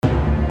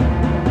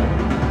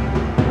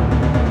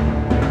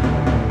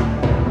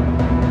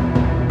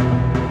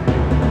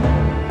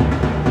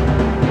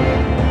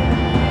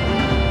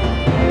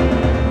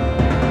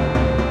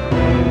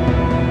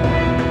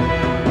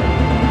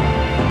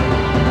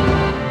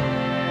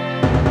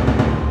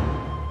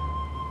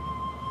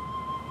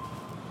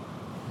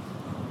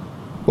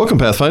Welcome,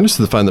 Pathfinders,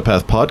 to the Find the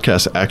Path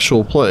podcast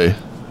actual play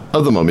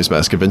of the Mummy's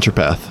Mask Adventure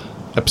Path,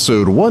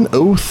 episode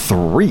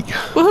 103.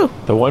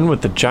 Woohoo! The one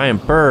with the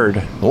giant bird.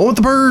 The one with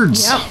the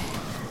birds. Yep.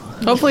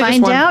 Hopefully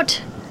find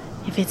out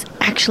if it's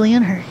actually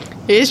unhurt.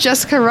 Is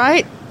Jessica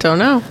right? Don't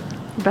know.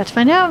 We're about to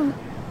find out.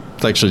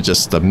 It's actually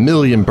just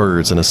 1,000,000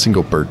 birds in a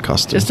single bird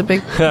costume. Just a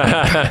big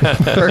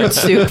bird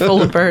suit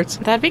full of birds.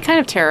 That'd be kind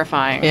of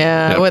terrifying.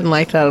 Yeah, Yep. I wouldn't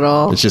like that at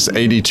all. It's just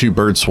 82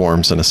 bird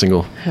swarms in a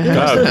single...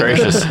 Oh,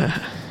 gracious.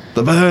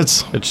 The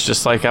birds! It's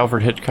just like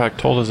Alfred Hitchcock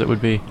told us it would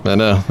be. I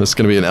know. This is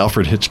going to be an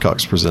Alfred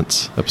Hitchcock's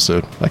Presents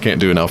episode. I can't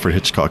do an Alfred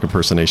Hitchcock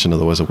impersonation,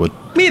 otherwise I would.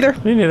 Me either.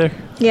 Me neither.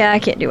 Yeah, I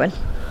can't do it.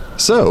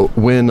 So,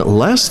 when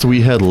last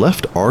we had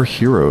left our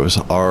heroes,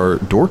 our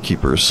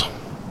doorkeepers,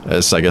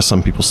 as I guess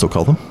some people still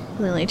call them.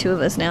 There's only two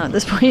of us now at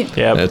this point.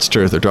 Yeah. It's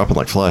true, they're dropping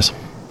like flies.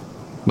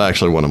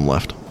 Actually, one of them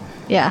left.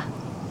 Yeah.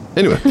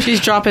 Anyway,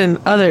 She's dropping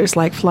others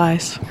like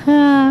flies.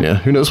 yeah,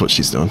 who knows what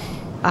she's doing.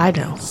 I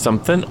know.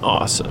 Something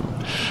awesome.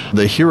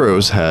 The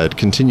heroes had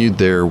continued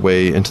their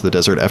way into the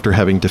desert after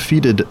having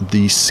defeated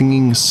the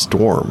Singing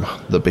Storm,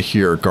 the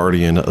Bahir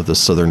guardian of the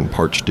southern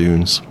parched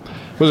dunes.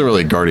 Wasn't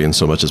really a guardian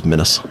so much as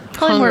menace.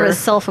 Probably more of a Hunger.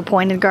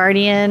 self-appointed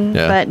guardian,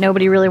 Yeah. but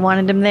nobody really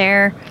wanted him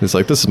there. He's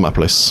like, this is my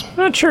place. I'm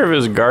not sure if it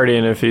was a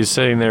guardian if he's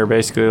sitting there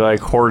basically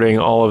like hoarding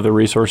all of the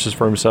resources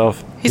for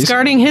himself. He's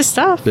guarding his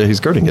stuff. Yeah, he's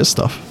guarding his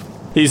stuff.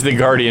 He's the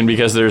guardian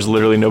because there's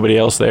literally nobody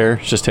else there.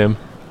 It's just him.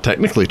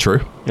 Technically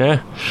true.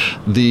 Yeah.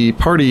 The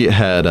party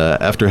had,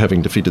 after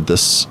having defeated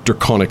this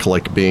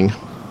draconic-like being,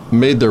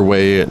 made their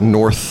way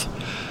north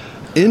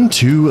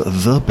into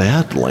the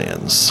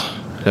Badlands.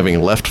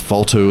 Having left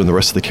Falto and the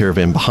rest of the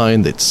caravan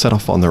behind, they'd set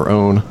off on their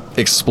own,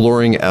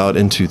 exploring out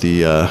into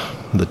the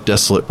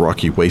desolate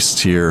rocky wastes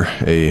here,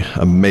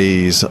 a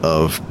maze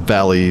of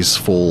valleys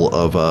full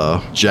of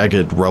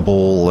jagged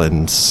rubble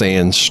and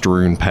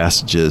sand-strewn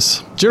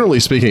passages. Generally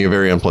speaking, a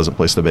very unpleasant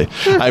place to be.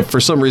 For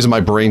some reason,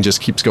 my brain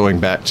just keeps going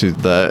back to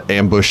the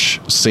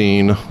ambush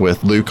scene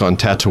with Luke on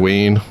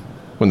Tatooine,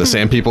 when the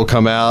sand people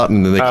come out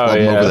and then they club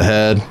him yeah. over the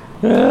head.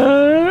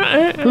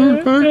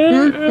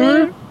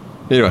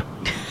 Anyway.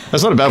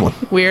 That's not a bad one.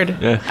 Weird.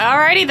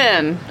 Alrighty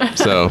then.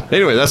 So,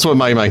 anyway, that's what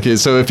my mind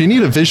is. So, if you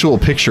need a visual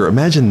picture,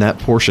 imagine that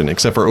portion,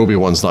 except for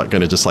Obi-Wan's not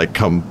going to just, like,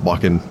 come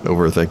walking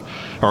over a thing.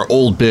 Or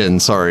Old Ben,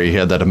 sorry, he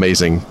had that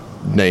amazing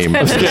name.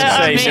 I was gonna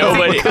say,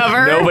 Amazing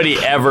cover. nobody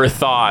ever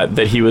thought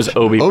that he was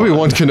Obi-Wan.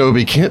 Obi-Wan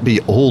Kenobi can't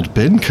be Old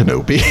Ben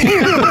Kenobi.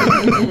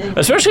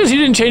 Especially because he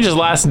didn't change his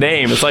last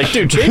name. It's like,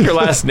 dude, change your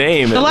last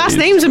name. The last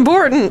name's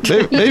important.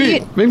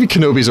 maybe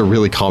Kenobi's a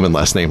really common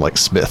last name, like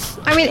Smith.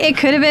 I mean, it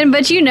could have been,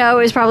 but it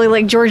was probably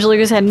like George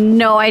Lucas had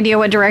no idea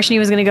what direction he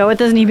was going to go with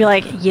this, and he'd be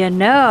like, and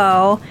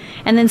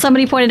then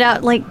somebody pointed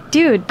out, like,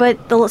 dude,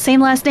 but the same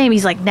last name.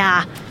 He's like,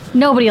 nah,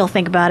 nobody will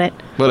think about it.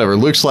 Whatever.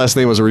 Luke's last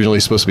name was originally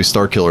supposed to be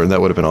Starkiller, and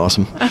that would have been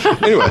awesome.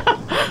 Anyway,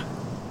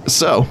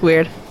 so...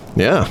 Weird.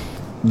 Yeah.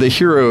 The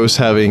heroes,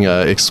 having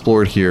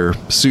explored here,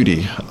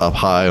 Sudi, up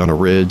high on a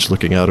ridge,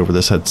 looking out over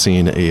this, had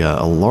seen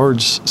a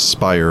large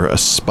spire, a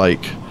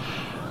spike.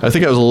 I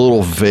think I was a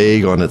little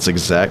vague on its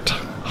exact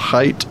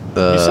height.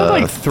 You said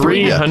like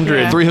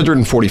 300.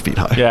 340 feet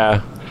high.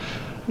 Yeah.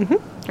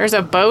 There's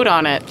a boat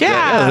on it.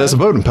 Yeah, there's a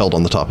boat impelled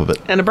on the top of it.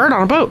 And a bird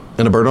on a boat.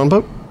 And a bird on a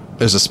boat.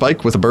 There's a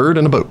spike with a bird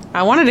and a boat.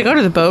 I wanted to go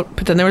to the boat,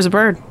 but then there was a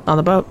bird on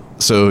the boat.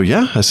 So,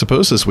 yeah, I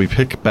suppose as we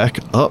pick back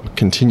up,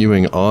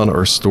 continuing on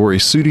our story,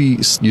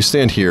 Sudi, you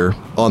stand here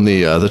on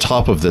the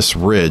top of this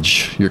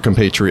ridge, your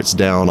compatriots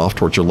down off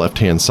towards your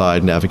left-hand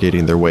side,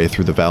 navigating their way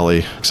through the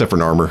valley, except for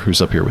Narmer,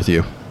 who's up here with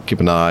you.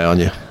 Keep an eye on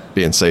you,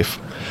 being safe.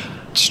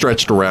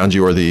 Stretched around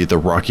you are the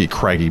rocky,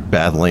 craggy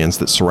badlands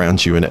that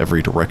surround you in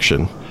every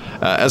direction.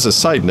 As a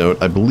side note,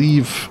 I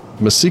believe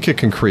Masika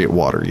can create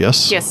water,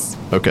 yes? Yes.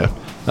 Okay.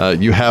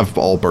 You have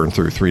all burned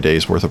through 3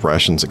 days worth of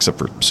rations, except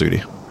for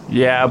Sudi.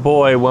 Yeah,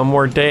 boy, one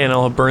more day and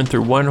I'll have burned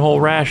through one whole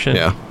ration.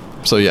 Yeah.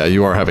 So, yeah,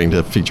 you are having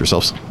to feed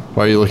yourselves.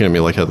 Why are you looking at me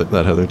like that,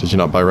 Heather? Did you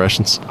not buy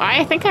rations?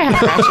 I think I have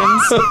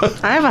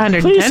rations. I have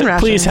 110 Please, rations.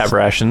 please have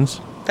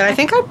rations. That I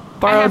think I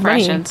borrowed have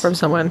money rations. from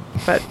someone,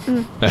 but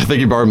I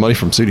think you borrowed money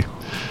from Sudi.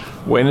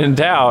 When in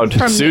doubt,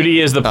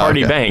 Sudi is the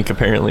party okay. bank,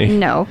 apparently.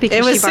 No, because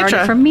It was she borrowed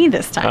Citra. it from me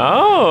this time.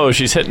 Oh,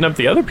 she's hitting up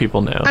the other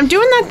people now. I'm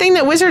doing that thing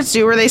that wizards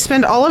do where they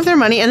spend all of their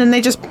money and then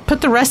they just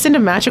put the rest into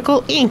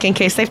magical ink in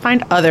case they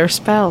find other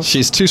spells.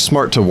 She's too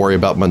smart to worry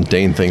about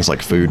mundane things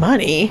like food.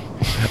 Money?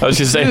 I was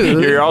just saying,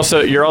 Dude. you're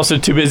also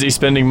too busy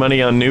spending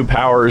money on new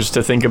powers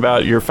to think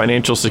about your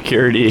financial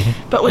security,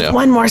 But with Yeah.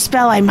 one more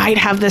spell, I might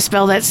have the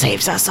spell that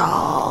saves us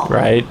all.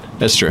 right?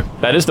 That's true.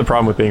 That is the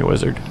problem with being a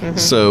wizard.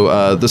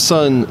 So the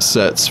sun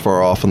sets far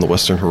off on the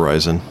western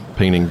horizon,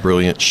 painting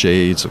brilliant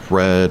shades of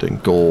red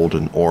and gold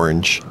and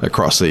orange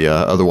across the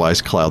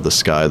otherwise cloudless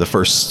sky. The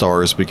first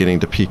stars beginning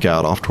to peek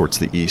out off towards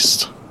the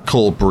east.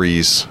 Cold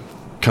breeze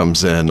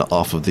comes in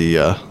off of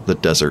the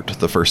desert,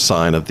 the first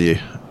sign of the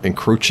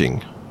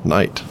encroaching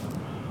night.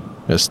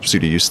 As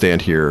Sudi, you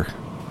stand here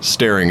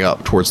staring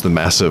up towards the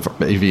massive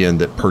avian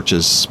that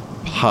perches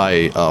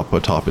high up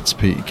atop its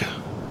peak.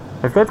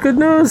 I've got good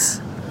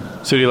news.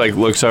 Sudi like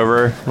looks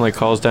over and like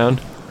calls down.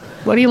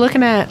 What are you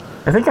looking at?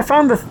 I think I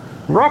found the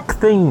rock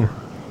thing.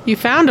 You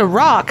found a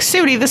rock.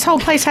 Sudi, this whole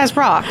place has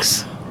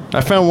rocks.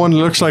 I found one that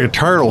looks like a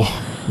turtle.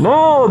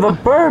 No, the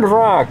bird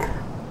rock.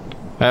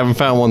 I haven't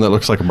found one that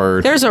looks like a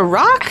bird. There's a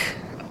rock?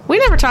 We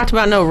never talked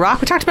about no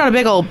rock. We talked about a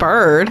big old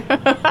bird.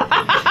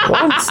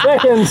 1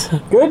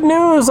 second. Good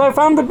news. I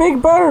found the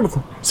big bird.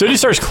 Sudi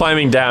starts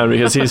climbing down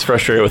because he's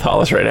frustrated with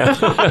Hollis right now.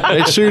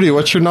 Hey, Sudi,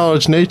 what's your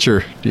knowledge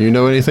nature? Do you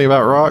know anything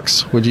about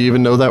rocks? Would you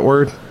even know that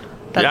word?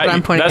 That's what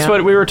I'm pointing That's out.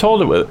 what we were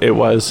told it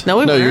was. No,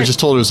 we No, you were weren't. just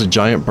told it was a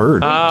giant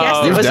bird.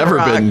 Guessed it You've was a never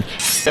rock. been.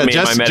 Yeah, Me and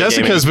my metagaming.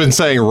 Jessica's been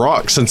saying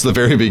rock since the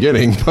very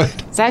beginning, but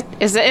Is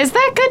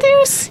that good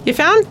news? You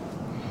found?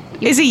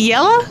 Is he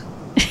yellow?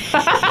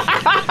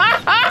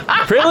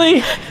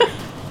 Really?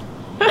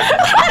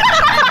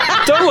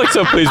 Don't look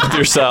so pleased with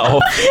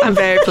yourself. I'm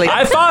very pleased.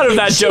 I thought of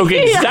that joke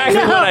exactly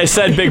when I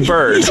said big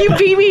bird. You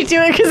beat me to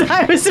it because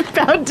I was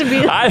about to be.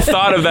 I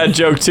thought of that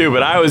joke too,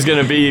 but I was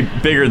going to be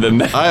bigger than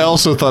that. I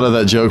also thought of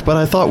that joke, but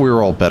I thought we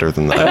were all better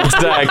than that.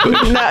 Exactly.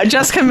 No,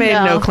 Jessica made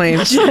no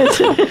claims.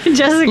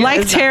 Jessica.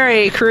 Like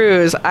Terry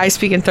Crews, I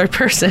speak in third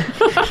person.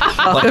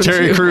 Like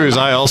Terry Crews,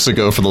 I also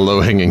go for the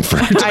low-hanging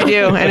fruit. I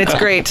do, and it's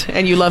great,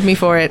 and you love me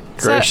for it.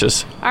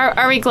 Gracious.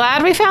 Are we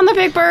glad we found the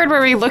big bird?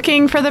 Were we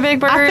looking for the big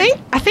bird?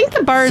 I think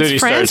the bird's Sudi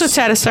friends with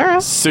starts- Tadasura.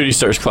 Sudi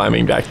starts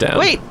climbing back down.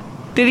 Wait,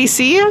 did he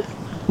see you?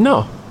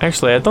 No,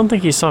 actually, I don't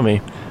think he saw me.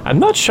 I'm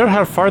not sure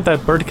how far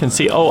that bird can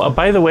see. Oh,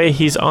 by the way,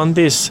 he's on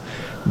this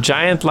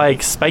giant,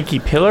 like, spiky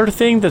pillar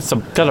thing that's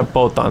got a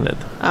boat on it.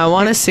 I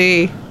want to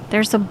see.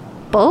 There's a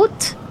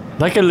boat.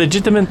 Like a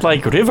legitimate,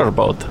 like, river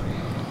boat.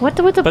 What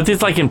the? But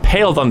it's, like,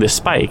 impaled on this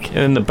spike, and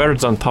then the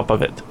bird's on top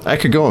of it. I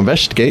could go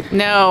investigate.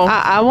 No.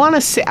 I want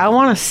to see. I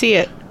want to see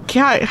it.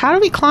 How do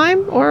we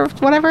climb or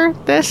whatever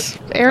this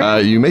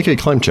area? You make a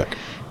climb check.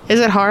 Is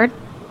it hard?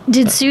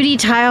 Did Sudi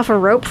tie off a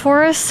rope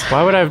for us?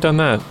 Why would I have done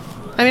that?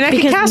 I mean, I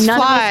Because can cast none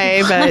of us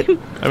fly, can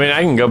but I mean,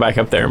 I can go back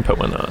up there and put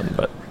one on,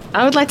 but...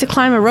 I would like to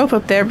climb a rope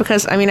up there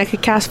because I mean I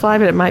could cast fly,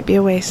 but it might be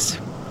a waste.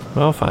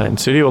 Well, fine.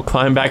 Sudi will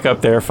climb back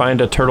up there,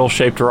 find a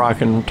turtle-shaped rock,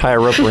 and tie a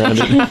rope around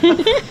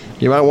it.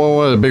 You might want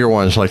one of the bigger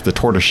ones, like the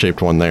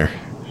tortoise-shaped one there.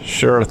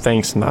 Sure,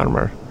 thanks,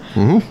 Narmer.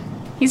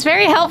 He's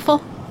very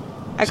helpful.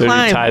 I Sudi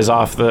climb. ties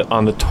off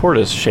on the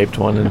tortoise-shaped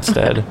one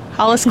instead,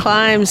 Hollis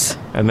climbs.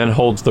 and then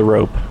holds the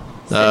rope.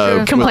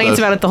 Complains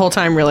about it the whole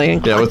time, really.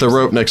 Yeah, with the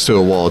rope next to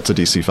a wall, it's a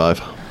DC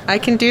 5. I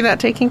can do that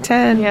taking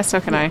 10. Yeah,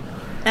 so can I.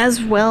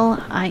 As well,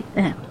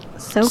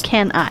 so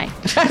can I.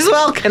 As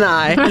well can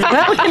I.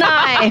 Well, can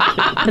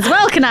I? As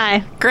well, can I?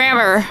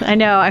 Grammar. I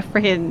know. I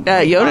freaking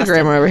Yoda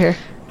grammar over here.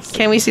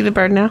 Can we see the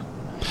bird now?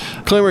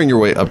 Clambering your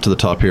way up to the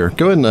top here.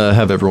 Go ahead and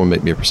have everyone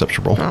make me a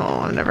perception roll.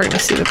 Oh, I'm never going to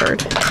see the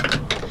bird.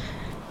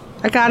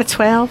 I got a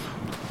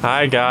 12.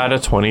 I got a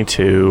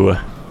 22.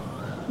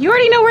 You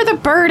already know where the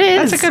bird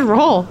is. That's a good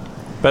roll.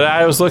 But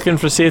I was looking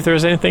to see if there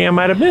was anything I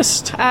might have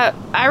missed.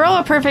 I roll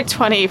a perfect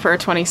 20 for a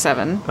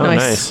 27. Oh,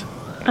 Nice.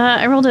 nice.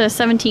 I rolled a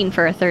 17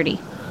 for a 30.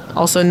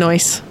 Also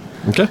nice.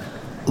 Okay.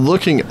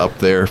 Looking up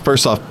there,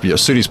 first off,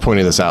 Sudi's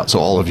pointing this out so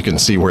all of you can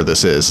see where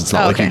this is. It's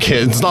not like Okay. you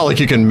can. It's not like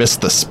you can miss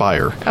the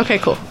spire. Okay,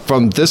 cool.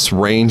 From this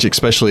range,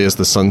 especially as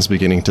the sun's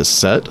beginning to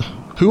set,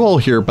 who all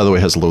here, by the way,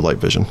 has low light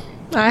vision?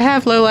 I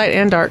have low light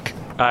and dark.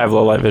 I have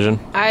low light vision.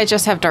 I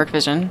just have dark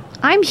vision.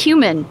 I'm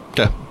human.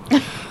 Okay.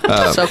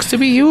 Sucks to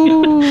be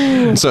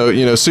you. So,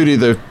 Sudi,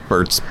 the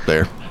bird's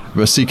there.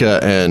 Masika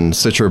and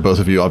Citra, both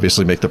of you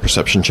obviously make the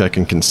perception check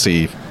and can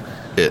see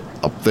it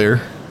up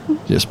there,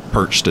 just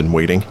perched and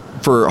waiting.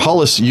 For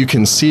Hollis, you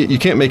can see it. You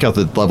can't make out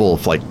the level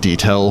of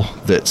detail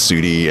that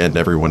Sudi and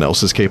everyone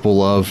else is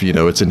capable of.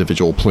 Its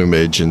individual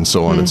plumage and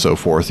so on and so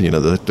forth.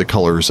 The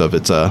colors of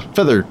its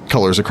feather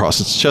colors across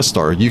its chest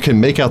star. You can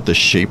make out the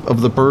shape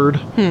of the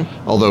bird.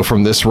 Although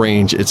from this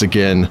range, it's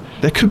again,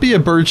 that could be a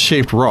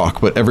bird-shaped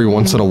rock, but every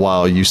once in a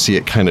while you see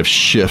it kind of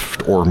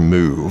shift or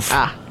move.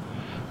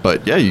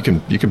 But yeah, you can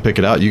pick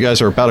it out. You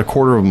guys are about a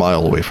quarter of a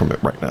mile away from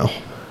it right now.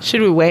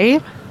 Should we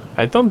wave?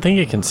 I don't think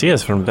it can see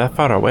us from that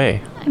far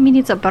away. I mean,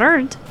 it's a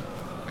bird.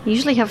 They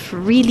usually have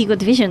really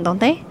good vision, don't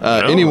they?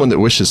 Anyone that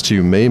wishes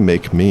to may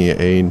make me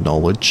a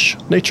knowledge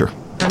nature.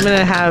 I'm going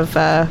to have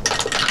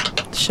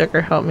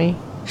Sugar help me.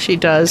 She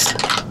does.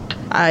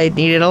 I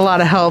needed a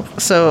lot of help,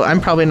 so I'm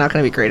probably not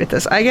going to be great at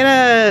this. I get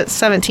a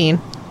 17.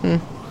 I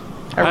rolled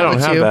don't a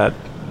have 2. that.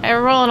 I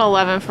roll an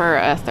 11 for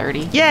a 30.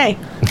 Yay!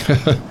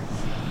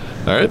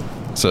 All right.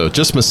 So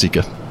just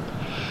Masika.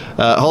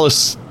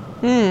 Hollis.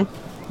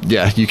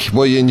 Yeah, you can't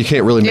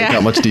really make Yeah.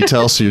 out much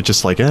detail, so you're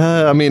just like,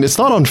 I mean, it's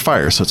not on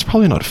fire, so it's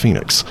probably not a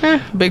phoenix.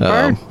 Big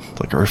bird.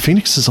 Are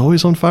phoenixes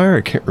always on fire?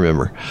 I can't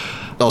remember.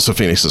 Also,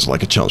 phoenix is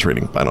like a challenge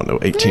rating, I don't know,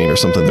 18 or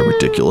something. They're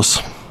ridiculous.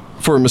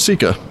 For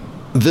Masika,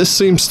 this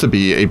seems to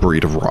be a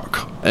breed of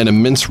rock, an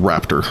immense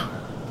raptor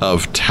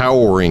of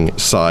towering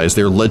size.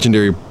 They're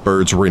legendary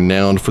birds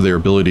renowned for their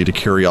ability to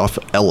carry off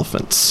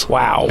elephants.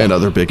 Wow. And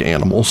other big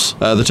animals.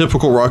 The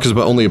typical rock is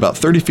only about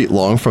 30 feet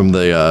long from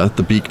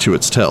the beak to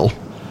its tail.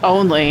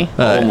 Only.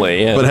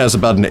 Only, yeah. But has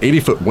about an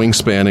 80-foot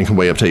wingspan and can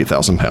weigh up to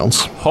 8,000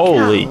 pounds.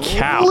 Holy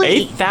cow.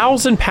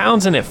 8,000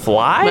 pounds and it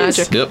flies?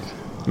 Magic. Yep.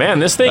 Man,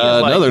 this thing is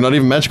like... No, they're not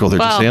even magical. They're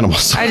just Well,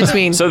 animals. I just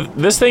mean, So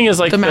this thing is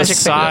like The the magic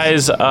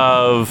size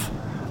of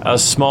a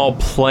small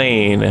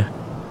plane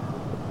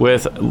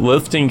with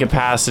lifting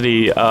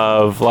capacity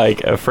of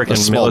like a freaking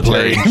small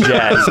military plane.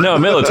 jet. No, a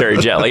military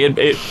jet. Like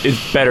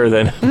it's better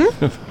than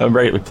Hmm? a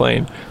regular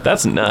plane.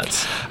 That's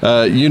nuts.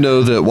 You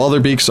know that while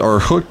their beaks are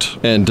hooked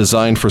and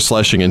designed for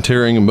slashing and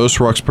tearing, most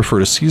rocks prefer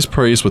to seize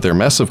prey with their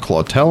massive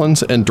clawed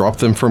talons and drop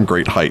them from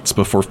great heights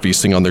before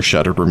feasting on their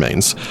shattered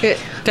remains. it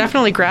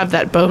definitely grabbed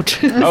that boat.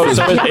 Oh,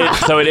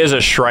 so it is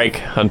a Shrike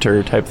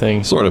hunter type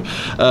thing. Sort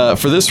of.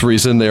 For this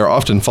reason, they are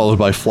often followed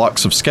by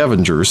flocks of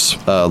scavengers,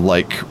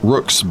 like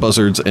rooks,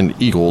 buzzards, and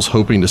eagles,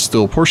 hoping to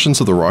steal portions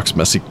of the rock's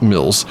messy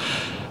mills.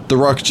 The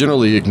rock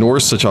generally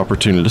ignores such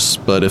opportunists,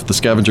 but if the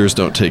scavengers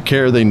don't take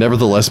care, they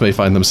nevertheless may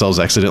find themselves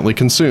accidentally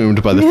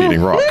consumed by the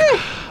feeding rock.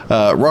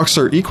 Rocks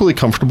are equally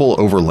comfortable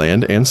over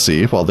land and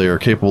sea, while they are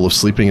capable of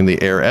sleeping in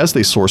the air as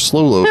they soar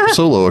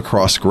solo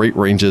across great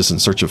ranges in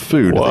search of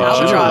food. They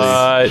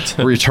What?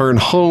 return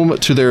home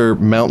to their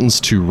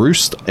mountains to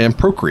roost and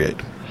procreate.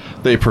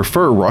 They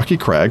prefer rocky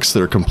crags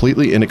that are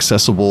completely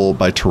inaccessible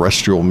by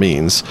terrestrial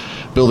means,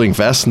 building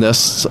vast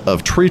nests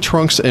of tree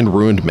trunks and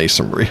ruined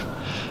masonry.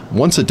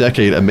 Once a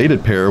decade, a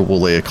mated pair will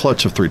lay a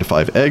clutch of 3 to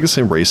 5 eggs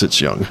and raise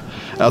its young.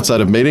 Outside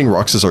of mating,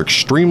 Roxas are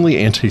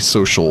extremely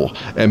antisocial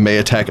and may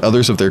attack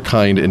others of their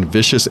kind in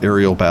vicious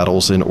aerial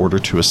battles in order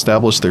to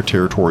establish their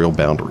territorial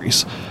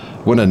boundaries.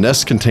 When a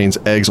nest contains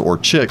eggs or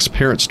chicks,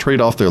 parents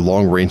trade off their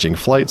long-ranging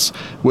flights,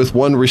 with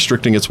one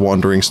restricting its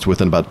wanderings to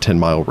within about a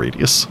 10-mile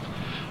radius.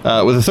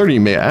 With a 30,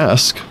 you may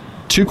ask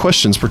 2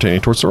 questions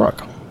pertaining towards the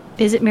rock.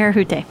 Is it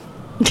Marahute?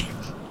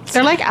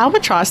 They're like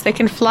albatross. They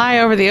can fly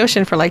over the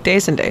ocean for like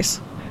days and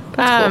days.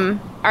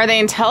 Are they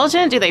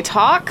intelligent? Do they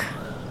talk?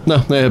 No,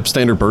 they have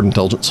standard bird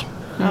intelligence.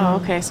 Oh,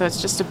 okay. So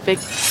it's just a big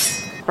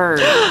bird.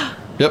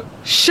 Yep.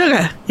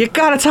 Sugar, you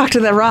gotta talk to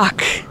the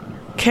rock.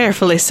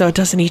 Carefully so it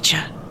doesn't eat you.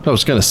 I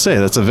was going to say,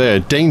 that's a very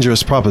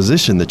dangerous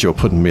proposition that you're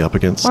putting me up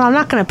against. Well, I'm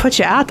not gonna put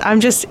you out.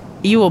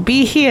 You will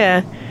be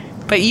here,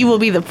 but you will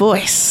be the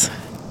voice.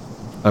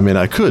 I mean,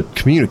 I could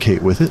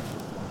communicate with it.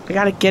 I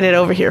gotta get it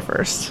over here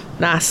first.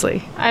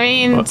 Nicely. I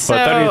mean, What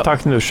are you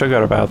talking to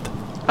Sugar about?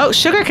 Oh,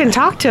 Sugar can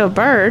talk to a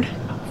bird.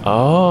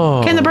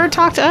 Oh. Can the bird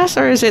talk to us,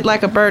 or is it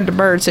like a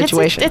bird-to-bird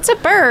situation? It's a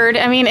bird.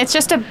 I mean, it's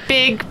just a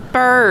big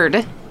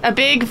bird. A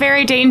big,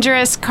 very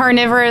dangerous,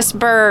 carnivorous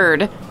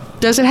bird.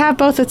 Does it have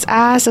both its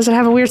eyes? Does it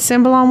have a weird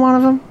symbol on one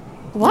of them?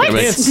 What?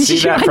 I can't see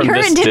that from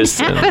this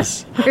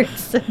distance.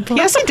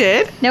 Yes, he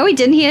did. No, he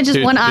didn't. He had just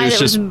He- one he eye was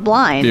that was just-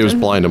 blind. He was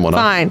blind in one eye.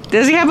 Fine.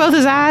 Does he have both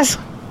his eyes?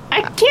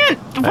 I can't.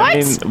 What?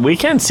 I mean, we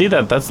can't see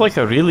that. That's like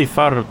a really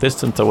far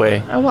distance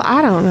away. Oh, well,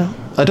 I don't know.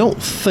 I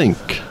don't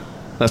think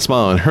that's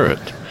my unhurt.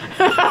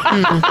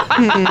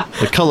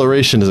 The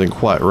coloration isn't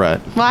quite right.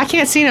 Well, I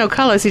can't see no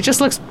colors. He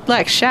just looks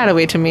like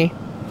shadowy to me.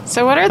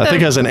 So what are the? I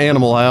think as an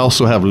animal, I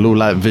also have low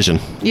light vision.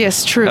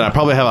 Yes, true. And I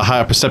probably have a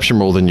higher perception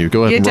roll than you.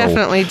 Go ahead You and roll.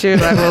 definitely do.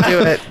 I will do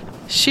it.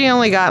 She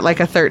only got like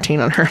a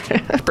 13 on her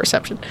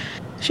perception.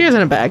 She is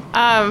in a bag.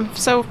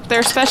 So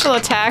their special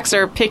attacks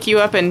are pick you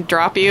up and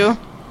drop you.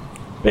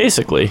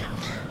 Basically.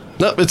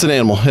 Nope, it's an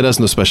animal. It has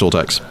no special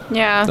attacks.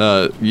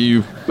 Yeah.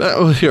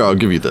 Here, I'll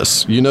give you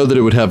this. You know that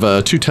it would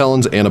have 2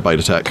 talons and a bite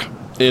attack.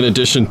 In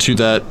addition to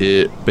that,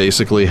 it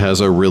basically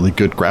has a really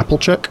good grapple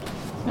check.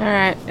 All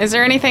right. Is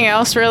there anything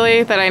else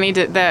really that I need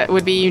to that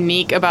would be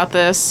unique about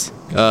this?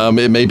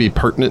 It may be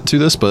pertinent to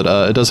this, but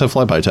it does have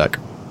flyby attack.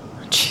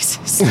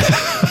 Jesus.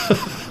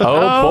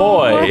 Oh,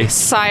 boy.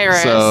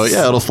 Cyrus. So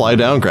yeah, it'll fly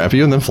down, grab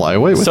you, and then fly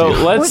away with So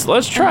you.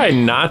 let's try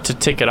not to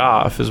tick it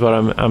off. Is what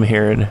I'm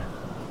hearing.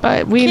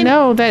 But we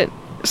know that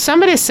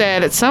somebody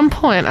said at some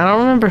point, I don't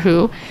remember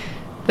who,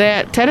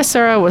 that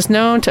Tedasura was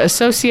known to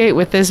associate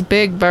with this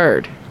big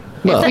bird.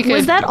 Well, we could-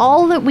 Was that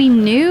all that we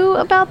knew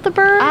about the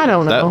bird? I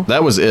don't know.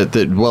 that was it.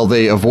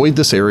 They avoid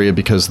this area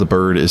because the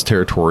bird is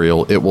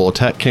territorial. It will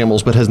attack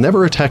camels, but has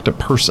never attacked a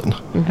person,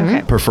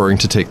 Okay. preferring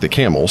to take the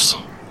camels.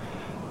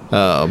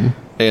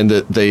 And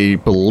that they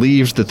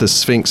believed that the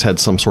Sphinx had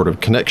some sort of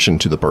connection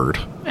to the bird,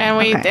 And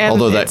we. Okay. And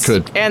Although that it's-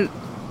 could- And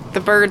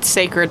the bird's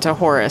sacred to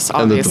Horus. and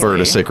Obviously. that the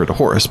bird is sacred to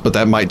Horus. But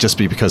that might just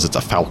be because it's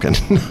a falcon.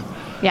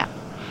 Yeah.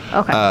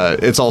 Okay.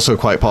 It's also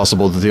quite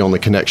possible that the only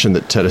connection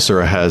that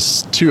Tedasura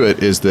has to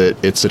it is that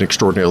it's an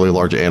extraordinarily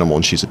large animal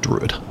and she's a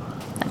druid.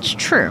 That's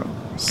true.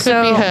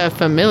 Could be her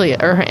familiar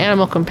or her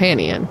animal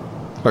companion.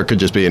 Or it could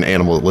just be an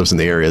animal that lives in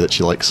the area that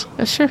she likes.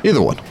 Sure.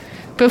 Either one.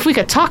 But if we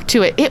could talk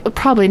to it, it would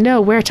probably know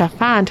where to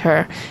find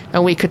her.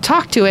 And we could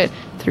talk to it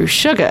through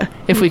Sugar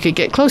if we could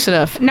get close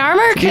enough.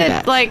 Narmer to do could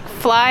that. like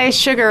fly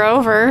Sugar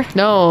over.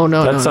 No.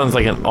 That sounds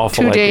like an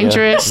awful Too idea.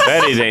 dangerous.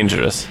 Very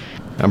dangerous.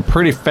 I'm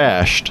pretty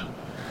fast.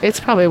 It's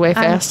probably way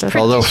faster.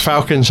 Although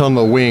falcons on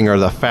the wing are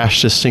the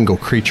fastest single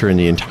creature in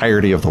the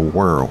entirety of the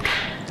world.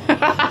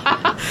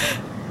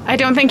 I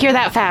don't think you're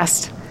that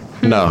fast.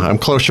 No, I'm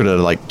closer to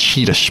like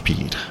cheetah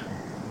speed.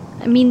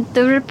 I mean,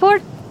 the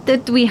report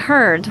that we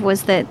heard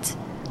was that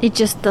it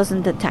just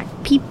doesn't attack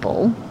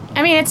people.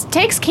 I mean, it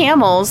takes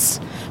camels,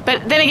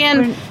 but then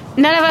again,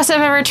 none of us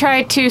have ever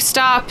tried to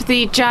stop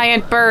the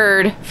giant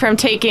bird from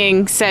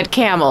taking said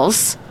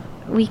camels.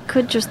 We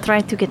could just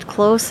try to get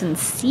close and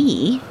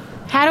see.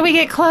 How do we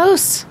get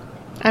close?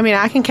 I mean,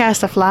 I can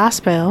cast a fly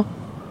spell.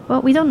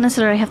 Well, we don't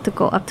necessarily have to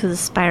go up to the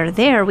spire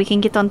there. We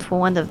can get onto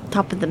one of the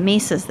top of the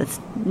mesas that's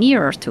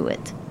nearer to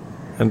it.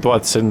 And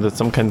what, send it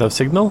some kind of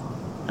signal?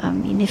 I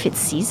mean, if it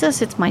sees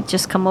us, it might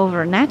just come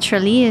over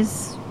naturally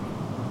if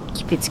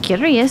it's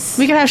curious.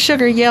 We could have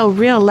Sugar yell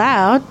real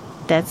loud.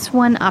 That's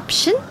one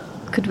option.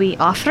 Could we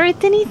offer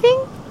it anything?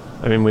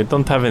 I mean, we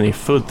don't have any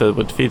food that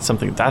would feed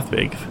something that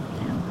big.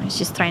 I was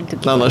just trying to...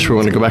 Not unless we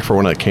want to go back for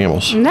one of the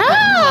camels. We're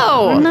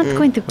No! not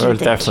going to kill We're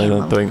that definitely camel.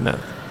 not doing that.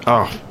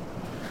 Oh.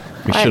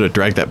 We should have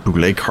dragged that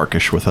boulet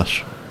carcass with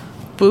us.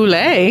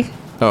 Boulet?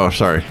 Oh,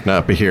 sorry.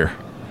 Not be here.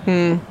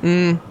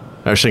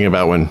 I was thinking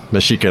about when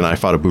Mashika and I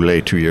fought a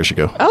boulet 2 years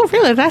ago. Oh,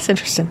 really? That's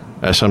interesting.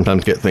 I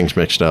sometimes get things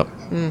mixed up.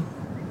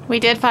 We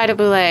did fight a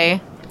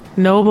boulet.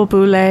 Noble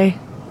Boulet.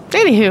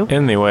 Anywho.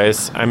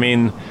 Anyways, I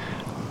mean,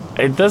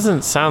 it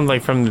doesn't sound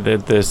like from the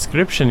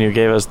description you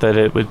gave us that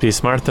it would be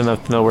smart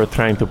enough to know we're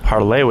trying to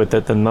parlay with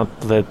it and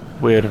not that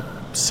we're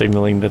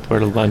signaling that we're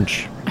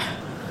lunch.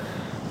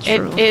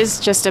 It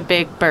is just a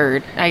big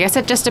bird. I guess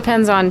it just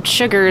depends on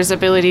Sugar's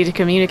ability to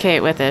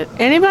communicate with it.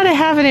 Anybody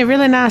have any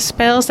really nice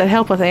spells that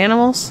help with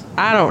animals?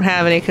 I don't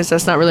have any because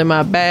that's not really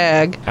my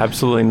bag.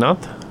 Absolutely not,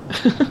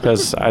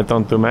 because I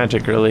don't do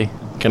magic really.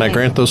 Can I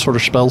grant those sort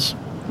of spells?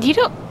 You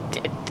don't...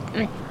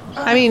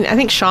 I mean, I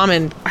think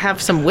shaman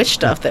have some witch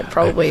stuff that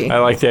probably... I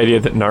like the idea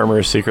that Narmer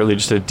is secretly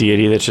just a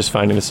deity that's just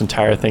finding this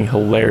entire thing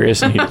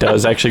hilarious, and he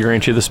does actually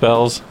grant you the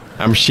spells.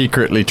 I'm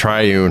secretly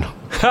triune.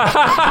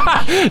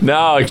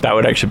 No, that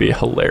would actually be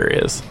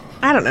hilarious.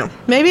 I don't know.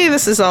 Maybe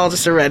this is all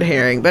just a red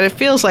herring, but it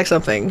feels like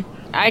something.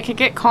 I could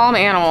get calm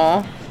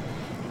animal.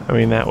 I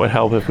mean, that would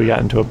help if we got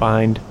into a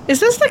bind. Is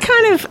this the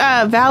kind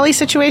of valley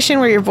situation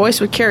where your voice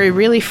would carry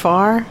really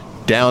far?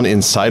 Down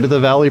inside of the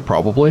valley,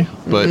 probably,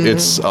 but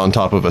it's on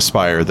top of a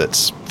spire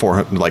that's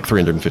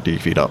 350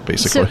 feet up,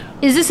 basically. So,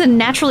 is this a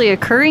naturally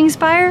occurring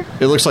spire?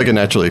 It looks like a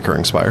naturally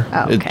occurring spire.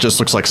 Oh, okay. It just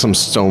looks like some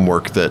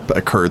stonework that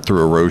occurred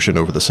through erosion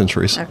over the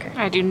centuries. Okay.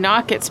 I do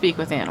not get speak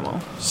with animal.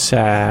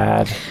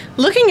 Sad.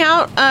 Looking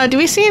out, do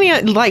we see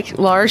any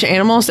large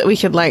animals that we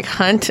could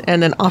hunt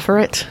and then offer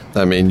it?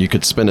 I mean, you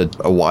could spend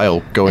a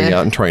while going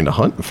out and trying to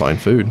hunt and find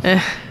food.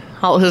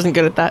 Hollis isn't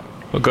good at that.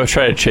 We'll go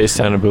try to chase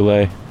down a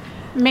boulet.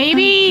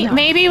 Maybe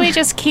we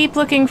just keep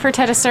looking for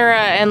Tedasura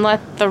and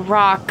let the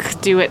rock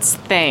do its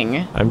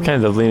thing. I'm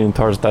kind of leaning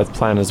towards that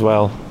plan as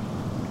well.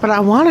 But I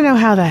want to know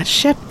how that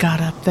ship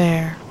got up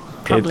there.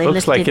 Probably it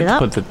looks like lifted it it up.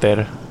 put it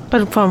there.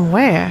 But from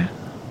where?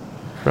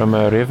 From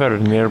a river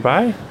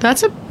nearby.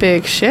 That's a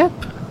big ship.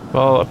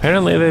 Well,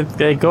 apparently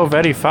they go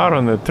very far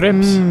on the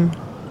trips.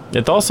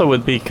 It also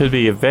could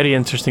be a very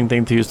interesting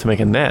thing to use to make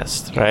a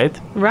nest, right?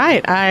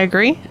 Right, I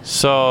agree.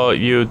 So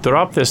you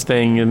drop this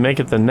thing, you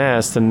make it the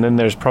nest, and then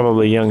there's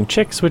probably young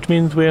chicks, which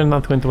means we're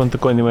not going to want to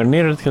go anywhere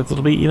near it because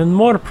it'll be even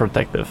more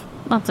protective.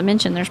 Not to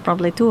mention, there's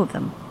probably two of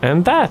them.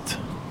 And that.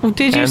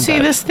 Did you And see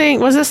that. this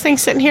thing? Was this thing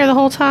sitting here the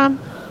whole time?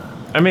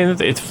 I mean,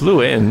 it flew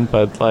in,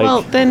 but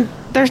Well, then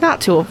there's not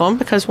two of them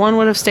because one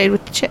would have stayed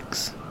with the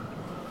chicks.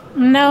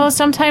 No,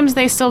 sometimes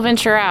they still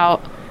venture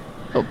out.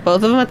 Oh, both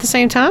of them at the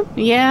same time?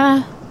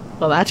 Yeah.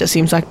 Well, that just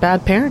seems like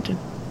bad parenting.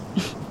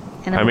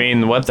 And I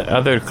mean, what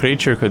other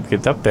creature could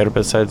get up there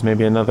besides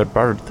maybe another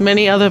bird?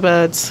 Many other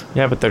birds.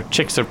 Yeah, but their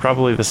chicks are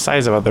probably the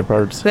size of other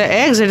birds. Their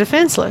eggs are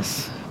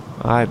defenseless.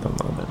 I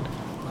don't know then.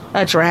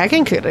 A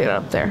dragon could get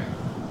up there.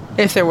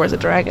 If there was a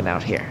dragon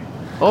out here.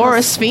 Or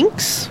a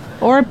sphinx.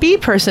 Or a bee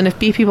person if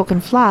bee people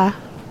can fly.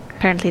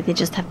 apparently they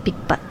just have big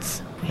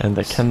butts. And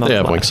they cannot They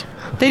have fly. wings.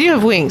 They do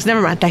have wings.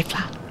 Never mind. They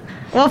fly.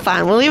 Well,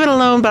 fine. We'll leave it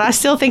alone, but I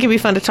still think it'd be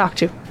fun to talk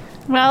to.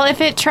 Well, if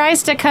it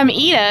tries to come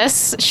eat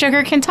us,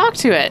 Sugar can talk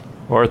to it.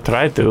 Or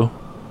try to.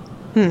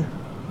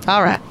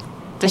 All right.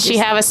 Does she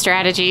have a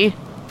strategy?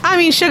 I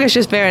mean, Sugar's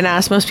just very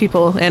nice. Most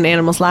people and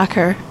animals like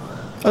her.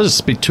 I'll just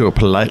speak to her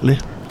politely.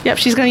 Yep,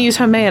 she's going to use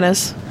her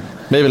manners.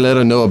 Maybe let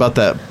her know about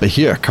that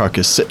Bahir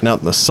carcass sitting out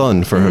in the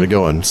sun for her to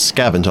go and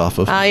scavenge off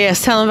of. Ah,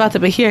 yes. Tell him about the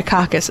Bahir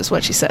carcass is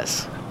what she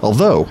says.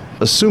 Although,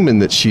 assuming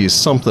that she's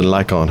something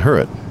like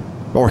Onhurit,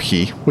 or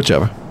he,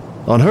 whichever,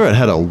 Onhurit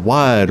had a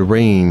wide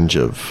range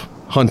of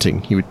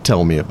hunting he would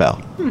tell me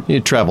about.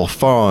 He'd travel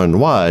far and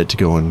wide to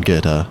go and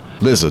get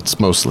lizards,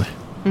 mostly.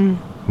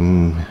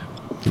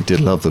 He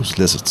did love those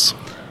lizards.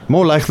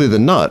 More likely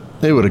than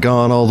not, they would have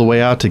gone all the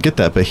way out to get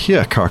that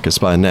Bahir carcass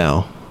by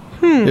now.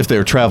 If they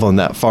were traveling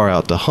that far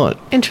out to hunt.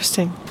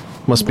 Interesting.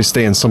 Must be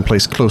staying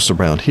someplace close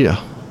around here.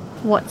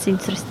 What's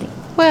interesting?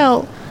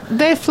 Well,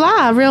 they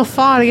fly real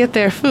far to get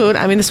their food.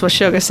 I mean, this is what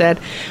Sugar said.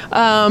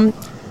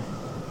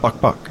 Buck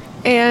buck.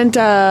 And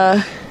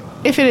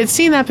if it had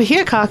seen that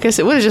Bahir carcass,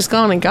 it would have just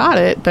gone and got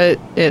it, but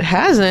it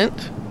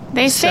hasn't.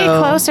 They stay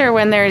So- closer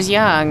when there's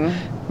young,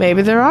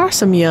 Maybe there are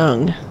some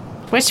young.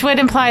 which would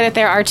imply that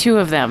there are two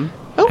of them.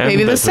 Oh, And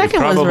maybe that the second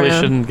we one's probably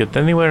around. shouldn't get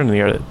anywhere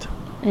near it.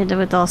 It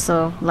would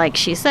also, like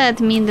she said,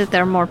 mean that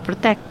they're more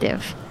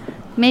protective.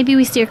 Maybe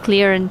we steer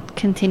clear and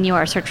continue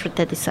our search for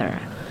Tedisara.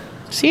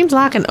 Seems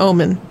like an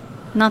omen.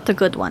 Not the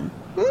good one.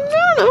 I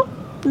don't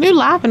know. New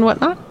life and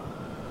whatnot.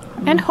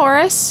 And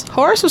Horace.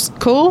 Horace was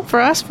cool for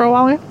us for a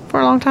while, for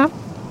a long time.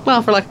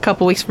 Well, for like a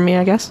couple weeks for me,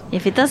 I guess.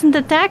 If it doesn't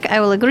attack, I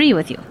will agree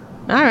with you.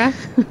 All right.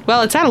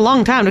 Well, it's had a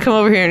long time to come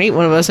over here and eat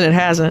one of us, and it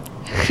hasn't.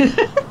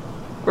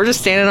 We're just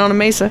standing on a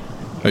mesa.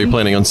 Are you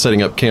planning on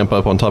setting up camp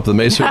up on top of the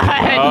mesa?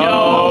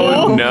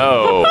 Oh,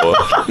 no.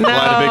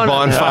 Light a big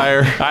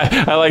bonfire.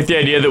 I like the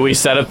idea that we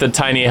set up the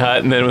tiny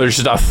hut and then there's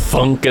just a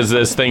thunk as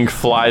this thing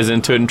flies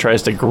into it and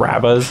tries to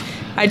grab us.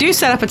 I do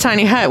set up a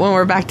tiny hut when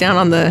we're back down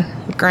on the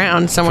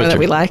ground somewhere that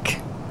we like.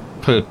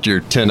 Put your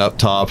tent up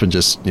top and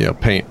just,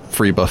 paint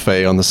free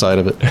buffet on the side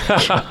of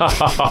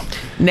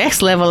it.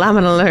 Next level, I'm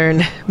going to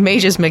learn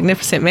Mage's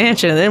Magnificent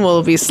Mansion, and then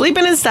we'll be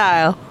sleeping in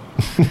style.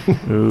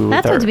 Ooh,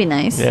 That would be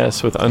nice.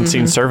 Yes, with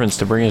unseen servants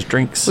to bring us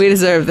drinks. We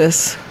deserve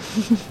this.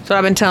 That's what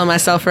I've been telling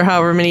myself for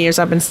however many years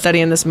I've been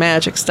studying this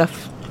magic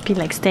stuff. Be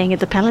like staying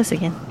at the palace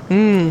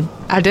again.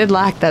 I did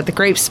like that, the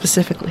grapes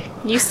specifically.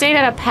 You stayed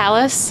at a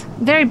palace?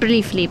 Very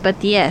briefly,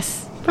 but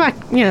yes. For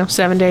like,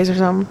 7 days or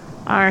something.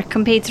 Our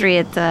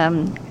compatriot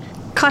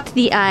caught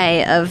the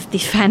eye of the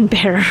fan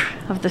bearer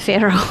of the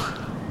pharaoh.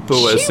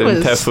 Who was She in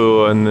was-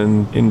 Tefu and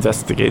then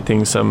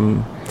investigating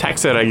some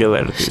tax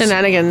irregularities.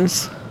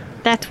 Shenanigans.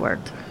 That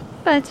worked.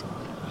 But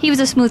he was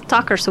a smooth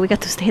talker, so we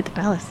got to stay at the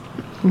palace.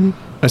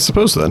 I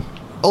suppose then,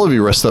 all of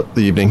you rest up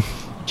the evening,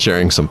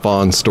 sharing some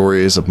fond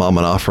stories of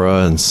Mama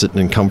Nafra and sitting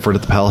in comfort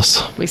at the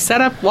palace. We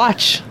set up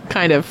watch,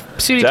 kind of.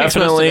 Sudi takes most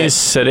of Definitely it.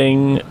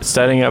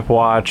 setting up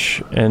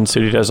watch, and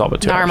Sudi does all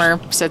but 2 hours.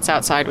 Narmer sits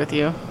outside with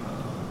you.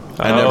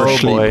 I never Oh,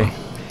 sleep. boy.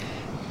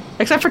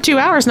 Except for 2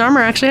 hours, Narmer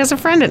actually has a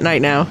friend at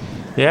night now.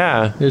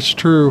 Yeah, It's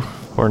true.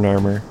 poor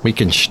Narmer. We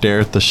can stare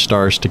at the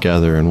stars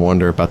together and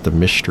wonder about the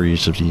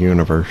mysteries of the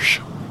universe.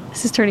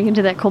 This is turning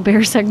into that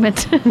Colbert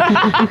segment.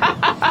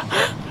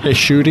 Hey,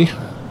 Shooty.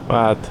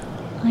 What?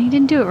 Well, you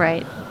didn't do it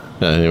right.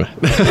 Anyway.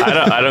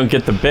 I don't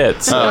get the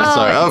bits.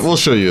 Sorry. We'll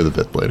show you the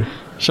bit later.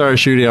 Sorry,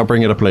 Shooty. I'll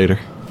bring it up later.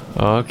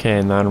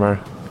 Okay, Narmer.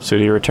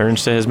 Sudi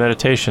returns to his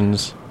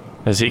meditations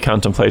as he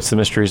contemplates the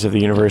mysteries of the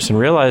universe and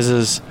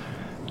realizes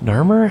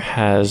Narmer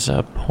has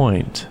a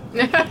point.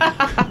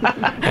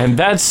 And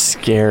that's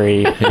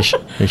scary.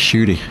 Hey,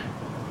 Shooty.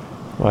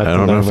 What, I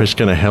don't know if Narmer? it's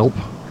going to help,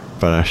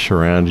 but I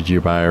surrounded you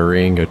by a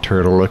ring of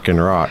turtle-looking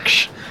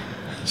rocks.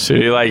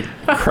 Sudi,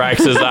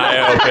 cracks his eye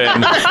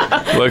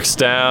open, looks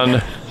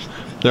down.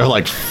 There are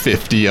like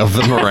 50 of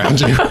them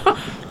around you.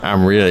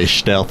 I'm really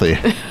stealthy.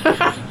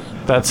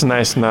 That's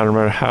nice,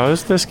 Narmer. How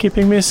is this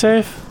keeping me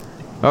safe?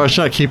 Oh, it's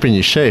not keeping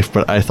you safe,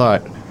 but I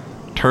thought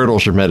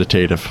turtles are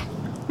meditative.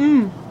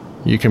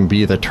 You can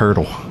be the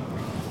turtle.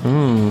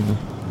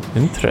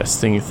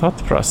 Interesting thought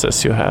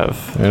process you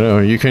have. You know,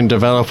 you can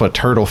develop a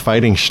turtle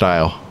fighting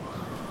style,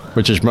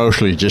 which is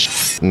mostly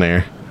just in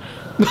there.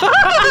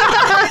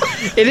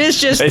 It is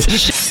just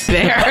It's-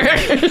 there.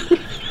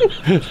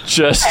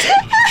 Just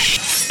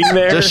in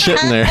there. Just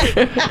sitting there.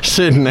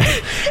 Sitting there.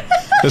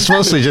 It's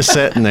mostly just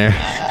sitting there.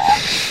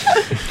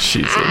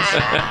 Jesus.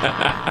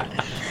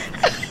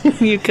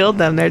 You killed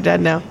them. They're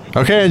dead now.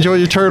 Okay, enjoy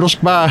your turtles.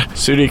 Bye.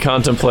 Sudi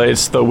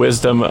contemplates the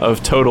wisdom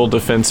of total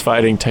defense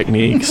fighting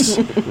techniques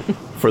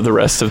for the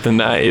rest of the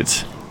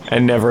night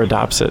and never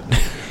adopts it.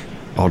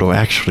 Although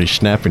actually,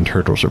 snapping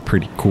turtles are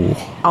pretty cool.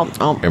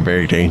 They're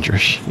very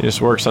dangerous. He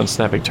just works on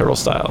snapping turtle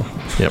style.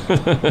 Yep.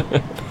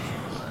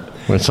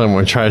 When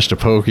someone tries to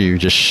poke you,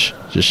 just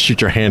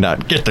shoot your hand out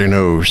and get their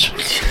nose.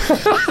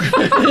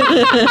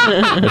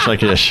 It's like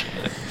this.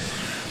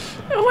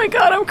 Oh my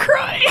god, I'm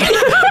crying.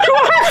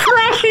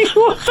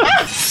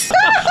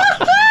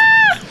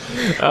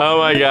 Oh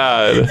my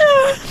god.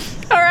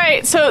 All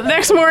right, so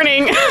next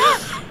morning.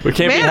 We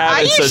can't be Man, I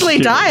having such usually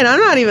humor. die, and I'm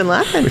not even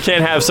laughing. We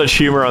can't have such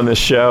humor on this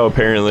show,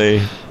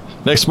 apparently.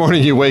 Next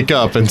morning, you wake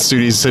up and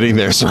Sudi's sitting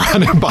there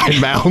surrounded by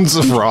mounds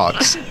of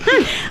rocks.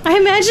 I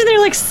imagine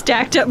they're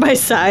stacked up by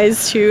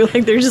size too.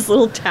 They're just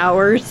little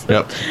towers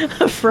Yep.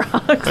 of rocks.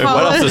 Like,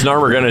 what else is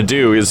Narmer gonna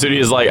do? Because Sudi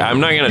is like, I'm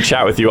not gonna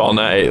chat with you all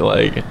night.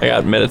 I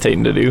got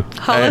meditating to do.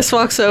 Hollis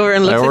walks over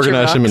and looks I at your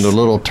organized them rocks. into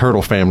little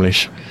turtle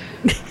families.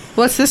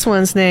 What's this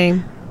one's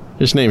name?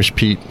 His name's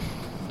Pete.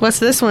 What's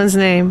this one's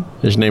name?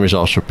 His name is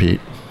also Pete.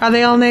 Are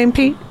they all named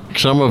Pete?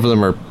 Some of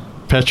them are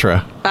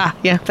Petra, Ah,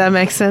 yeah, that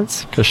makes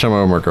sense. because some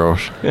of them are girls.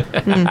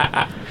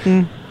 Yeah,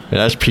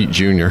 that's Pete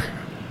Jr.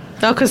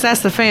 Oh, because that's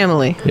the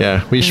family.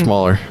 Yeah, he's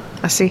smaller.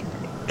 I see.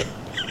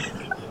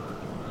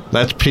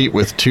 That's Pete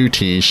with 2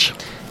 T's.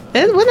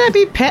 Wouldn't that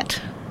be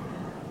Pet?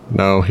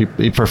 No, he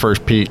prefers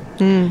Pete.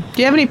 Do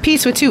you have any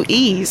Pete's with 2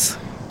 E's?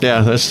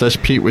 Yeah, that's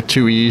Pete with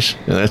 2 E's,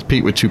 and that's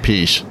Pete with 2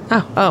 P's.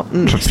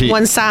 Just Pete.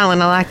 one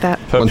silent. I like that.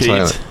 One Pete.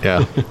 silent.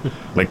 Yeah.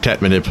 Like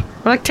Tatmanib.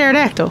 Or like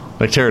pterodactyl.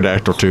 Like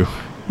Pterodactyl, too.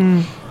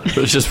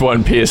 There's just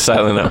one P is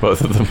silent on both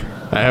of them.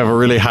 I have a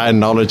really high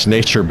knowledge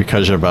nature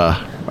because of,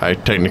 I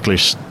technically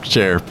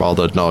share all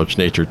the knowledge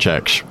nature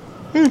checks.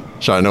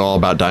 So I know all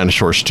about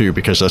dinosaurs too,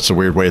 because that's the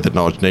weird way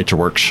that nature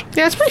works.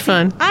 Yeah, it's pretty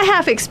fun. I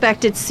half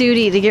expected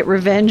Sudi to get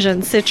revenge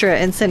on Citra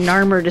and send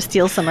Narmer to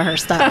steal some of her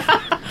stuff.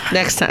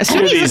 Next time.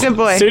 Sudi's a good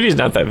boy. Sudi's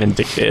not that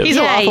vindictive. He's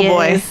a lawful he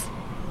boy. is.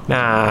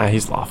 Nah,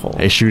 he's lawful.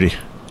 Hey, Shooty,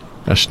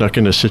 I snuck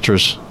into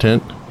Citra's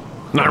tent.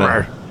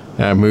 Narmer.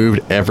 And I moved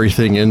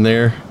everything in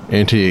there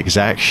into the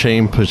exact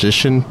same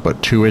position,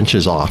 but 2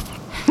 inches off.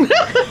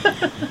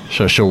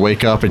 So she'll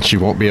wake up and she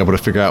won't be able to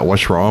figure out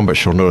what's wrong, but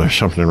she'll know there's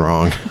something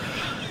wrong.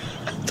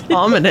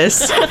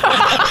 Ominous.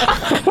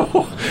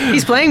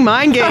 He's playing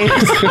mind games.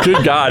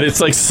 Good God, it's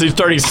like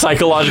starting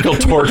psychological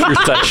torture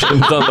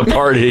sessions on the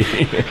party.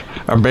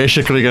 I'm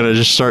basically going to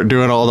just start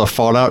doing all the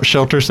Fallout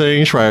shelter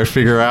things where I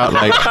figure out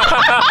like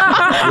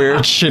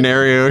weird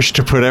scenarios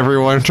to put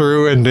everyone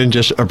through and then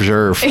just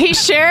observe. He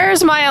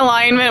shares my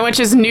alignment, which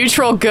is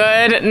neutral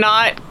good,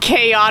 not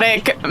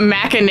chaotic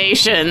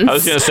machinations. I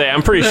was going to say,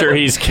 I'm pretty sure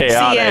he's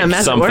chaotic CM,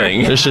 that's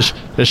something.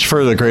 It's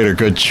for the greater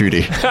good,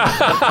 Shooty.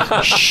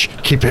 Shh,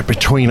 keep it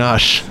between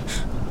us.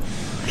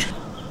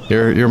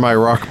 You're my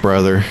rock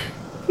brother.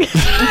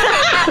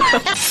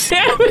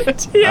 Damn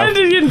it! He had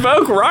to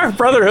invoke Rock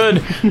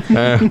Brotherhood.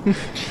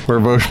 We're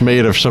both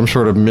made of some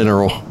sort of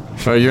mineral.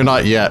 Oh, you're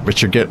not yet,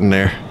 but you're getting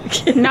there.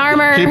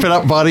 Narmer. Keep it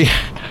up, buddy.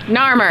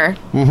 Narmer.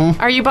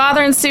 Are you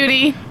bothering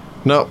Sudi?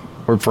 Nope,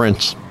 we're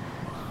friends.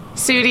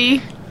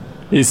 Sudi?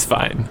 He's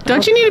fine.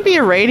 Don't you need to be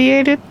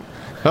irradiated?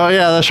 Oh,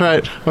 yeah, that's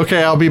right.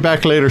 Okay, I'll be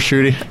back later,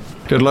 Shooty.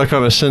 Good luck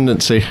on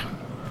Ascendancy.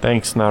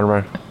 Thanks,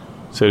 Narmer.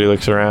 Sudi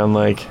looks around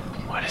like,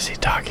 what is he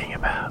talking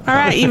about? All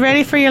right, you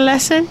ready for your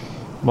lesson?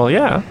 Well,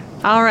 yeah.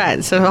 All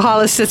right, so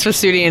Hollis sits with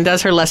Sudi and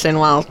does her lesson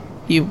while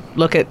you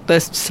look at the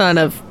son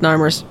of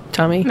Narmer's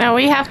tummy. No,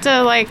 we have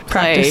to, like,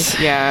 Practice.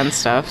 play. Yeah, and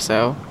stuff,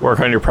 so. Work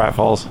on your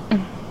pratfalls.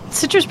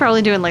 Citra's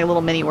probably doing like a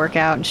little mini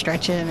workout and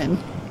stretching and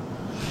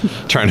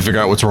Trying to figure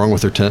out what's wrong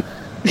with her tent.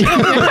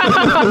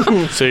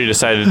 So you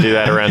decided to do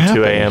that around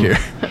 2 a.m. Here.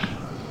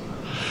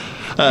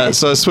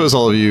 So I suppose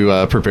all of you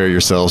prepare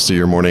yourselves to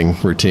your morning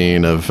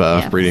routine of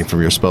reading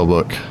from your spell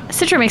book.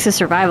 Citra makes a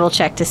survival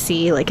check to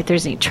see like if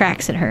there's any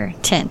tracks in her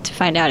tent to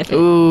find out if it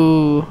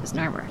Ooh. was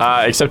Narmer.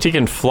 Except he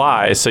can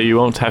fly, so you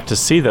won't have to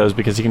see those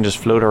because he can just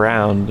float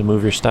around and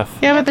move your stuff.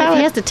 Yeah, But but if he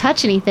that has to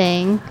touch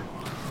anything,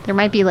 there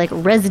might be like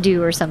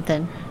residue or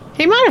something.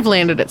 he might have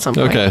landed at some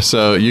point. Okay,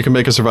 so you can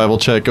make a survival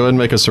check. Go ahead and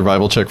make a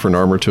survival check for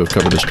Narmer to have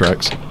covered his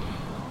tracks.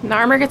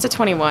 Narmer gets a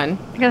 21.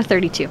 I got a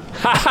 32.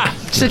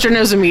 Citra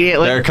knows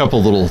immediately. There are a couple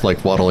little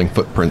like waddling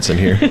footprints in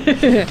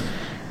here.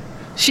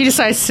 She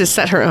decides to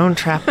set her own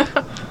trap.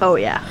 Oh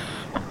yeah.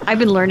 I've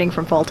been learning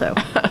from Falto.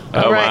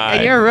 Oh Right, my.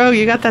 and you're a rogue.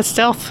 You got that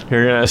stealth.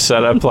 You're gonna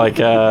set up like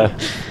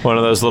one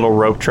of those little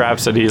rope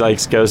traps that he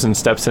like goes and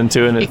steps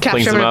into, and You it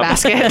flings capture him him in a up,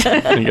 basket.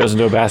 and he goes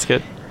into a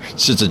basket.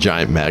 It's just a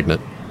giant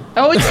magnet.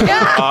 Oh, it's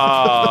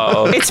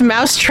Oh, it's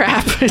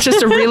Mousetrap. It's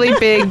just a really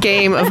big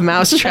game of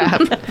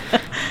Mousetrap.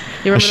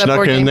 You I remember that snuck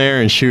board in game? there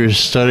and she was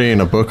studying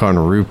a book on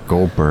Rube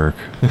Goldberg.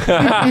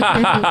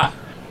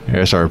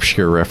 There's our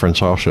obscure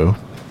reference also.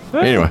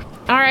 Anyway,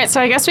 All right,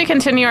 so I guess we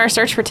continue our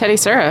search for Teddy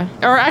Sura.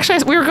 Or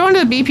actually, we were going to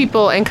the bee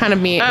people and kind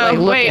of meet. Oh, like,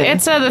 wait, looking.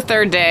 it's the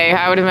third day.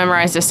 I would have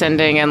memorized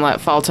Ascending and let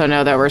Falto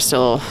know that we're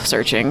still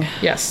searching.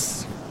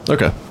 Yes.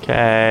 okay.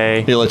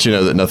 okay. He'll let you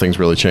know that nothing's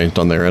really changed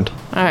on their end.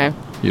 Okay.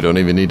 You don't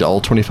even need all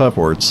 25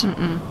 words.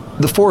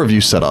 The four of you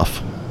set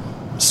off.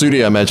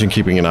 Sudi, I imagine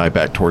keeping an eye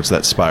back towards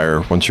that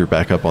spire once you're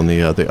back up on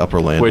the upper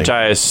landing. Which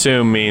I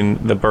assume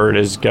mean the bird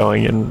is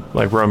going and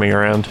like roaming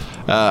around.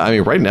 I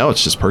mean, right now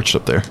it's just perched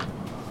up there.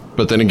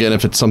 But then again,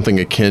 if it's something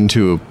akin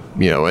to,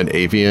 an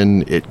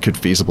avian, it could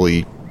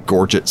feasibly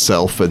gorge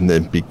itself and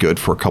then be good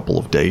for a couple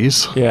of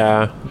days.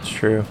 Yeah, it's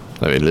true.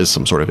 I mean, it is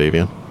some sort of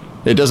avian.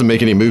 It doesn't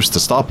make any moves to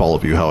stop all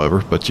of you,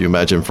 however, but you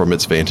imagine from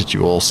its vantage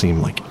you all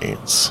seem like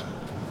ants.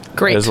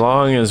 Great. As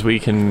long as we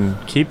can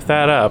keep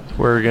that up,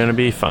 we're gonna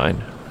be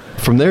fine.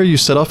 From there, you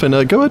set off and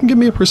go ahead and give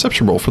me a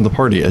perception roll from the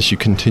party as you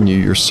continue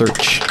your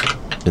search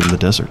in the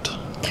desert.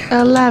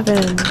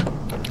 11.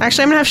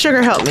 Actually, I'm going to have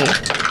Sugar help me.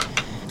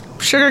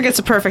 Sugar gets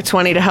a perfect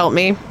 20 to help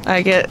me.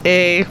 I get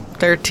a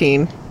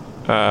 13.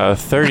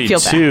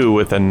 32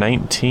 with a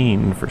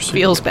 19 for Sue.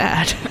 Feels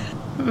bad.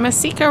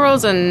 Masika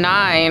rolls a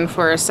 9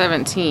 for a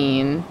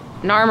 17.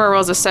 Narmer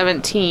rolls a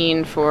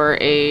 17 for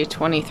a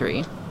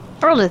 23.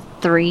 I rolled a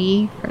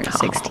 3 for a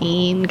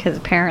 16 because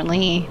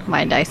apparently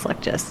my dice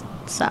luck just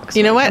sucks.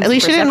 You know when what? it At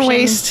least you comes didn't to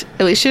waste.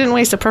 At least you didn't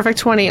waste a perfect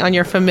 20 on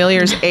your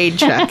familiar's aid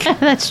check. perception.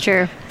 That's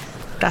true.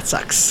 That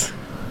sucks.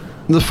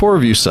 The four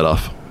of you set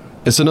off.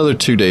 It's another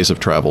 2 days of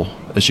travel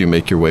as you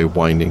make your way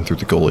winding through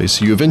the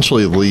gullies. You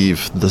eventually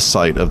leave the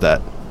site of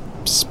that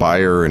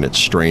spire and its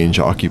strange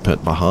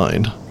occupant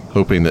behind,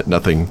 hoping that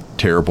nothing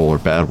terrible or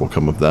bad will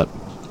come of that.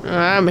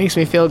 That makes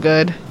me feel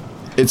good.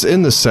 It's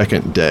in the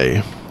second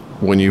day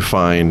when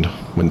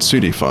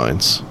Sudi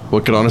finds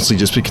what could honestly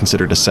just be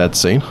considered a sad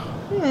scene.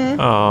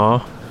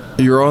 Aw.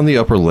 You're on the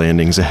upper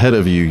landings. Ahead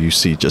of you, you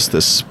see just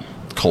this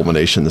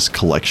culmination, this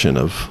collection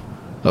of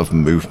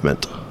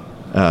movement.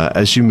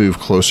 As you move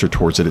closer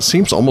towards it, it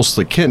seems almost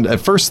akin, at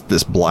first,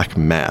 this black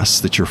mass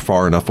that you're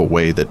far enough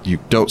away that you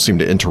don't seem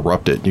to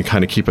interrupt it. You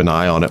kind of keep an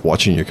eye on it,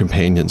 watching your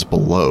companions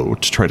below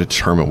to try to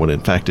determine what in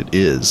fact it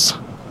is,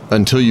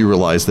 until you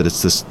realize that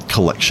it's this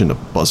collection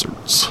of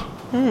buzzards.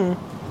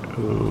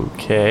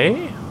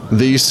 Okay.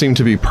 These seem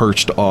to be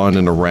perched on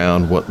and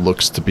around what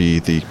looks to be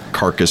the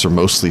carcass or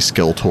mostly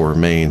skeletal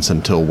remains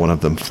until one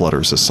of them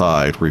flutters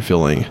aside,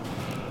 revealing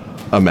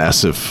a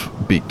massive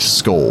beaked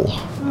skull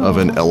of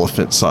an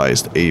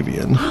elephant-sized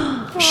avian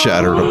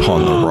shattered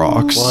upon the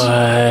rocks.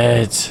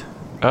 What?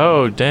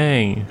 Oh,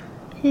 dang.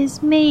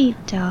 His mate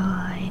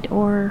died,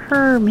 or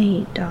her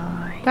mate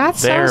died.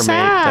 That's Their so mate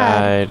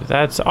sad. died.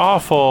 That's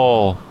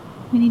awful.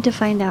 We need to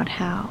find out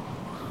how.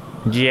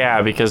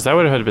 Yeah, because that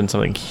would have been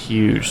something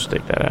huge to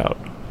take that out.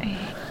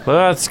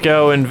 Let's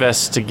go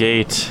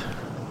investigate.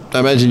 I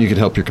imagine you can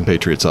help your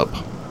compatriots up.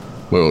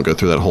 We won't go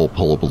through that whole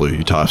hullabaloo.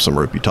 You tie some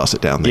rope, you toss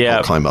it down, they Yeah.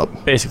 all climb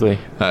up. Basically.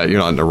 You're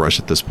not in a rush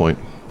at this point.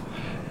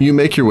 You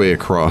make your way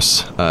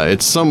across.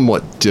 It's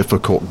somewhat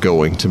difficult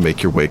going to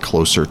make your way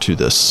closer to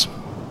this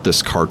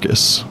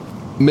carcass.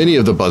 Many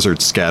of the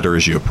buzzards scatter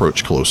as you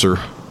approach closer,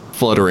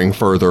 fluttering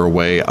further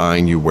away,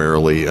 eyeing you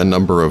warily. A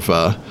number of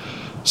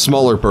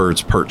smaller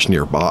birds perch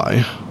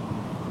nearby.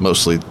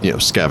 Mostly,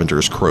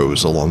 scavengers,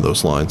 crows, along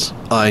those lines.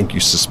 Eyeing you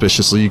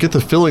suspiciously. You get the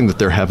feeling that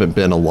there haven't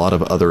been a lot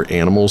of other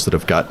animals that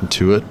have gotten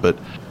to it, but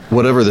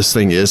whatever this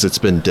thing is, it's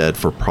been dead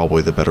for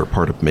probably the better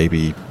part of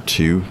maybe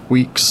 2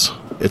 weeks.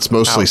 It's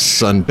mostly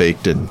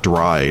sun-baked and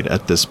dried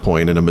at this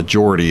point, and a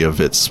majority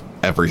of its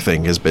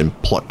everything has been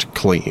plucked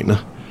clean.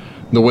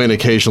 The wind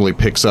occasionally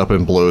picks up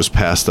and blows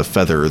past a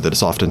feather that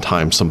is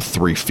oftentimes some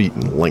 3 feet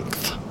in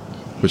length,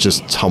 which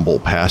just tumble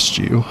past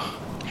you.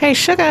 Hey,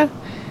 Sugar,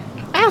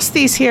 ask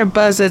these here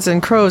buzzards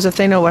and crows if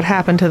they know what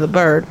happened to the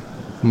bird.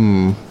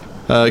 Go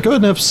ahead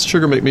and have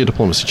Sugar make me a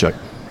diplomacy check.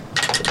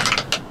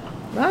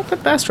 Not the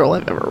best roll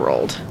I've ever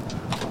rolled.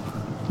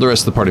 The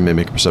rest of the party may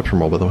make a perception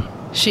roll, by the way.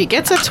 She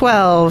gets a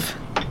 12.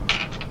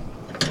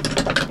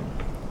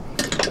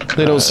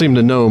 They don't seem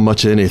to know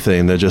much of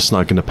anything. They're just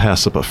not going to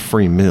pass up a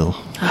free meal.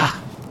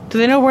 Do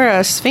they know where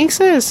a sphinx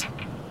is?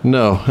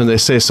 No, and they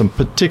say some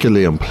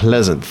particularly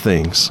unpleasant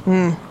things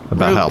about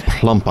rude. how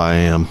plump I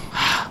am.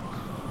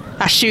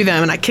 I shoo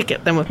them and I kick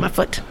at them with my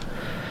foot.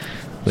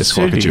 They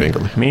squawk at you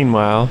angrily.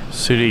 Meanwhile,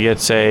 Sudi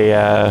gets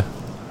a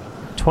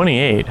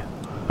 28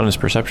 on his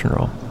perception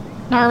roll.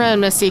 Narma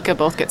and Masika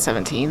both get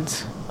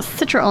 17s.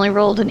 Citra only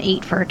rolled an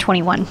 8 for a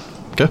 21.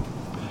 Okay.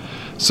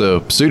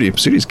 So,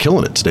 Sudi's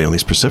killing it today on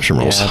these perception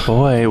rolls. Yeah,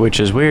 boy, which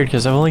is weird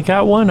because I've only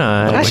got one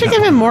eye. I should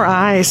give him more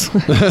eyes.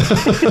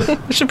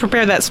 I should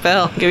prepare that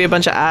spell. Give you a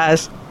bunch of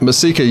eyes.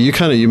 Masika,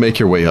 you make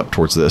your way up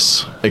towards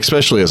this,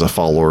 especially as a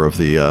follower of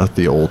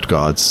the old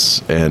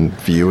gods and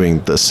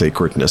viewing the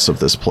sacredness of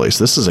this place.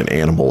 This is an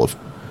animal of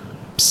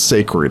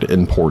sacred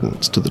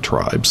importance to the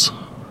tribes.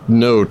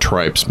 No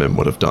tribesman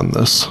would have done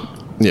this.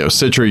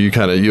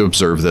 Citra, you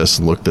observe this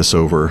and look this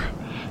over.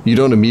 You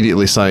don't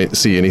immediately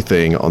see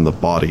anything on the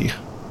body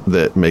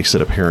that makes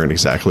it apparent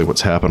exactly what's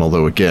happened,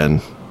 although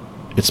again,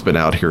 it's been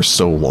out here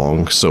so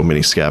long, so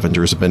many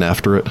scavengers have been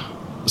after it.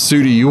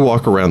 Sudi, you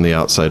walk around the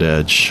outside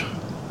edge.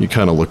 You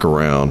kind of look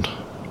around.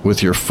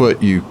 With your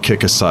foot, you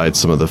kick aside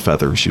some of the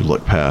feathers you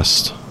look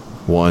past.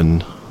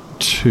 1,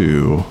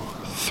 2,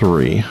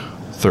 3.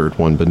 Third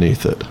one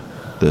beneath it.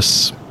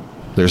 There's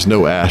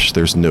no ash,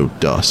 there's no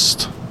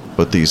dust,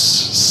 but these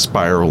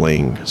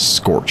spiraling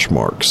scorch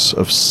marks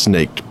of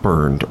snaked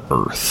burned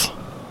earth.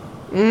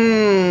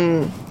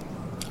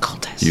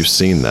 Cultists. You've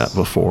seen that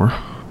before.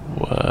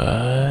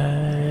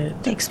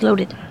 What? They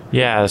exploded.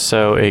 Yeah,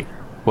 so it,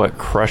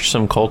 crushed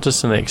some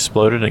cultists and they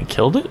exploded and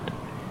killed it?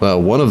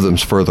 One of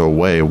them's further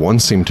away. One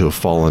seemed to have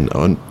fallen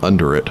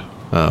under it.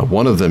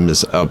 One of them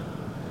is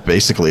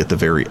basically at the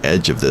very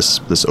edge of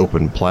this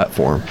open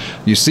platform.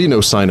 You see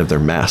no sign of their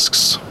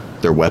masks,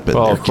 their weapon,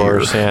 Well, their of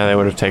course, gear. yeah, they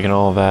would have taken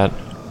all of that.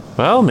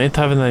 Well, might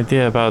have an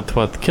idea about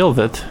what killed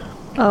it.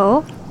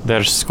 Oh?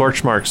 There's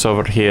scorch marks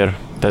over here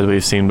that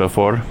we've seen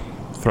before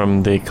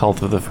from the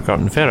cult of the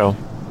Forgotten Pharaoh.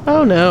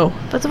 Oh no.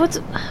 But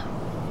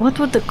what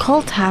would the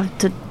cult have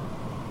to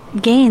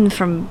gain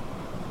from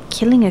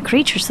killing a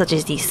creature such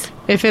as this?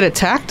 If it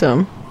attacked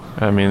them.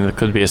 I mean, it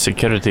could be a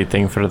security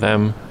thing for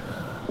them.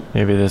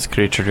 Maybe this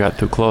creature got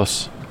too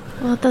close.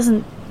 Well, it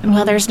doesn't...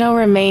 Well, there's no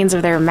remains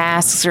of their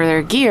masks or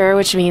their gear,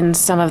 which means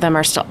some of them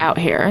are still out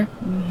here.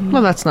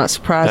 Well, that's not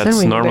surprising. That's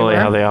We knew normally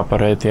were. how they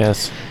operate,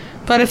 yes.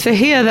 But if they're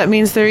here, that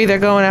means they're either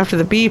going after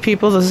the bee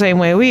people the same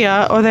way we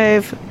are, or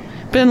they've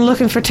been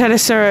looking for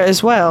Tedisura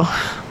as well.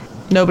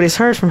 Nobody's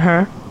heard from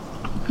her.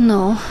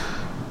 No.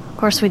 Of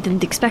course, we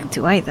didn't expect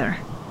to either.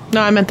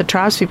 No, I meant the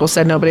tribes people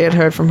said nobody had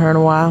heard from her in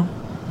a while.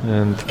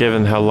 And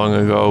given how long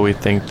ago we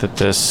think that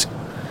this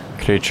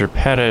creature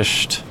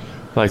perished,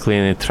 likely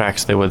any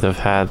tracks they would have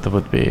had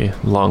would be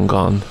long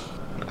gone.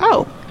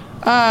 Oh.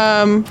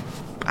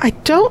 I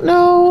don't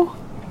know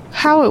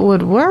how it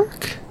would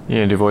work. You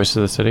gonna do Voice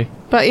of the City?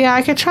 But yeah,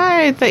 I could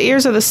try the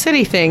Ears of the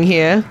City thing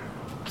here.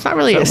 It's not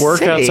really Does a that work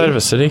city. outside of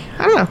a city?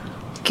 I don't know.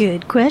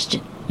 Good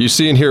question. You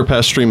see and hear a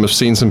past stream of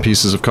scenes and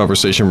pieces of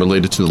conversation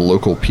related to the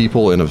local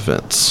people and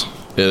events.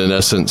 In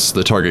essence,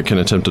 the target can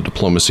attempt a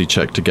diplomacy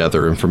check to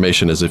gather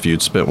information as if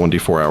you'd spent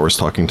 1d4 hours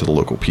talking to the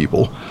local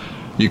people.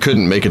 You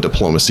couldn't make a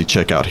diplomacy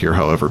check out here,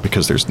 however,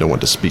 because there's no one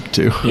to speak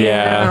to.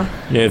 Yeah.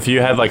 If you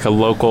had like a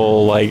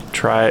local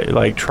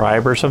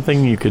tribe or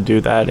something, you could do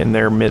that in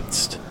their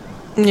midst.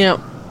 Yep.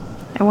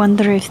 I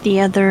wonder if the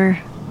other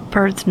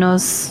bird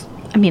knows.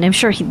 I mean, I'm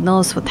sure he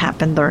knows what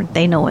happened, or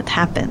they know what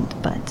happened,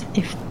 but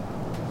if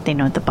they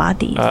know the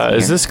body.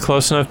 Is this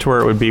close enough to where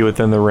it would be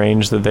within the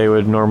range that they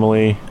would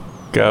normally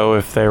go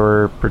if they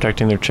were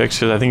protecting their chicks?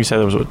 Because I think you said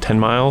it was, 10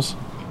 miles?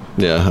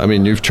 Yeah, I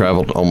mean, you've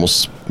traveled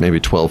almost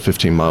maybe 12,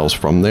 15 miles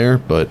from there,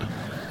 but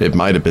it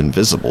might have been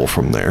visible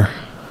from there.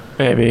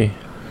 Maybe.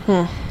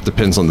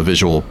 Depends on the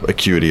visual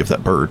acuity of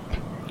that bird.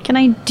 Can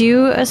I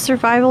do a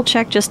survival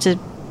check just to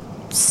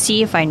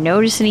see if I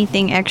notice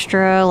anything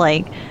extra,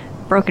 like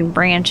broken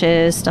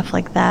branches, stuff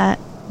like that?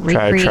 Try to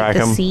Recreate track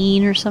the 'em.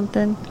 scene or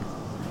something?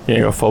 You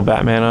go full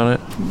Batman on it?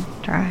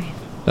 Try.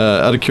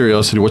 Out of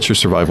curiosity, what's your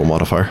survival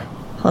modifier?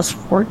 Plus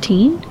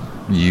 14?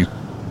 You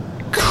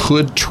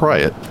could try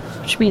it.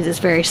 Which means it's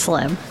very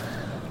slim.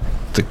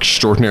 It's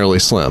extraordinarily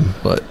slim,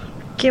 but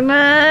Give me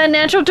a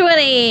natural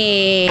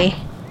 20!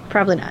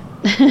 Probably not.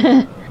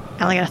 I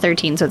only got a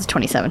 13, so it's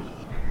 27.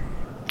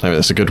 I mean,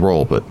 that's a good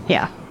roll, but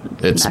Yeah.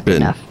 it's not good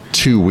been enough.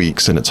 2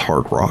 weeks and it's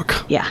hard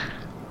rock. Yeah.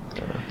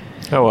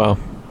 Oh, well.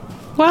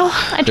 Well,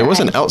 I It tried.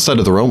 wasn't outside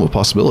of the realm of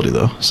possibility,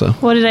 though, so.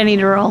 What did I need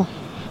to roll?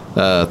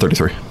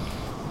 33.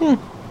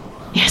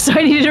 Yeah, so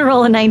I needed to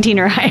roll a 19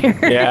 or higher.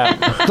 Yeah.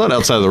 It's not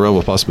outside of the realm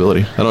of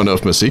possibility. I don't know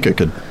if Masika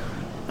could.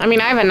 I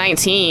mean, I have a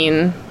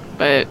 19,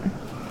 but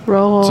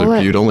roll So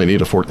it. you'd only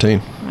need a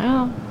 14.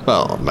 well,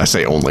 Well, I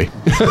say only.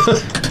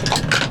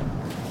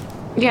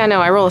 yeah,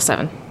 no, I roll a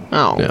 7.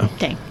 Oh. Yeah.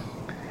 Dang.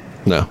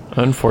 No.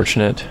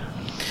 Unfortunate.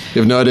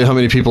 You have no idea how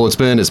many people it's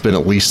been. It's been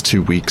at least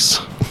 2 weeks.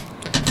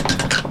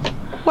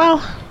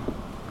 Well,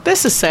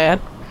 this is sad.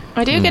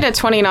 I do get a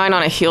 29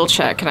 on a heal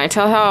check. Can I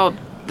tell how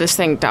this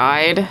thing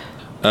died?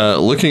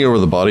 Looking over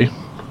the body,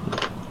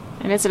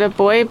 And is it a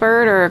boy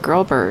bird or a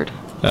girl bird?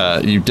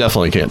 you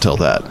definitely can't tell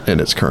that in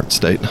its current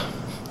state.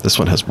 This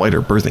one has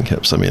wider birthing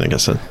hips. I mean, I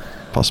guess a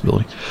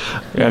possibility.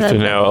 You have to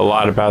know a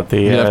lot about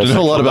the have to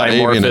know a lot about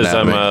avian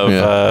dimorphism anatomy,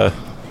 of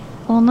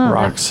Well, no.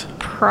 rocks. That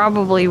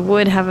probably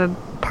would have a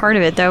part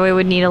of it, though. It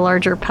would need a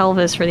larger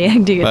pelvis for the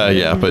egg to get.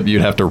 Yeah, but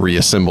you'd have to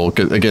reassemble.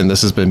 'Cause, again,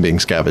 this has been being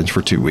scavenged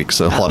for 2 weeks,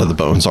 so a lot of the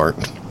bones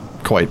aren't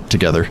quite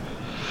together.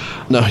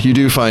 No, you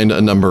do find a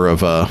number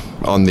of,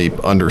 on the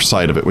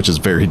underside of it, which is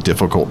very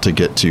difficult to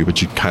get to,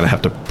 but you kind of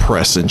have to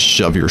press and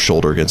shove your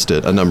shoulder against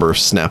it, a number of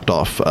snapped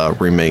off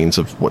remains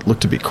of what look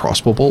to be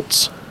crossbow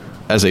bolts.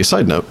 As a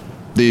side note,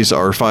 these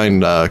are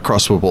fine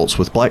crossbow bolts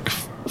with black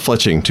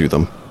fletching to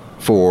them.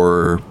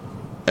 For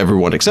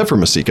everyone except for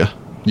Masika,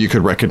 you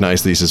could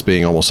recognize these as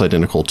being almost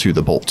identical to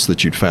the bolts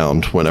that you'd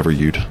found whenever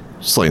you'd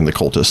slain the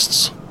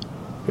cultists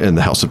in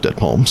the House of Dead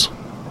Palms.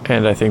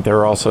 And I think they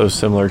were also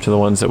similar to the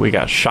ones that we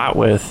got shot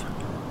with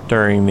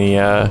during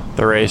the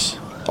race.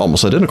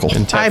 Almost identical.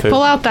 In I Tefu.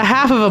 pull out the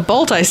half of a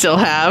bolt I still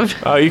have.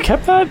 Oh, you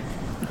kept that?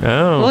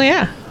 Oh. Well,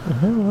 yeah.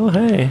 Well,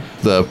 hey.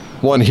 The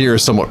one here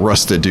is somewhat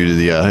rusted due to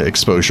the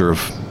exposure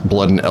of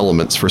blood and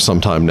elements for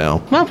some time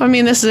now. Well, I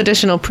mean, this is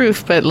additional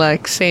proof, but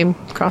like same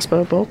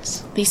crossbow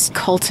bolts. These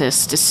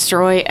cultists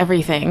destroy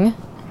everything.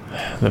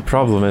 The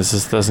problem is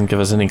this doesn't give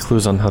us any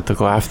clues on how to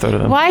go after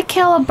them. Why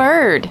kill a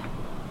bird?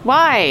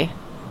 Why?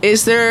 Are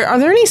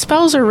there any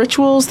spells or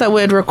rituals that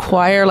would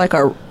require like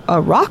a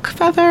rock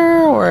feather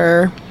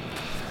or?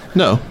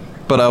 No,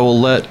 but I will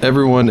let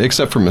everyone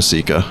except for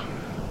Masika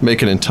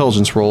make an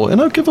intelligence roll,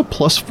 and I'll give a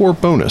 +4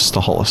 bonus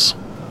to Hollis.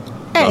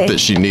 Hey, Not that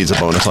she needs a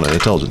bonus on an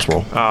intelligence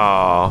roll.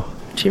 Oh,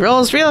 she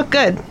rolls real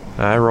good.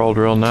 I rolled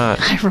real not.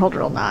 I rolled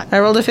real not. I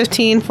rolled a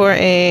 15 for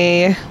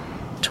a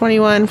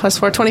 21 plus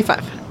 4,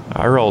 25.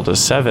 I rolled a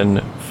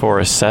 7 for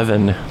a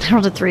 7. I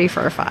rolled a 3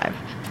 for a 5.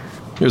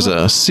 Here's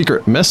a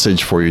secret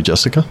message for you,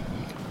 Jessica.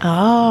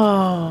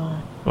 Oh.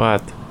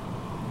 What?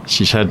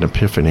 She's had an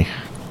epiphany.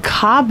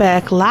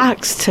 Kabek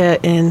likes to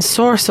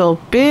ensorcel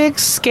big,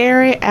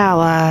 scary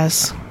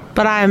allies.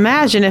 But I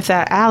imagine if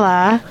that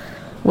ally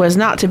was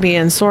not to be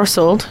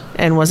ensorcelled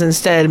and was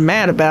instead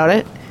mad about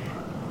it,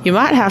 you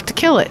might have to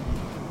kill it.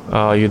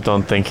 Oh, you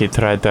don't think he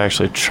tried to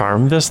actually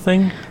charm this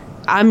thing?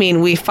 I mean,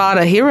 we fought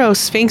a hero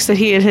sphinx that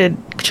he had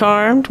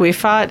charmed. We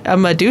fought a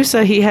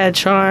Medusa he had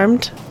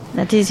charmed.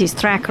 That is his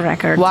track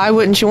record. Why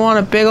wouldn't you want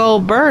a big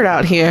old bird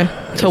out here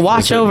to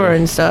watch over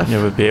and stuff?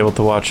 It would be able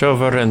to watch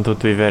over and would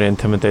be very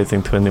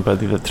intimidating to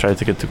anybody that tried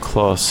to get too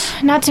close.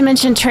 Not to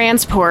mention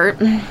transport.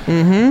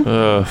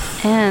 Ugh.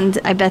 And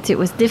I bet it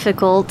was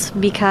difficult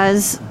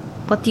because,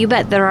 what do you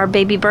bet? There are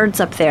baby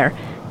birds up there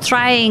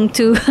trying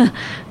to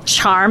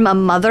charm a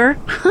mother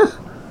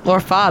Or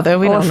father,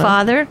 we or don't know.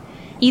 father.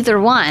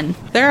 Either one.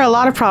 There are a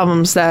lot of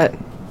problems that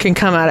can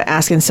come out of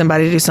asking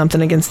somebody to do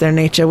something against their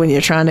nature when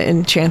you're trying to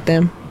enchant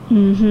them.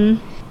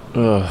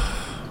 Ugh.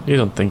 You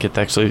don't think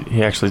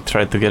he actually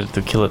tried to get it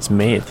to kill its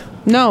mate?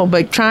 No,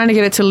 but trying to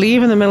get it to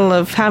leave in the middle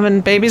of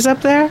having babies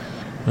up there?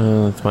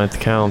 That might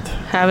count.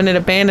 Having it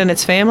abandon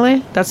its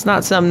family? That's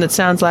not something that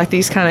sounds like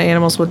these kind of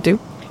animals would do.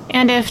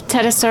 And if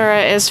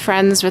Tedasura is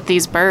friends with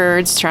these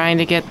birds, trying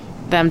to get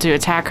them to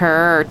attack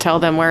her or tell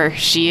them where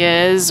she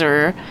is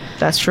or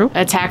That's true.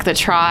 attack the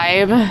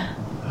tribe.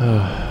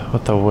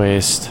 What a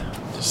waste.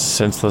 Just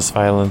senseless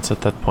violence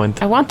at that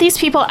point. I want these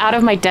people out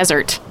of my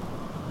desert.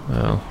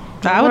 Well,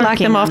 I would like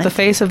Working them on off it. the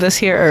face of this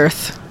here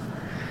earth.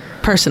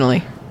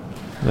 Personally.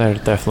 they're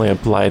definitely a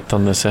blight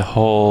on this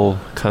whole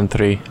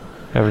country.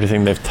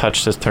 Everything they've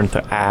touched has turned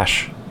to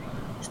ash.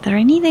 Is there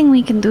anything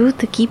we can do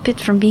to keep it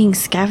from being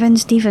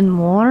scavenged even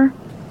more?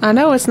 I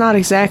know it's not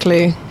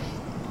exactly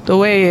the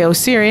way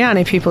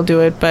Osiriani people do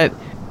it, but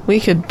we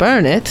could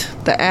burn it.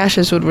 The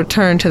ashes would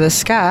return to the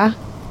sky.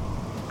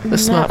 The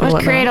smoke That and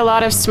would create whatnot. a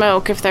lot of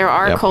smoke if there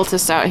are Yep.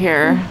 cultists out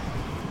here.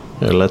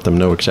 Yeah, let them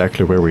know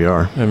exactly where we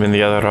are. I mean,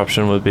 the other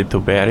option would be to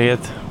bury it,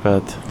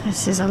 but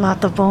This is a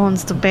lot of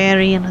bones to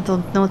bury, and I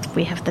don't know if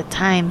we have the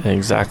time.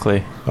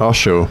 exactly.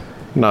 Also,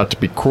 not to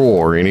be cruel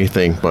or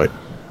anything, but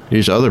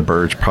these other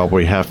birds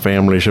probably have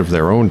families of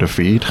their own to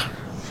feed.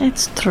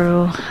 It's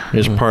true.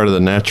 It's part of the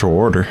natural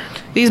order.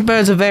 These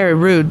birds are very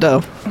rude,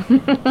 though.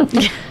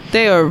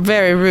 They are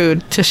very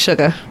rude to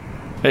Sugar.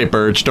 Hey,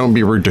 birds, don't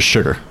be rude to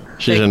Sugar.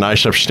 She's a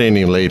nice,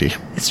 upstanding lady.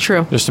 It's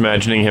true. Just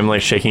imagining him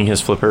like shaking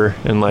his flipper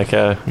and like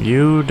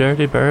you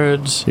dirty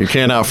birds. You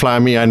can't outfly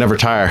me, I never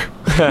tire.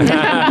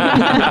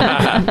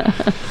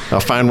 I'll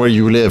find where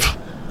you live.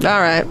 All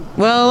right.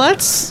 Well,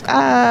 let's.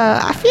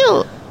 I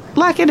feel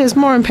like it is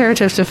more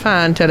imperative to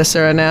find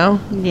Tedasura now.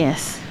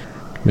 Yes.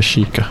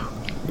 Mashika,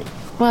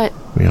 What?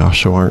 we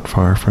also aren't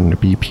far from the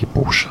bee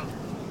peoples.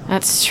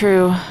 That's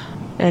true.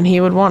 And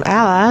he would want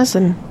allies,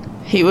 and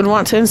he would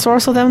want to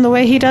ensorcel them the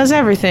way he does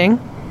everything.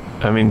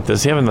 I mean,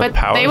 does he have enough But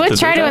power they would to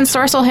try do to that?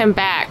 ensorcel him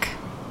back.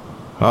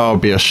 Oh, it'll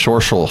be a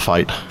sorcerer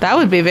fight. That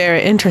would be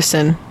very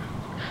interesting.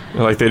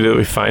 Like they do,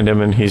 we find him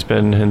and he's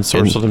been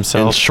ensorcelled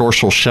himself.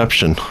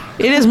 Sorcerception.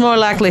 It is more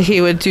likely he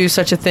would do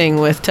such a thing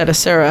with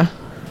Tedasura.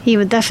 He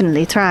would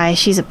definitely try.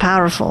 She's a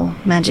powerful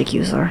magic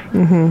user.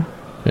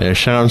 Yeah, it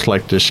sounds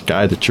like this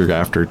guy that you're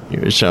after,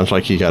 it sounds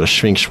like he got a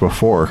sphinx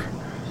before.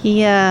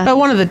 He But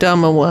one of the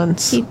dumber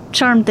ones. he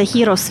charmed the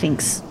Hero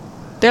Sphinx.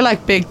 They're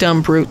like big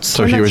dumb brutes.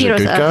 So Or he not was a Hero,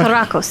 good guy?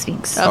 Harako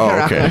Sphinx. Oh,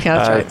 okay. okay,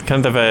 that's right.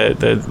 Kind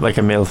of like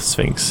a male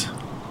sphinx.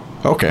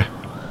 Okay.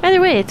 Either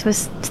way, it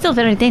was still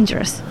very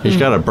dangerous. He's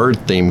got a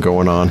bird theme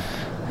going on.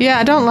 Yeah,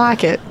 I don't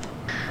like it.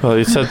 Well,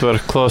 you said we're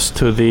close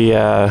to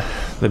the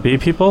bee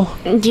people.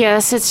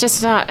 Yes, it's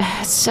just not.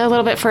 It's a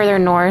little bit further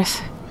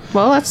north.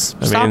 Well, let's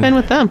stop mean- in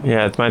with them.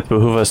 Yeah, it might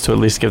behoove us to at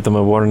least give them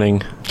a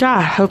warning, God,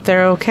 I hope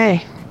they're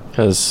okay.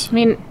 because I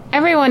mean,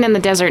 everyone in the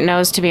desert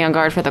knows to be on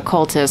guard for the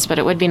cultists, but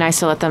it would be nice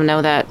to let them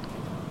know that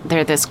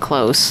they're this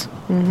close.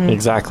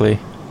 exactly,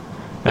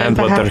 and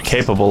what they're perhaps-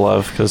 capable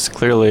of, because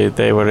clearly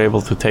they were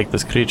able to take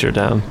this creature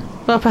down.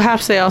 Well,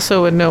 perhaps they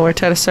also would know where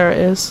Tedasura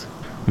is.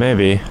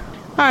 Maybe.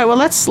 All right, well,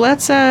 let's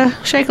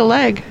shake a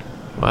leg.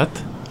 What?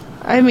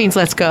 It means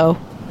let's go.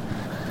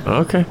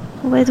 Okay.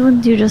 Why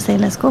wouldn't you just say,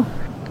 let's go?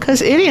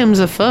 Because idioms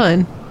are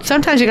fun.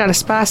 Sometimes you gotta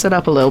spice it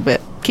up a little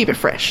bit. Keep it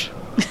fresh.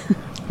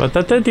 But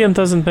that idiom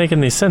doesn't make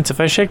any sense. If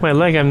I shake my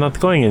leg, I'm not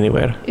going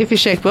anywhere. If you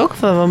shake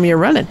both of them, you're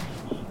running.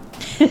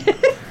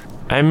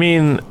 I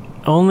mean,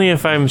 only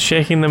if I'm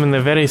shaking them in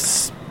a very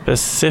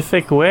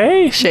specific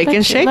way.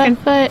 Shaking, shaking.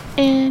 Left foot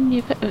in.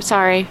 You put,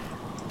 sorry.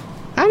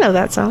 I know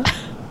that song.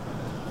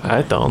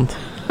 I don't.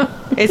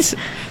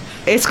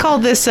 It's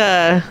called this,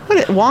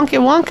 Wonka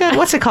Wonka?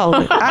 What's it called?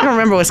 I don't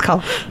remember what it's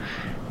called.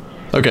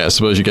 Okay, I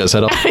suppose you guys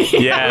head off.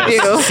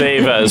 Yes,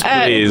 save us,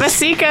 please.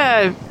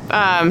 Masika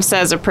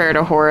says a prayer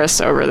to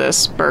Horus over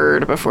this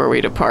bird before we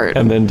depart.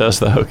 And then does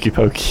the hokey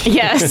pokey.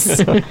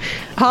 Yes.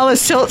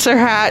 Hollis tilts her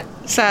hat,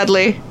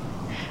 sadly.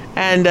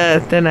 And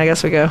then I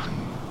guess we go.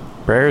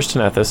 Prayers to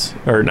Nethys.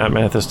 Or not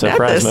Nethys, to Nethys.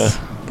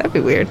 Phrasma. That'd be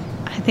weird.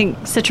 I think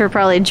Citra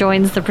probably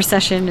joins the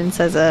procession and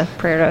says a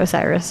prayer to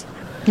Osiris.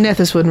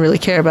 Nethys wouldn't really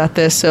care about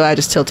this, so I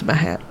just tilted my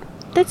hat.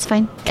 That's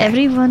fine.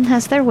 Everyone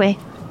has their way.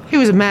 He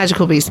was a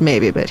magical beast,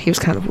 maybe, but he was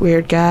kind of a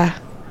weird guy.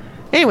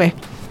 Anyway,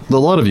 A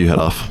lot of you head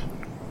off.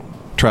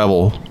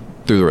 Travel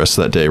through the rest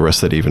of that day,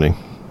 rest of that evening.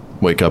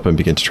 Wake up and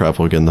begin to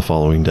travel again the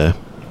following day.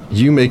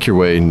 You make your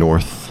way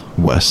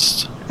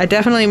northwest. I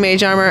definitely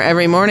mage armor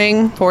every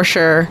morning, for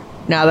sure,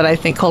 now that I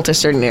think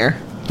cultists are near.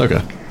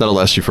 Okay, that'll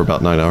last you for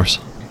about 9 hours.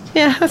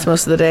 Yeah, that's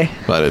most of the day.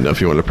 I didn't know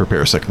if you wanted to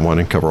prepare a second one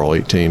and cover all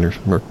 18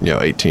 or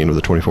 18 of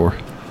the 24.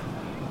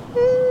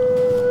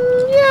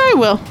 Yeah, I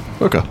will.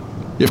 Okay.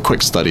 You have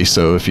quick study,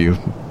 so if you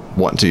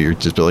want to, you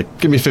just be like,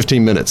 give me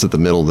 15 minutes at the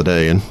middle of the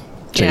day and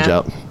change Yeah.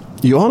 out.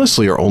 You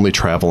honestly are only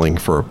traveling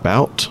for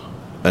about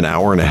an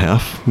hour and a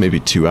half, maybe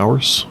 2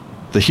 hours.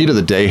 The heat of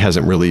the day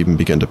hasn't really even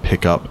begun to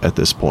pick up at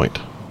this point.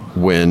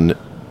 When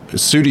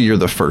Sudi, you're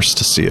the first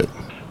to see it.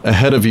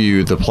 Ahead of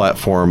you, the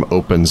platform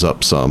opens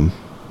up some,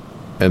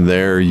 and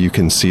there you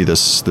can see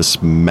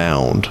this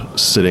mound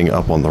sitting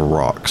up on the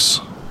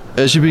rocks.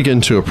 As you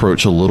begin to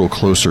approach a little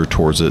closer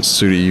towards it,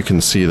 Sudi, you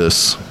can see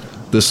this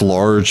this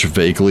large,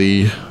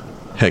 vaguely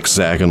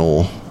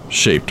hexagonal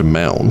shaped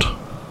mound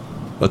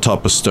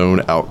atop a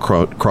stone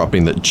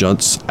outcropping that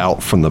juts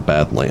out from the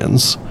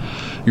Badlands.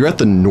 You're at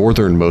the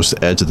northernmost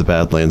edge of the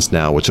Badlands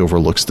now, which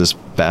overlooks this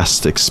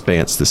vast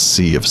expanse, this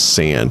sea of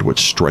sand,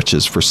 which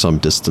stretches for some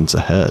distance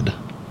ahead.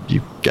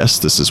 You guess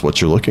this is what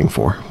you're looking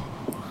for.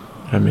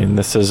 I mean,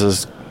 this is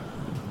as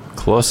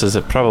close as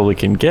it probably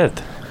can get.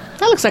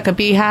 That looks like a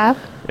beehive.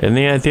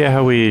 Any idea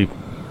how we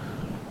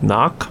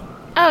knock?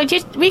 Oh,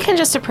 we can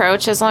just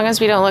approach. As long as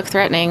we don't look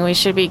threatening, we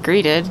should be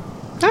greeted.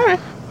 All right.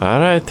 All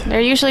right.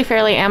 They're usually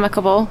fairly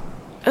amicable.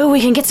 Oh,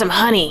 we can get some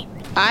honey.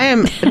 I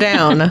am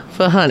down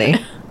for honey.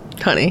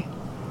 Honey.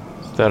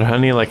 Is that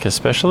honey like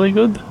especially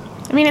good?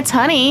 I mean, it's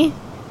honey.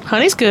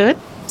 Honey's good.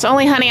 It's the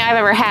only honey I've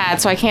ever had,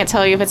 so I can't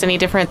tell you if it's any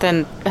different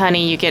than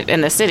honey you get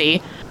in the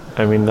city.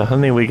 I mean, the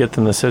honey we get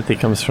in the city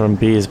comes from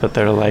bees, but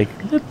they're like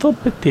little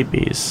bitty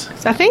bees.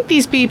 I think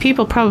these bee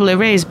people probably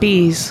raise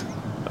bees.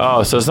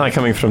 Oh, so it's not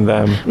coming from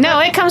them. No,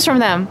 it comes from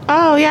them.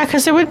 Oh, yeah,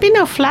 because there would be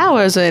no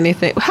flowers or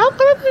anything.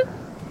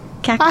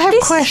 Cactus? I have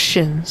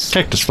questions.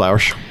 Cactus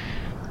flowers.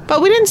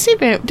 But we didn't see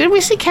them. Did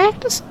we see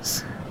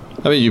cactuses?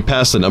 I mean, you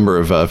passed a number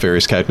of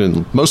various cactus,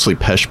 mostly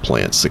pesh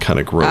plants that kind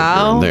of grow here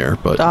and there,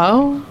 but...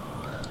 Oh.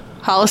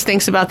 Hollis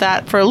thinks about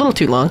that for a little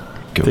too long.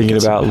 go Thinking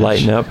get some about pesh.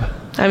 lighting up.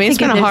 I mean, it's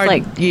been a Thinking hard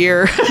there's,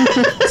 year.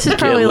 This is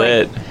probably Get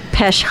lit. like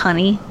Pesh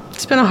honey.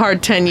 It's been a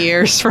hard 10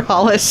 years for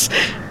Hollis.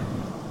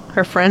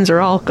 Her friends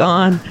are all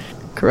gone.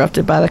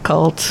 Corrupted by the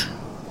cult.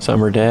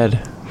 Some are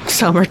dead.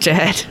 Some are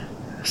dead.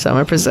 Some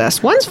are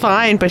possessed. One's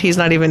fine, but he's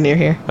not even near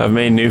here. I've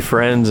made new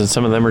friends, and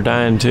some of them are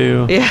dying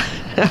too. Yeah.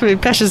 I mean,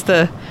 Pesh is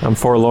the I'm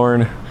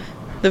forlorn.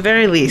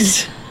 very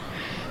least.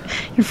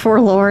 You're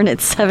forlorn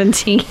at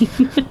 17.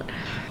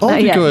 All of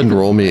Not you yet. go ahead and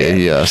roll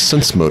me a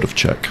sense motive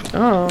check.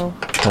 Oh.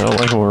 I don't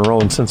like when we're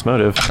rolling sense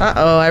motive.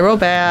 Uh-oh, I rolled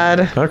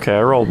bad. Okay,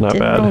 I rolled not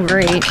Didn't roll bad.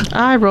 great.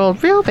 I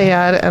rolled real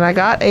bad, and I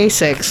got a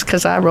 6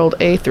 because I rolled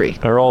a 3.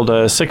 I rolled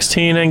a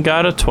 16 and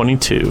got a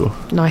 22.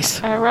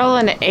 Nice. I roll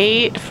an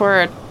 8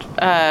 for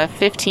a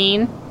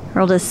 15.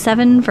 Rolled a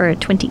 7 for a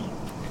 20.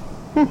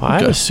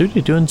 Why is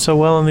Sudi doing so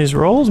well on these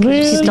rolls, man?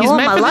 He's Stole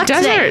meant my for the luck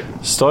today.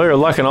 desert. Stole your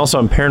luck, and also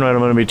I'm paranoid I'm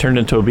going to be turned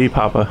into a bee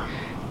papa.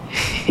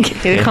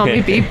 They call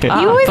me Beep. You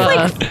always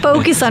like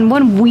focus on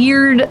one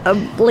weird,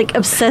 like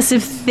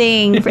obsessive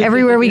thing for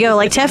everywhere we go.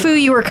 Like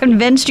Tefu, you were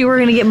convinced you were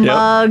going to get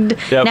mugged.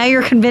 Yep. Now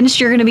you're convinced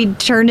you're going to be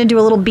turned into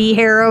a little bee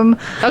harem.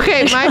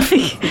 Okay,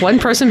 one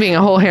person being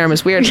a whole harem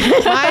is weird.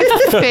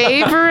 My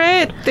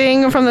favorite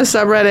thing from the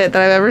subreddit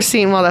that I've ever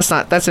seen, well,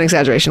 that's an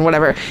exaggeration,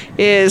 whatever,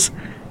 is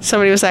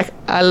somebody was like,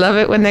 I love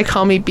it when they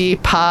call me Bee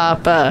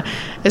Papa,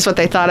 is what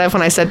they thought of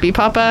when I said Bee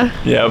Papa.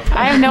 Yep.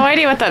 I have no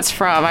idea what that's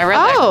from. I read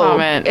that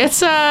comment.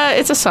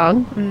 it's a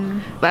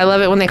song. I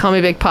love it when they call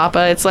me Big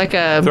Papa. It's like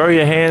a, Throw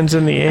your hands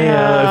in the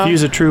air if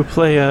you's a true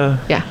player.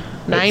 yeah,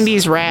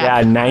 90s rap.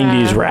 Yeah,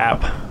 90s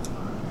rap.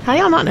 How do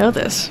y'all not know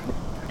this?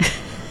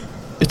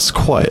 It's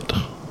quiet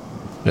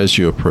as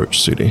you approach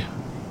Sudi.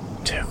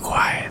 Too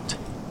quiet.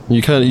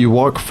 You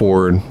walk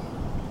forward,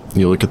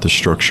 you look at the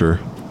structure.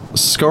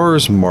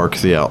 Scars mark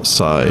the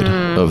outside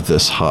of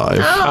this hive.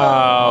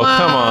 Oh,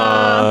 come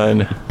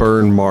on.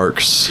 Burn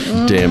marks,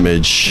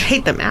 damage,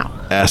 Hate them out.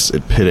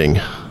 acid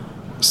pitting,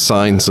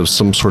 signs of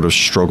some sort of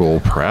struggle,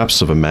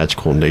 perhaps of a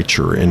magical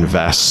nature, and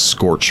vast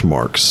scorch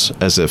marks,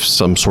 as if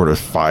some sort of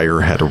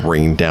fire had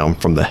rained down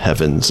from the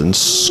heavens and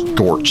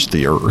scorched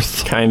the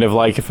earth. Kind of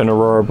like if an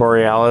aurora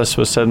borealis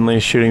was suddenly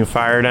shooting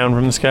fire down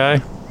from the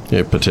sky.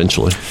 Yeah,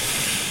 potentially.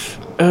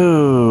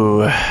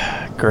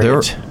 Oh,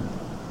 great.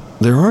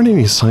 There aren't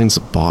any signs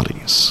of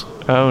bodies.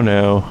 Oh,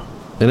 no.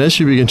 And as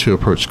you begin to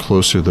approach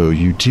closer, though,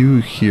 you do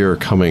hear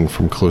coming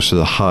from close to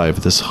the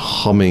hive this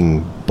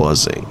humming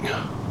buzzing.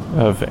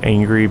 Of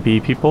angry bee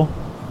people?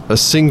 A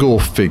single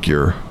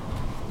figure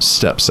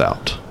steps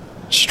out,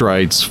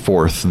 strides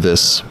forth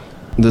this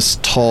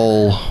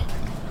tall,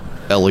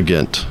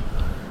 elegant,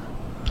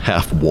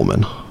 half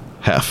woman,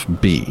 half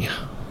bee.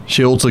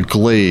 She holds a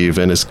glaive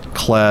and is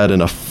clad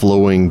in a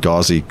flowing,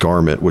 gauzy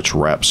garment which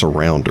wraps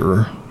around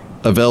her.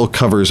 A veil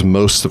covers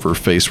most of her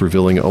face,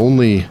 revealing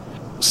only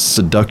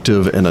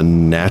seductive and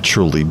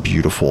unnaturally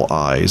beautiful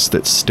eyes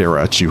that stare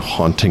at you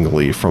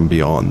hauntingly from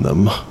beyond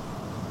them.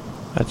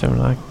 I don't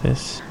like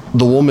this.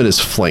 The woman is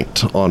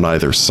flanked on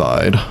either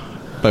side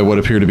by what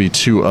appear to be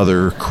two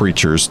other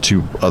creatures,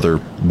 two other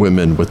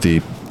women with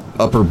the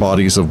upper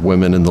bodies of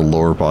women and the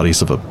lower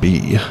bodies of a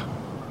bee.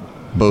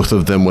 Both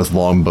of them with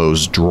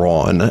longbows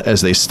drawn as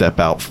they step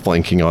out,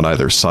 flanking on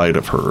either side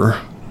of her.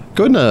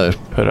 Go ahead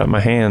and, Put up my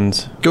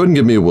hands. go ahead and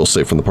give me a will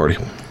save from the party.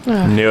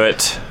 Knew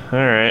it. All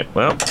right,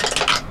 well.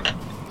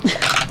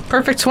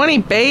 Perfect 20,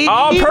 baby.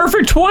 Oh,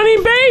 perfect 20,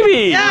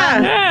 baby!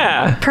 Yeah.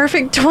 Yeah!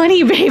 Perfect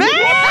 20, baby.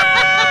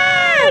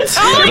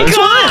 Oh my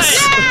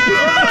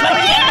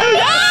gosh!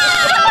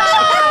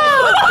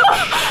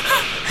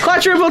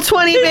 Quadruple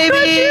 20,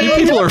 baby. You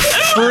people are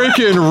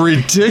freaking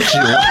ridiculous.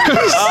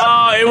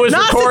 Oh, it was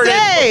Not recorded.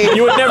 today.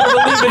 You would never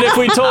believe it if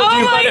we told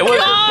you, my but it was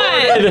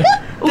God. recorded.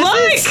 Look!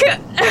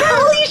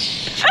 Holy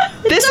shit.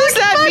 This is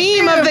that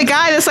meme of the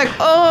guy that's like,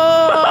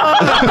 oh.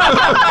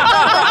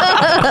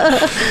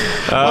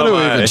 Why do we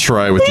my. even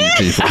try with you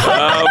people?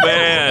 Oh,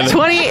 man.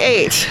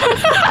 28.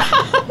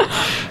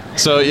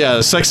 So, yeah,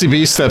 the sexy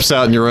bee steps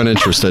out and you're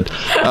uninterested.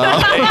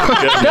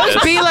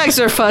 Those bee legs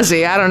are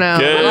fuzzy. I don't know.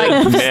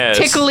 Goodness. Like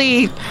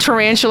tickly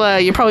tarantula.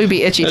 You'd probably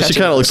be itchy. She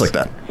touching kind of those. looks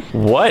like that.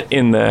 What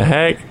in the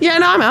heck? Yeah,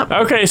 no, I'm out.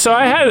 Okay, so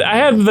I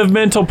had the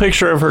mental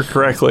picture of her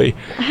correctly.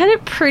 I had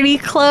it pretty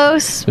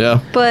close.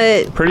 Yeah.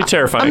 But Pretty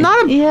terrifying. I'm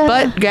not a Yeah.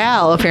 butt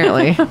gal,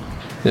 apparently.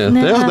 Yeah.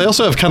 They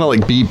also have kind of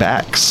like bee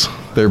backs.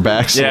 Their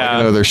backs,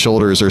 Yeah. their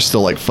shoulders are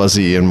still like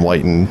fuzzy and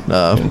white and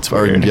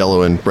or weird.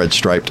 yellow and red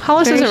striped.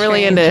 Hollis Very isn't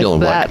really strange. into Yellow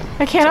and that. black.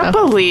 I cannot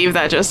believe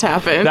that just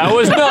happened. That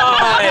was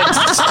nuts.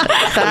 This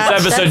episode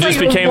that's just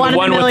like became the 1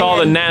 one with all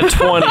the million. nat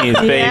 20s,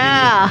 baby.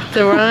 yeah,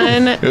 The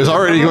run. It was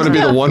already going to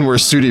be the one where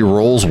Sudi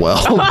rolls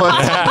well.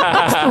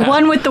 But the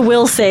one with the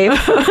will save.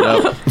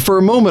 for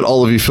a moment,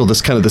 all of you feel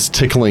this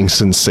tickling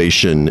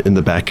sensation in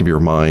the back of your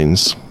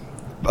minds.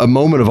 A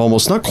moment of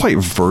almost not quite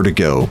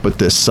vertigo, but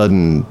this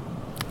sudden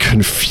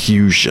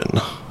confusion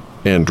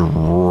and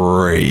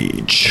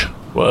rage.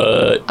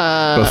 What?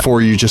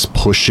 Before you just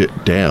push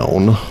it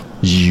down.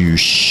 You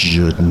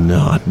should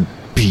not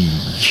be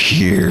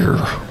here.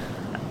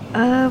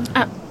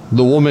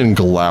 The woman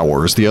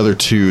glowers. The other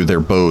two, their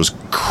bows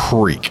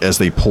creak as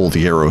they pull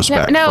the arrows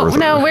back further.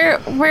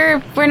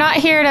 we're not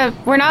here to.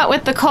 We're not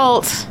with the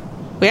cult.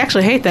 We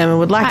actually hate them and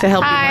would like to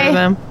help you Hi. with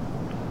them.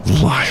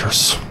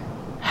 Liars.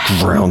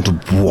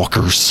 Ground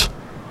walkers.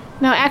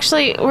 No,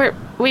 actually,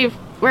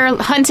 we're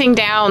hunting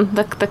down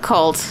the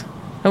cult.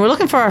 And we're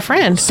looking for our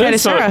friend, Teddy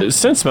Sarah.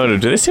 Sense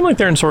motive. Do they seem like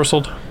they're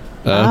ensorcelled?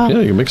 Yeah,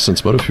 you can make a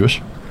sense motive if you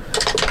wish.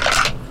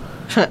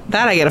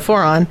 That I get a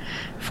 4 on.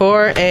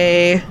 For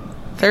a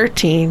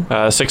 13.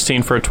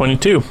 16 for a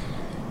 22.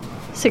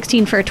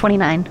 16 for a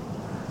 29.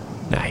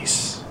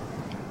 Nice.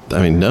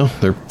 I mean, no,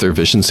 their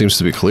vision seems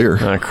to be clear.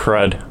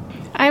 Crud.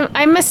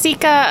 I'm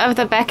Masika of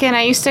the Beacon.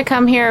 I used to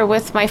come here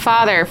with my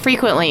father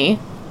frequently.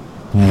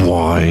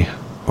 Why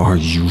are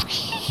you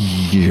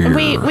here?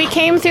 We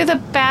came through the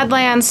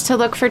Badlands to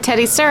look for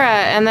Teddy Sura,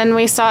 and then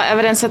we saw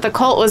evidence that the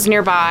cult was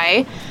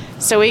nearby.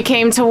 So we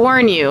came to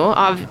warn you.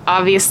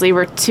 Obviously,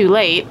 we're too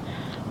late.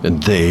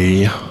 And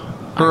they...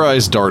 Her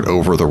eyes dart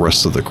over the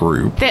rest of the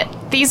group.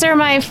 These are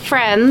my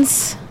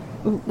friends.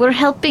 We're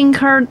helping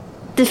her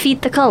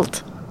defeat the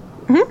cult.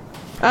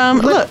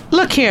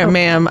 Look here,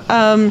 ma'am.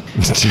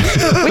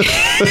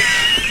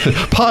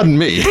 Pardon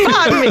me.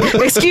 Pardon me.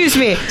 Excuse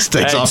me.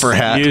 Takes off her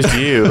hat. Excuse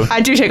you.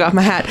 I do take off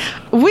my hat.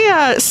 We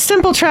are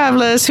simple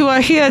travelers who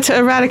are here to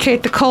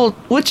eradicate the cult,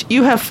 which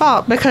you have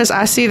fought because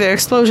I see their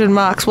explosion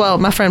marks. Well,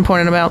 my friend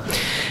pointed them out.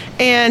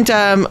 And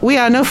we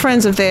are no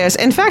friends of theirs.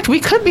 In fact, we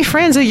could be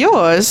friends of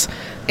yours.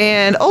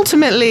 And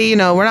ultimately,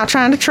 we're not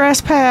trying to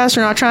trespass.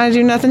 We're not trying to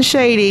do nothing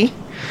shady.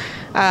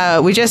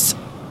 We just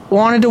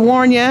wanted to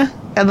warn you.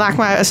 And like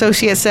my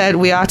associate said,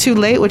 we are too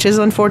late, which is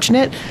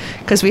unfortunate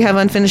because we have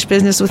unfinished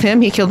business with him.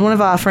 He killed one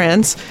of our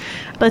friends.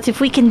 But if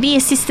we can be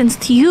assistance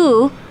to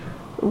you,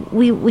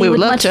 we would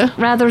love much to.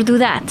 rather do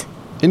that.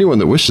 Anyone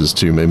that wishes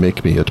to may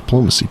make me a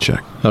diplomacy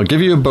check. I'll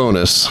give you a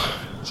bonus.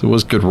 So it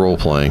was good role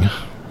playing.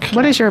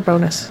 What is your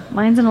bonus?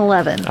 Mine's an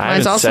 11. I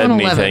haven't also said an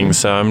 11. anything,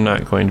 so I'm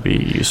not going to be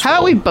useful. How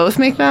about we both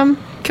make them?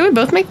 Can we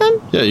both make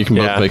them? Yeah, you can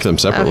both Yeah. make them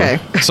separately.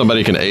 Okay.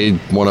 Somebody can aid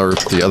one or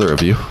the other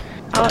of you.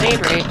 I'll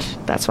aid rage.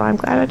 That's why I'm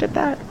glad I did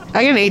that.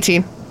 I get an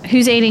 18.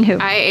 Who's aiding who?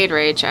 I aid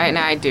rage.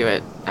 I do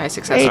it. I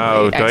successfully.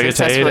 Oh, do I get to aid?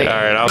 successfully- All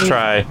right, I'll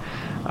try.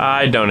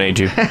 I don't aid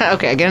you.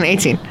 Okay, I get an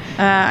 18.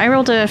 I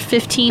rolled a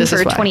 15 This for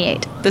is a why.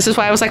 28. This is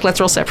why I was like,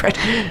 let's roll separate.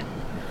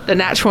 The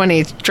nat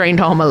 20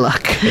 drained all my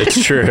luck.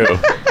 It's true.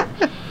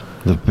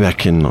 The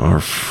Beacon are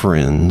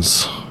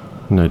friends,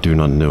 and I do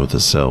not know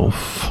this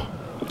elf.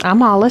 I'm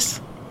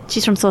Hollis.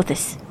 She's from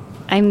Sothis.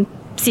 I'm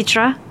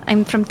Citra.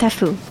 I'm from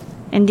Tafu.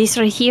 And this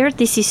right here,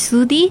 this is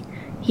Sudi.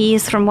 He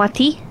is from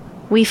Wati.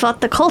 We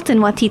fought the cult in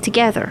Wati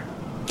together.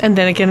 And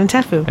then again in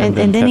Tefu. And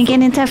then Tafu.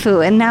 again in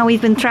Tafu. And now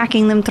we've been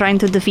tracking them, trying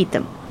to defeat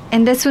them.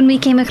 And that's when we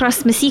came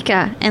across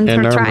Masika and her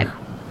Narmer. tribe.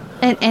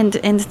 And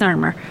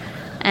Narmer.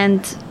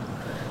 And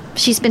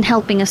she's been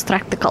helping us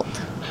track the cult.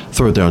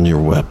 Throw down your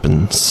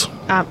weapons.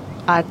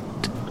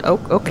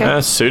 Okay.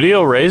 Sudi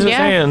will raise his Yeah.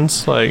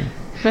 hands. Like,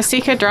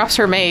 Masika drops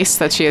her mace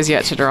that she has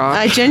yet to draw.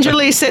 I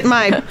gingerly sit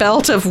my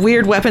belt of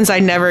weird weapons I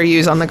never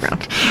use on the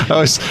ground.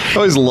 I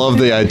always love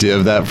the idea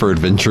of that for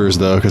adventurers,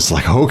 though, because it's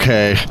like,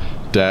 okay,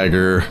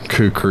 dagger,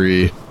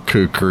 kukri,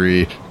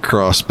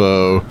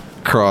 crossbow,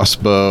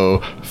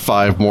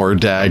 5 more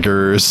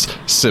daggers,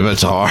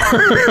 scimitar.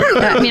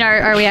 I mean,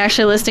 are we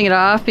actually listing it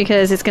off?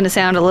 Because it's going to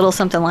sound a little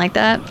something like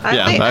that. I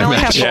Yeah, think I I only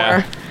have 4.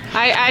 imagine. Yeah.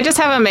 I just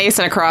have a mace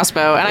and a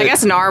crossbow, and I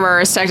guess an armor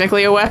is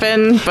technically a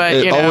weapon, but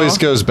It you know. always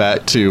goes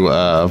back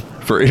to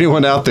for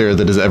anyone out there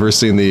that has ever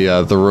seen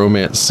the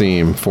romance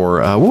scene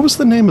for what was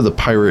the name of the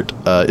pirate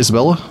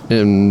Isabella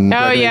in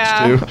Dragon Age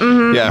yeah.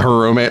 2? Yeah,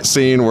 her romance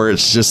scene where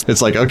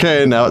it's like,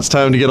 okay, now it's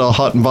time to get all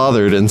hot and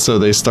bothered, and so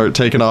they start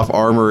taking off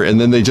armor,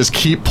 and then they just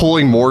keep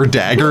pulling more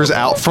daggers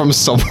out from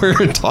somewhere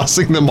and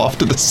tossing them off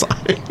to the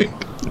side.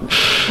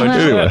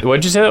 Anyway.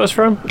 What'd you say that was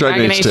from?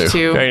 Dragon Age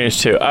 2. Dragon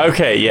Age 2.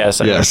 Okay, yes.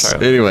 I know Yes. what you're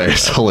talking Anyway,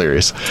 it's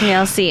hilarious. Yeah,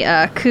 I'll see.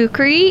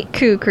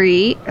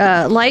 Kukri,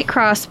 light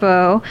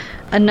crossbow,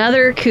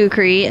 another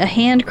Kukri, a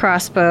hand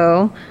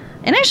crossbow,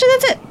 and actually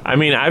that's it. about. I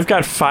mean, I've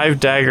got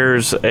 5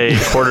 daggers, a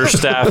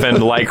quarterstaff,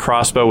 and light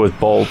crossbow with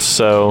bolts,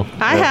 so...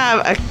 I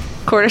have a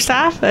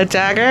quarterstaff, a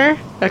dagger,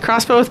 a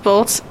crossbow with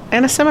bolts,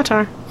 and a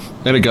scimitar.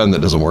 And a gun that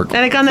doesn't work.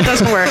 And a gun that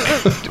doesn't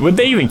work. Would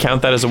they even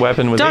count that as a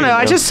weapon? Would Don't they know.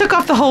 even I just took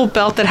off the whole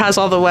belt that has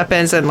all the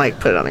weapons and like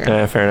put it on the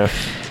ground. Yeah, fair enough.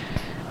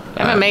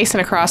 I have a mace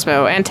and a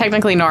crossbow, and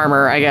technically an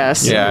armor, I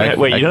guess. Yeah.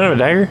 Wait, you don't have a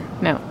dagger?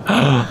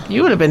 No.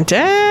 You would have been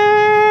dead.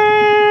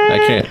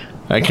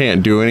 I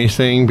can't do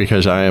anything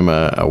because I am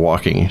a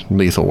walking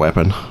lethal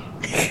weapon.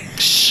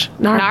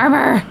 An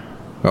armor.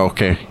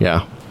 Okay,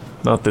 yeah.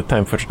 Not the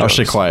time for I'll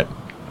stay quiet.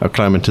 I'll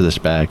climb into this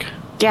bag.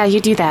 Yeah, you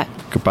do that.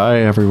 Goodbye,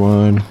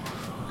 everyone.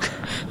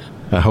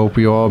 I hope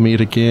you all meet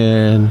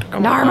again.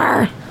 An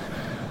armor.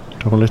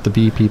 Don't let the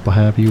bee people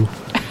have you.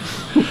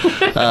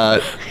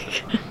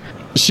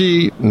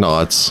 She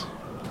nods.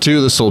 2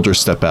 of the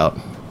soldiers step out.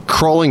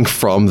 Crawling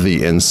from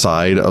the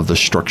inside of the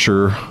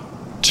structure,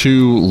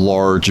 2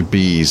 large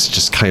bees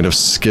just kind of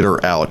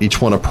skitter out, each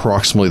one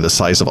approximately the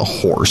size of a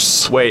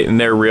horse. Wait, and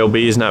they're real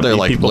bees, not They're bee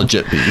like people?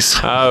 legit bees.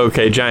 Oh,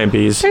 okay, giant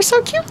bees. They're so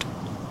cute.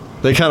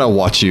 They kind of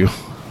watch you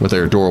with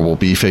their adorable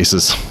bee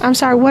faces. I'm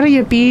sorry, what are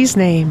your bees'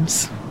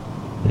 names?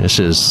 This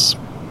is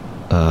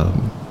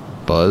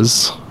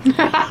Buzz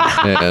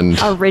and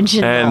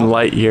Original. And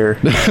Lightyear.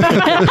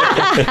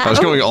 I was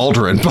going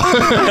Aldrin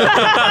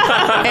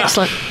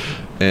Excellent.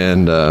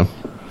 and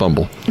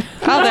Bumble.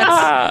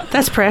 Oh,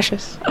 that's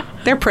precious.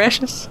 They're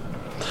precious.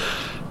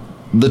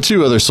 The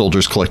 2 other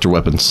soldiers collect your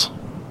weapons.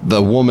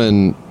 The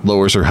woman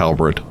lowers her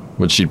halberd,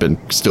 which she'd been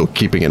still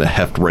keeping in a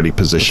heft-ready Is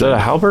position. that a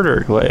halberd or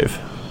a glaive?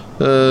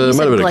 Might have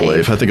been a glaive.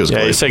 glaive. I think it was Yeah,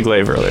 you glaive. said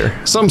glaive earlier.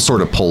 Some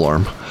sort of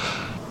polearm.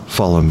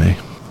 Follow me.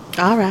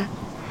 All right.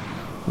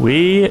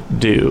 We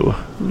do.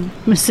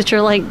 Miss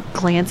Citra like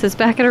glances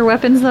back at her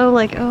weapons though,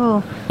 like,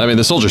 oh. I mean,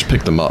 the soldiers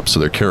pick them up, so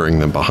they're carrying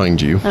them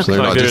behind you. So they're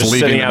Like not they're just just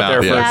leaving sitting them out out.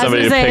 there for Yeah. Yeah, I was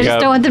somebody gonna to say, I pick just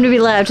up. don't want them to be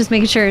left, just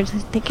making sure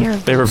to take care of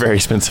them. They were very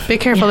expensive. Be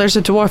careful, there's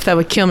a dwarf that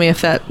would kill me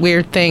if that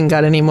weird thing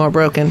got any more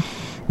broken.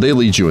 They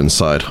lead you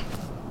inside.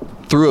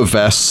 Through a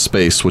vast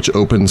space which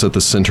opens at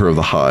the center of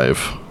the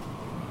hive.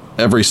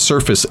 Every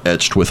surface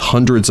etched with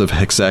hundreds of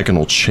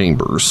hexagonal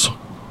chambers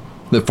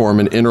that form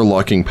an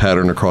interlocking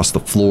pattern across the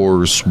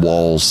floors,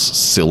 walls,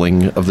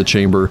 ceiling of the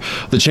chamber.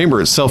 The chamber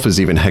itself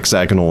is even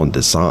hexagonal in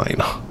design.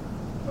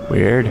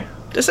 Weird.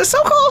 This is so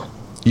cool.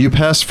 You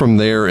pass from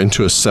there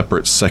into a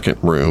separate second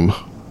room.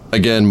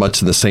 Again,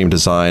 much in the same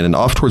design, and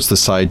off towards the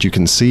side you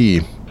can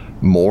see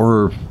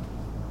more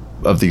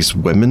of these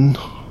women,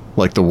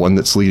 like the one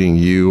that's leading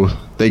you.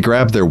 They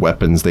grab their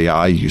weapons, they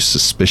eye you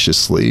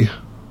suspiciously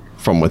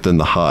from within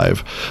the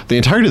hive. The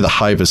entirety of the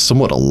hive is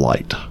somewhat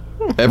alight.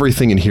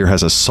 Everything in here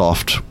has a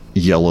soft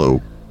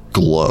yellow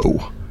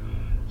glow,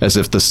 as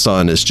if the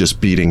sun is just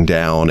beating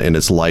down and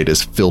its light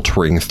is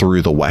filtering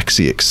through the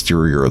waxy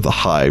exterior of the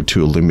hive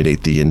to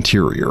illuminate the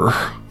interior.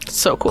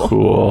 So cool.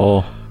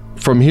 Cool.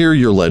 From here,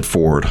 you're led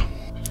forward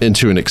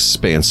into an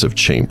expansive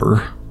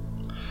chamber.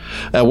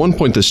 At one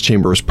point, this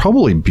chamber is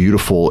probably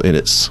beautiful in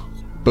its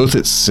both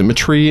its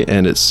symmetry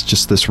and its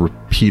just this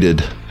repeated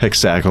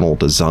hexagonal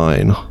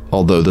design,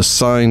 although the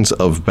signs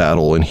of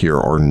battle in here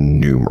are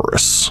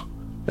numerous,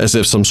 as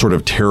if some sort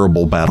of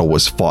terrible battle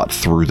was fought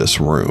through this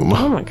room.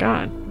 Oh my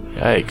god.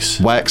 Yikes.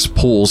 Wax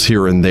pools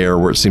here and there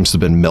where it seems to have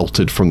been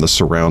melted from the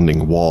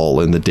surrounding wall,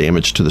 and the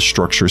damage to the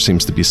structure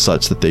seems to be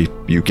such that they,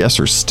 you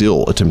guess, are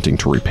still attempting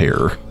to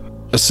repair.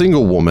 A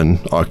single woman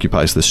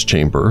occupies this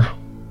chamber.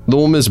 The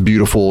woman is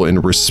beautiful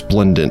in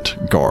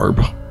resplendent garb.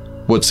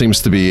 What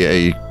seems to be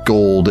a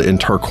gold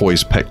and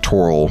turquoise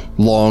pectoral,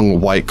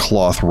 long white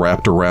cloth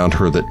wrapped around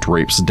her that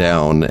drapes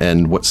down,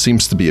 and what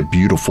seems to be a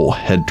beautiful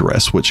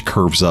headdress which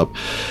curves up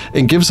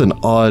and gives an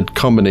odd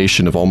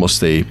combination of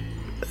almost an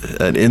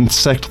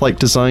insect-like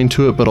design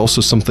to it, but also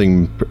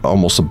something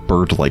almost a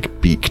bird-like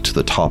beak to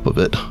the top of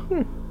it,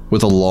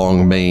 with a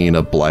long mane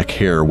of black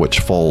hair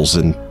which falls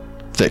in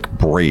thick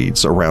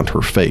braids around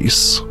her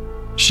face.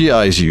 She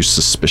eyes you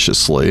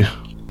suspiciously.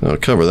 I'll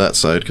cover that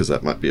side because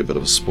that might be a bit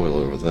of a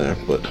spoiler over there,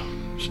 but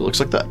she looks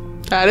like that.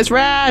 That is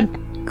rad.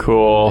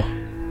 Cool.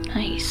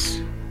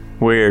 Nice.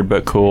 Weird,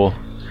 but cool.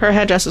 Her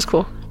headdress is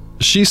cool.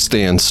 She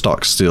stands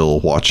stock still,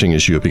 watching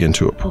as you begin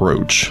to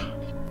approach.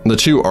 The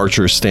 2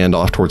 archers stand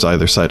off towards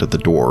either side of the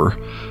door.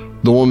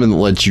 The woman that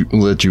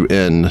led you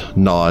in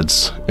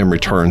nods and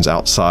returns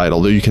outside,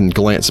 although you can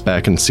glance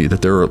back and see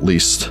that there are at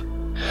least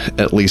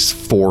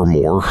 4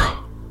 more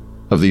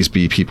of these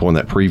bee people in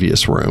that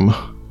previous room,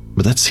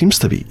 but that seems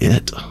to be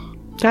it.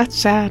 That's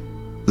sad.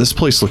 This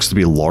place looks to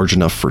be large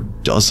enough for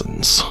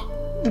dozens.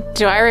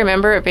 Do I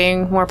remember it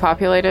being more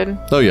populated?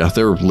 Oh yeah,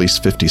 there were at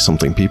least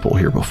 50-something people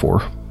here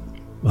before.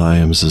 I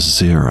am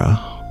Zazira.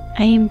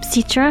 I am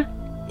Citra.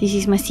 This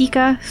is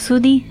Masika,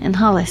 Sudi, and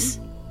Hollis.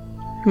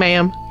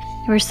 Ma'am.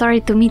 We're sorry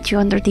to meet you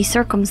under these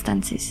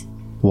circumstances.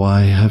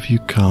 Why have you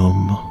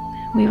come?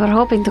 We were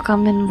hoping to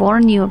come and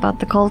warn you about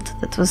the cult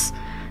that was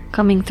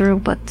coming through,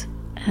 but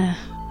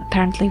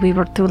apparently we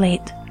were too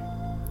late.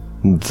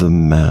 The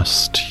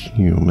masked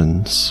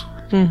humans.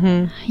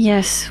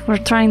 Yes, we're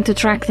trying to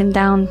track them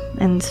down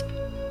and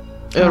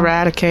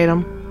Eradicate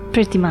them.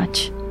 pretty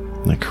much.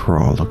 They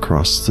crawl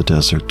across the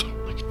desert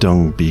like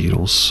dung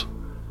beetles,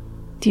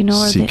 Do you know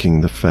where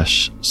seeking the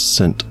fresh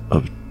scent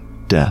of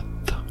death.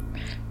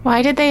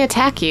 Why did they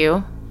attack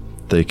you?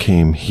 They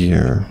came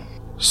here,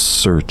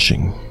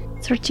 searching.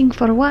 searching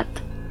for what?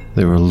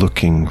 They were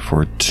looking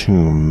for a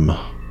tomb.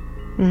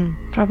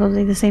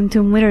 Probably the same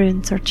tomb we're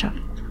in search of.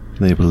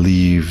 They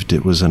believed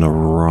it was in a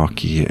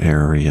rocky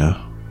area.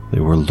 They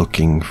were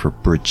looking for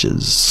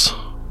bridges.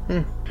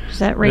 Does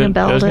that ring a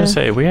bell? I was going to- to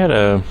say, we had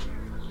a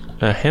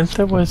hint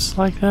that was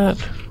like that.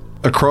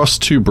 Across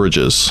 2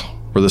 bridges,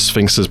 where the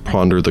sphinxes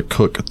ponder the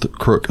crook,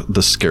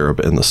 the scarab,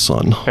 and the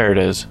sun. There it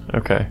is.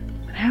 Okay.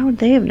 How would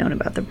they have known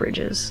about the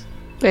bridges?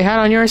 They had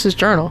on yours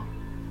journal.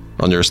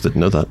 On yours didn't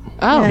know that.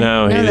 Oh, Yeah,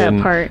 No, I he know that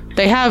didn't. part.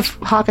 they have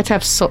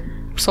Hakatep's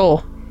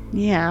soul.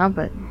 Yeah,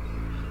 but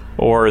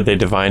Or they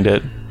divined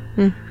it.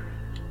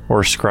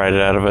 Or scried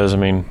it out of us. I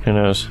mean, who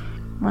knows?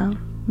 well,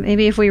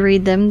 maybe if we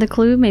read them the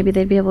clue, maybe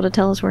they'd be able to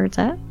tell us where it's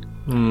at.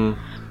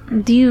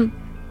 Do you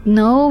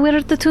know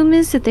where the tomb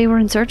is that they were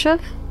in search of?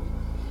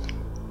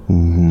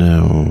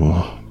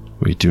 No,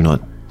 we do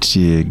not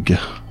dig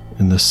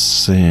in the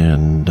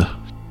sand.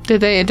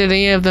 Did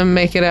any of them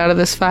make it out of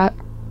this fight?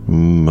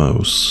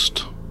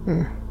 Most.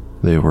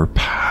 They were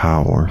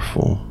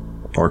powerful.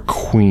 Our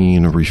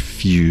queen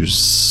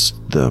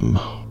refused them.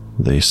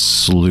 They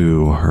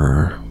slew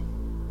her.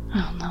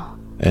 Oh no.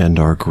 And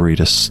our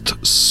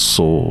greatest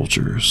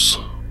soldiers.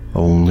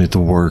 Only the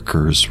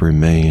workers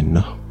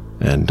remain.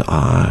 And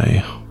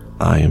I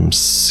am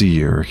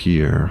seer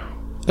here.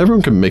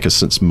 Everyone can make a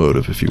sense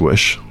motive if you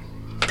wish.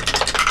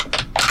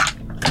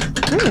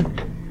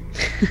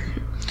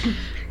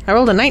 I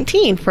rolled a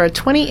 19 for a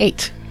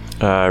 28.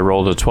 I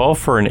rolled a 12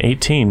 for an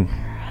 18.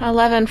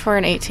 11 for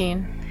an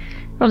 18.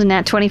 Rolled a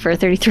nat 20 for a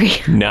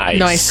 33. Nice.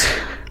 Nice.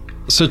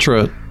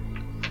 Citra,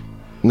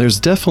 there's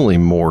definitely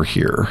more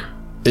here.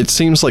 It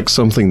seems like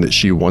something that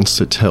she wants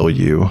to tell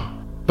you,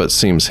 but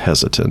seems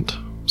hesitant.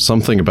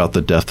 Something about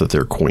the death of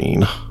their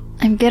queen.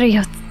 I'm very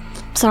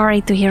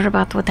sorry to hear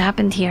about what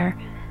happened here.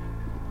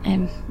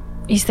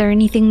 Is there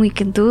anything we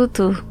can do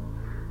to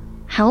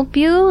help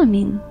you? I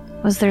mean,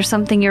 was there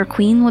something your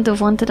queen would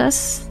have wanted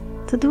us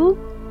to do?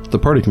 The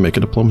party can make a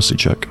diplomacy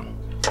check.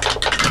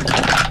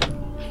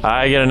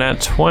 I get a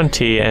nat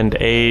 20 and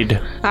aid.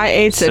 I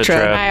ate Citra.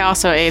 Citra. I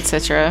also ate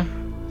Citra.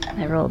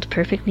 I rolled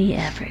perfectly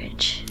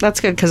average. That's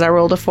good because I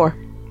rolled a 4.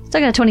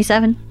 Still got a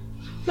 27.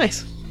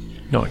 Nice.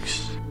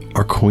 Nice.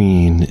 Our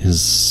queen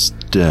is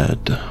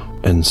dead,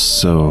 and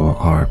so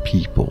our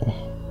people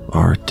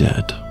are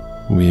dead.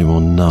 We will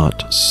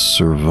not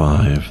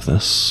survive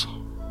this.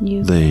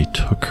 You They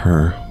took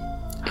her.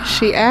 Is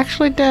she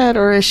actually dead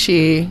or is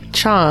she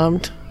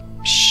charmed?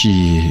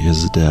 She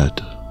is dead.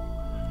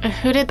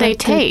 Who did they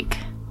take?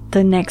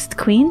 the next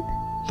queen?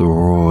 The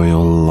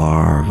royal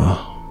larva.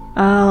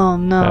 Oh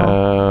no.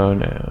 Oh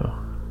no.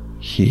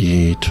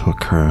 He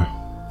took her.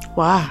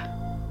 Why?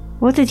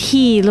 What did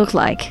he look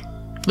like?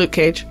 Luke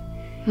Cage.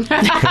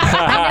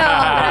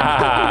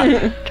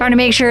 Trying to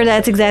make sure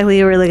that's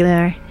exactly what we're looking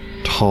at.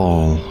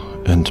 Tall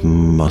and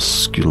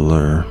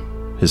muscular.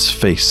 His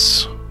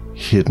face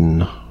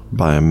hidden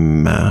by a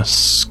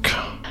mask.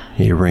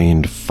 He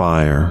rained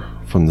fire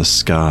from the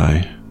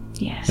sky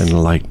Yes.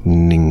 and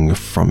lightning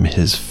from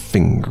his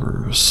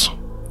fingers.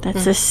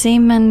 That's the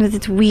same man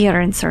that we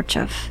are in search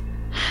of.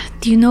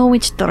 Do you know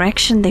which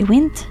direction they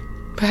went?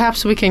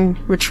 Perhaps we can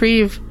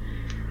retrieve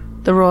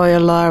the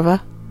royal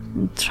larva.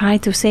 Try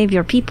to save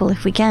your people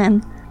if we can.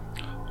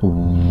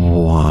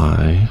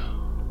 Why?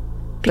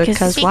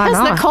 Because why Because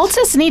not? the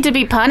cultists need to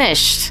be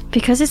punished.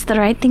 Because it's the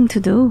right thing to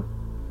do.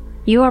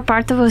 You are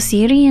part of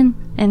Osirian,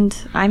 and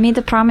I made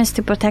a promise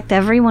to protect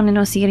everyone in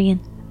Osirian.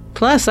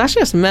 Plus, that's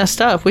just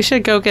messed up. We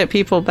should go get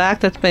people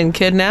back that's been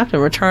kidnapped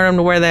and return them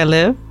to where they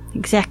live.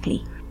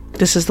 Exactly.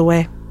 This is the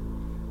way.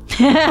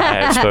 I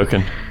have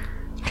spoken.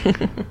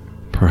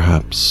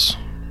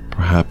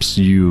 Perhaps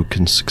you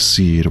can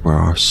succeed where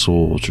our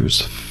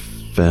soldiers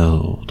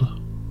failed.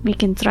 We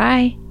can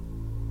try.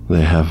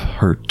 They have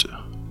hurt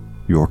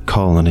your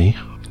colony.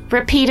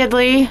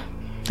 Repeatedly.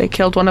 They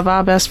killed one of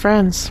our best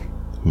friends.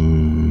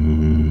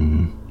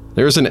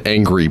 There's an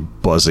angry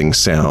buzzing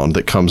sound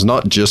that comes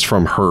not just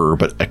from her,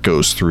 but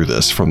echoes through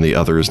this from the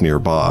others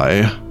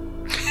nearby.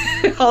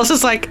 I was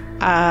just like,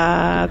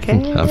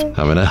 okay.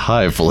 I'm in a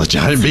hive full of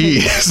giant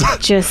bees.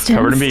 Just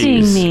Covered in don't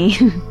sting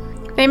bees. me.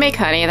 They make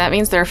honey. That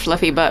means they're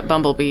fluffy butt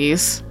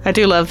bumblebees. I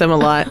do love them a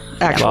lot,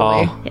 actually.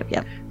 Oh.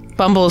 Yep.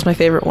 Bumble is my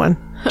favorite one.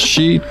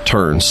 She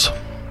turns,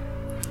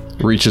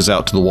 reaches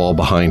out to the wall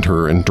behind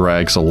her, and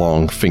drags a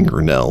long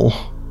fingernail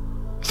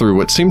through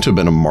what seemed to have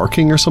been a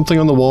marking or something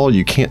on the wall.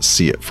 You can't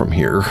see it from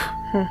here.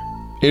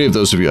 Any of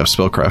those of you who have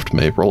spellcraft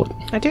may roll it.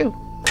 I do.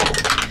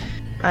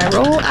 I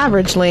roll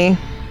averagely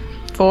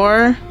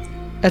for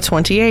a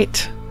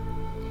 28.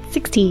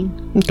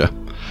 16. Okay.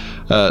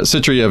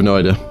 Citra, you have no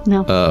idea.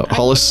 No.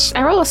 Hollis.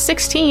 I roll a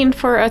 16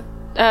 for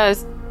a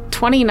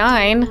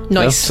 29. Yeah,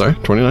 Nice. sorry,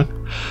 29.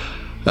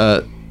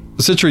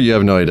 Citra, you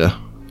have no idea.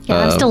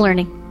 Yeah, I'm still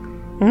learning.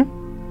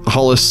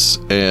 Hollis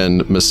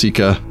and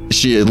Masika,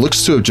 it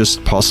looks to have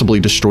just possibly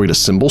destroyed a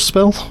symbol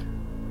spell.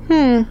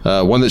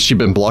 One that she'd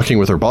been blocking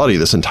with her body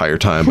this entire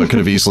time, but could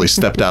have easily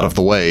stepped out of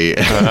the way.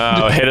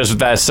 Oh, hit us with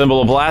that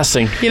symbol of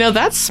blasting. You know,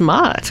 that's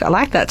smart. I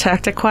like that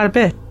tactic quite a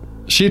bit.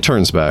 She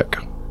turns back.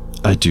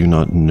 I do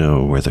not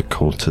know where the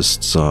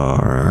cultists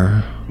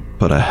are,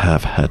 but I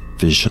have had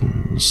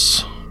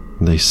visions.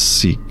 They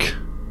seek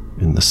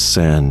in the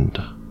sand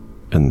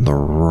and the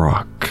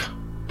rock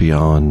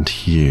beyond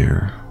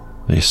here.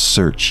 They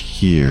search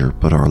here,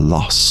 but are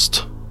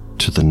lost.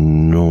 To the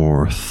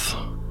north,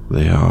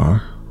 they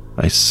are.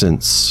 I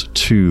sense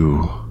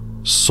 2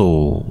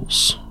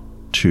 souls,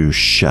 2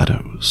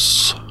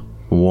 shadows.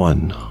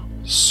 One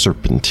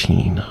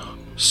serpentine,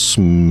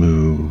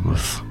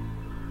 smooth,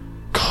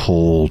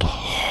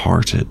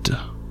 cold-hearted,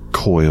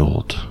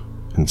 coiled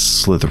and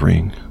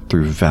slithering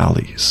through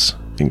valleys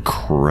and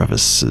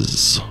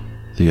crevices.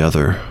 The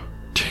other,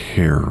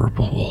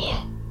 terrible,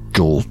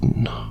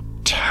 golden,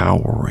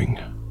 towering.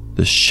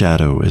 The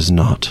shadow is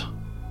not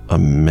a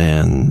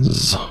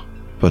man's,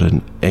 but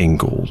an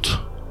angled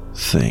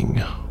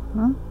thing.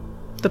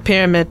 The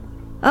pyramid.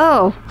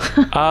 Oh.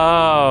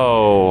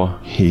 Oh.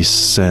 He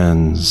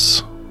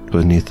stands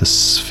beneath the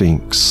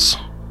Sphinx,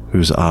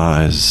 whose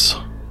eyes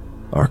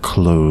are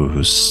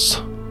closed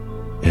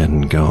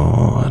and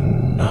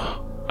gone.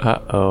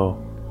 Uh-oh.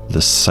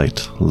 The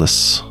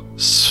sightless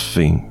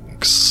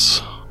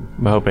Sphinx.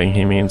 I'm hoping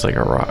he means like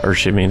a rock, or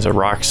she means a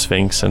rock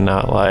sphinx and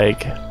not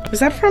like... Was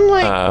that from,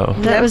 like, Oh.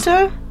 That was-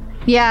 Nepta?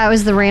 Yeah, it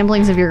was the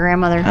ramblings of your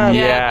grandmother.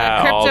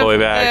 Yeah, all the way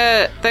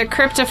back. The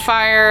crypt of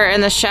fire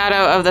and the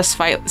shadow of the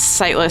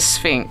sightless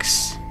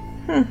Sphinx.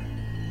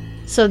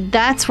 So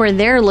that's where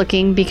they're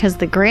looking because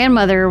the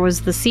grandmother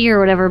was the seer or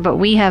whatever, but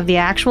we have the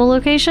actual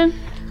location?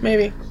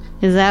 Maybe.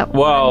 Is that what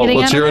Well, I'm getting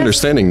Well, it's out your of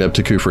this? understanding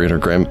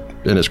Neptakufri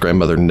and his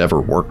grandmother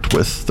never worked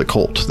with the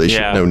cult. They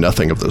should Yeah. know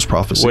nothing of those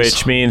prophecies.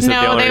 Which means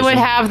that the No, only they would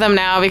reason- have them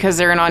now because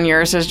they're in on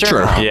Eurus's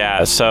journal. Sure.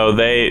 Yeah, so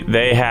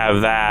they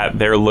have that.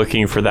 They're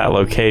looking for that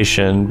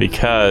location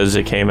because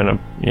it came in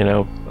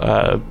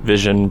a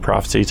vision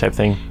prophecy type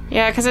thing.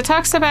 Yeah, because it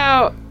talks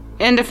about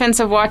in defense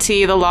of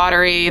Wati, the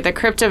lottery, the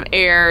crypt of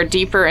air,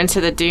 deeper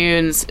into the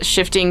dunes,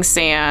 shifting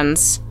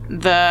sands,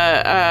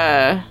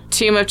 the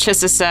tomb of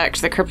Chisisek,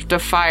 the crypt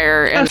of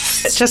fire, and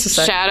Just a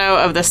sec. shadow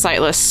of the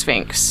sightless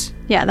Sphinx.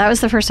 Yeah, that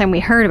was the first time we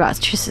heard about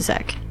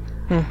Chisisek.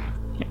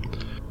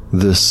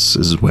 This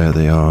is where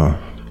they are.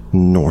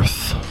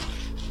 North.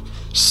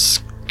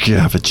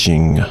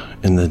 Scavenging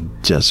in the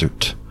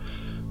desert.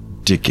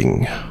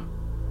 Digging.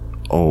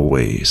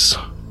 Always.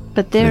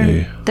 But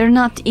Hey. they're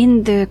not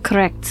in the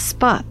correct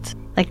spot.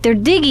 Like they're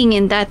digging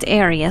in that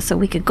area so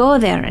we could go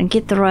there and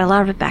get the royal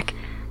arbor back.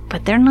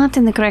 But they're not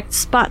in the correct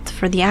spot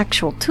for the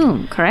actual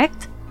tomb,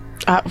 correct?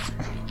 I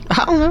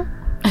don't know.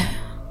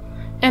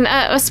 And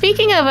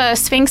speaking of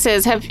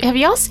sphinxes, have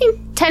y'all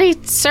seen Teddy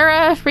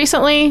Sura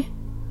recently?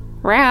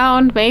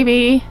 Round,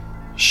 maybe.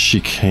 She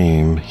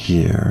came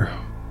here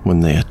when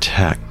they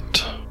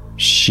attacked.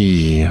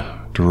 She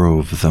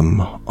drove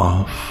them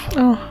off.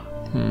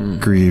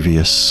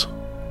 Grievous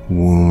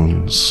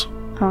wounds.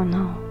 Oh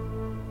no.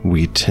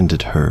 We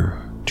tended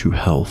her to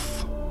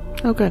health.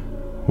 Oh, good.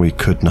 We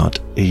could not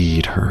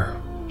aid her.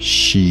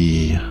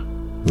 She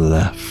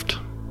left.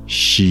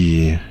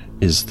 She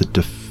is the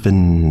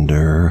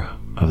defender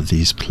of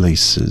these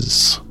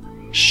places.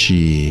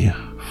 She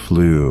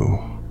flew,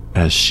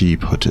 as she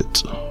put it,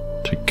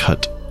 to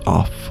cut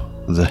off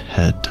the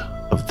head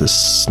of the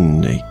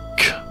snake.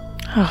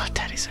 Oh,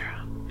 Teddy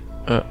Sarah.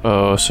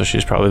 Uh-oh, so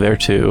she's probably there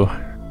too.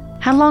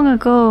 How long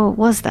ago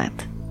was that?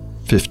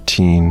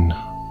 15,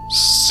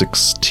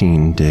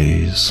 16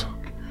 days.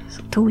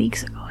 So 2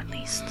 weeks ago at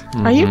least.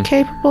 Are you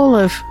capable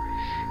of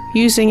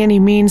using any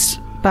means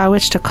by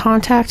which to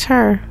contact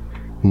her?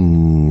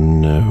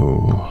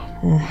 No.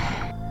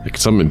 I could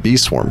summon bee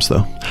swarms,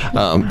 though.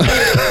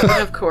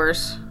 Of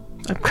course.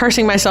 I'm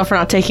cursing myself for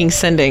not taking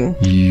sending.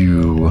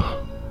 You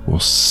will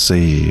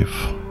save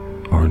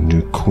our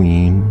new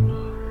queen.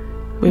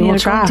 We will are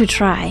try. going to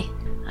try.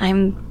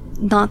 I'm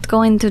not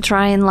going to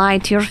try and lie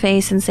to your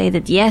face and say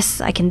that yes,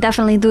 I can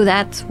definitely do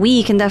that.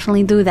 We can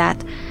definitely do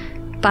that.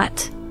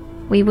 But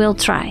we will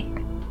try.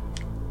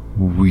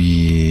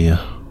 We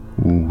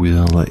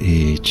will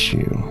aid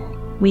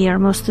you. We are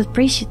most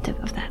appreciative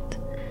of that.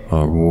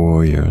 Our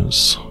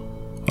warriors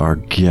are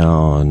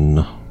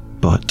gone,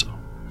 but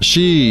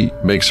she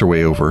makes her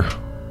way over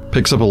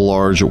picks up a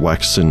large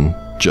waxen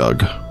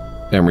jug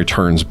and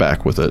returns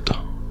back with it.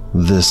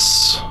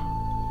 This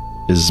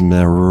is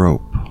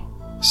Merope,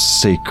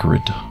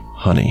 sacred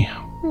honey.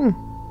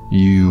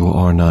 You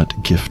are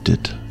not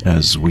gifted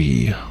as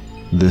we.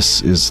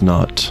 This is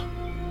not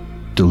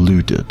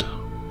diluted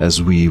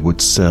as we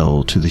would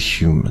sell to the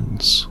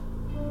humans.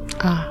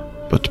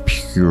 But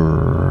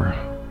pure.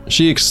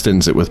 She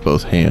extends it with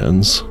both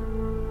hands.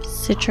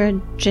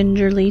 Citra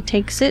gingerly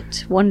takes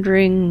it,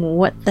 wondering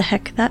what the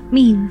heck that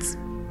means.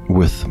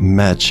 With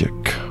magic,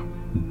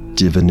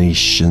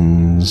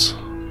 divinations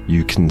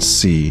you can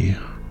see,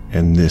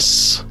 and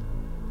this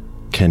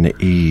can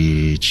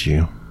aid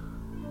you.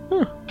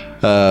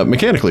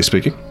 Mechanically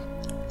speaking,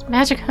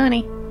 Magic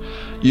honey.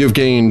 you've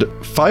gained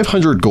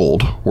 500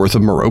 gold worth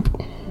of Merope.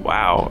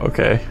 Wow,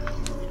 okay.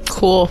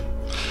 Cool.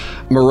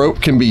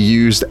 Merope can be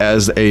used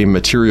as a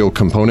material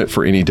component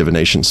for any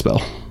divination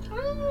spell.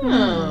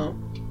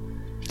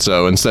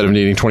 So instead of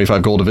needing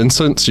 25 gold of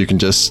incense, you can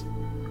just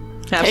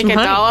Have Take some a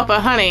honey. dollop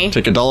of honey.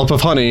 take a dollop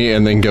of honey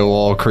and then go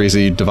all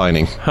crazy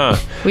divining. Huh.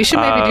 We should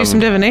maybe do some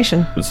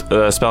divination.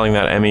 Spelling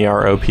that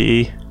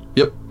MEROPE?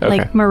 Yep. Okay.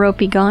 Like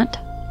Merope Gaunt.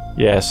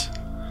 Yes.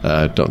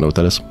 I don't know what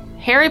that is.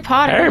 Harry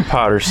Potter. Harry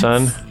Potter,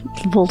 son.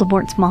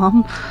 Voldemort's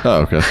mom.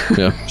 Oh, okay.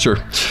 Yeah, sure.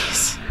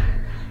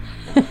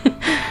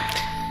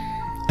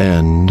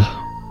 And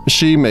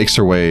she makes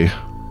her way,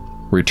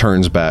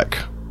 returns back.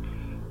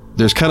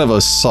 There's kind of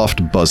a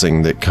soft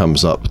buzzing that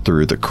comes up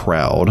through the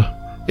crowd.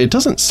 It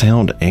doesn't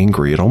sound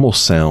angry. It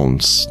almost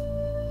sounds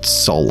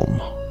solemn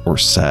or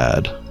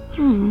sad.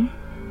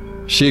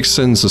 She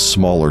extends a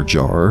smaller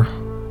jar.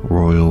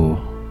 Royal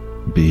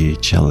bee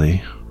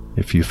jelly.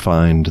 If you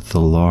find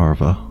the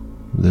larva,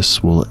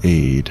 this will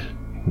aid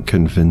in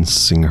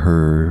convincing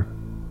her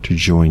to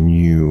join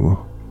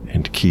you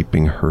and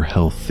keeping her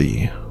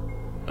healthy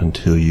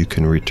until you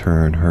can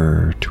return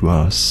her to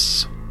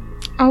us.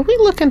 Are we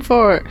looking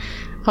for...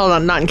 Hold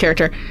on, not in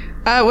character.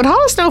 Would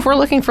Hollis know if we're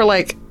looking for,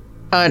 like,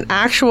 an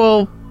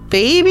actual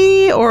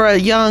baby or a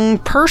young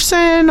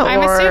person? I'm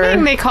or...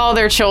 assuming they call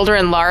their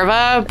children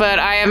larvae, but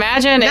I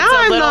imagine Now it's a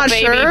I'm little not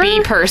baby sure.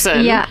 bee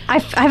person. Yeah, I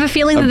have a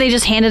feeling that they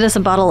just handed us a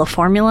bottle of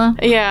formula.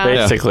 Yeah.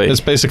 Basically.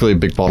 It's basically a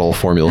big bottle of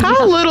formula.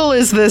 How little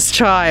is this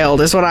child,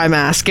 is what I'm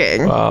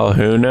asking. Well,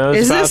 who knows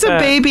Is about this a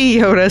that? baby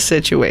Yoda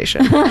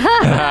situation?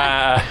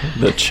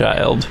 The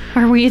child.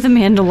 Are we the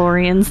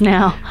Mandalorians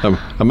now?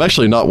 I'm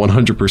actually not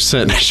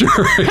 100%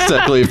 sure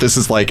exactly if this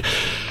is like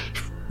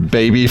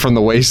baby from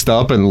the waist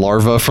up and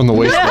larva from the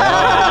waist down.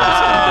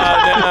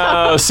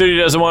 No, Sudi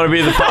doesn't want to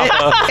be the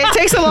papa. It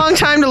takes a long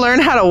time to learn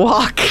how to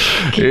walk.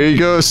 Here you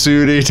go,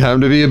 Sudi. Time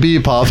to be a bee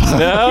papa.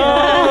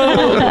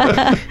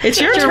 No.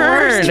 It's your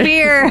Worst turn.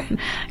 fear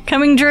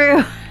coming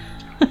true.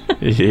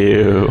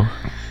 Ew.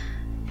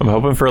 I'm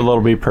hoping for a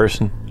little bee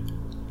person.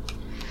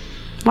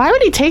 Why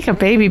would he take a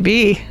baby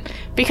bee?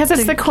 Because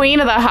it's the queen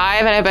of the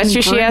hive, and I bet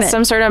you she Groom has it.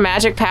 some sort of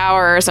magic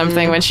power or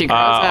something when she grows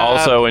up.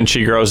 Also, when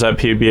she grows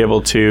up, he'd be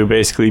able to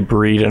basically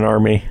breed an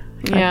army.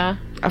 Yeah.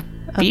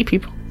 Bee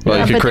people. Well,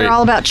 you could But create. they're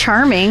all about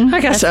charming.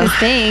 I guess That's so. his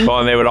thing. Well,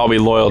 and they would all be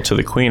loyal to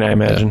the queen, I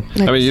imagine.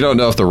 I mean, you don't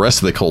know if the rest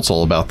of the cult's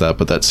all about that,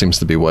 but that seems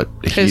to be what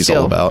he's all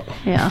deal. about.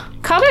 Yeah.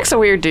 Comic's a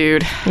weird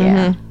dude.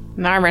 Yeah.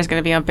 Narmer's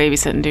going to be on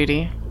babysitting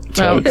duty.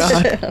 Oh,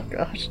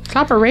 God.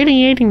 Stop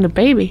irradiating the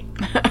baby.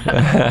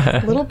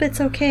 A little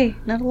bit's okay,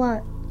 not a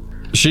lot.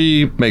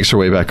 She makes her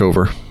way back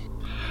over.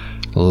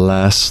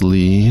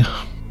 Lastly,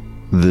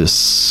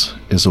 this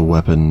is a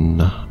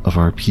weapon of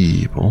our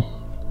people.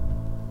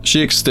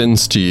 She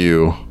extends to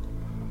you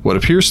what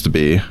appears to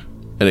be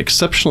an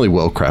exceptionally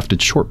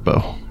well-crafted short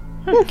bow.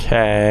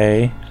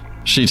 Okay.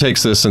 She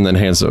takes this and then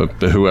hands it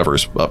to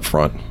whoever's up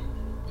front.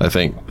 I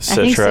think I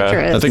think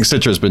Citra is. I think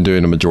Citra's been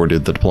doing a majority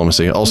of the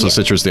diplomacy. Also,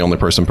 Citra's the only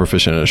person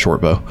proficient in a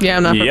short bow. Yeah,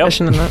 I'm not Yep.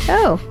 proficient in that.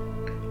 Oh.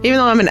 Even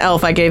though I'm an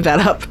elf, I gave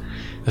that up.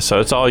 So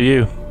it's all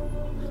you.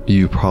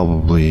 You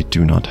probably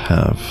do not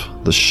have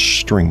the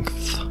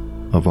strength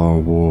of our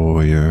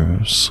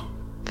warriors.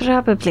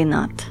 Probably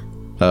not.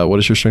 What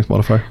is your strength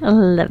modifier?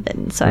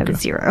 11, so I have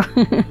 0.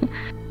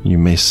 You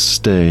may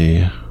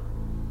stay,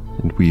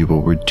 and we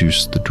will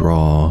reduce the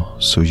draw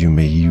so you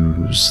may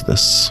use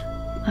this.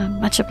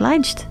 Much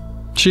obliged.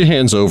 She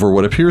hands over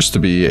what appears to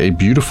be a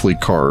beautifully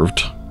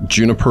carved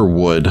juniper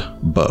wood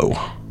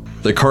bow.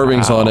 The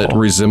carvings on it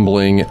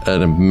resembling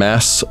a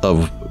mass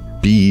of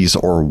bees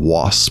or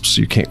wasps,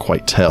 you can't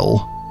quite tell,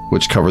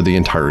 which cover the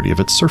entirety of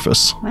its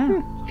surface.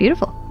 Wow.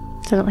 Beautiful.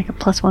 Is it like a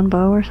 +1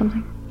 bow or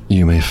something?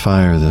 You may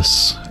fire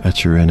this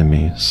at your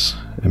enemies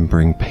and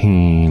bring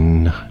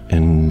pain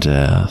and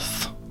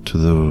death to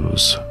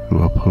those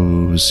who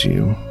oppose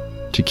you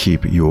to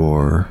keep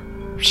your...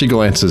 She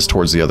glances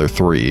towards the other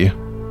three.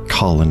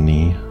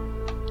 Colony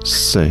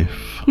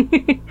safe.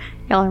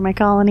 Y'all are my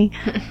colony.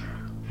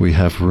 We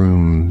have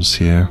rooms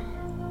here.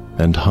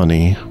 And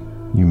honey,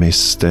 you may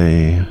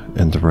stay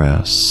and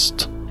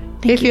rest.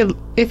 If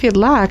you'd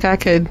like, I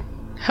could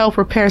help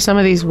repair some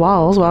of these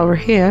walls while we're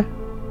here.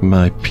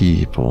 My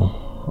people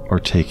are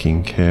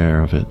taking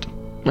care of it.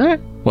 All right.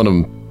 One of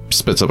them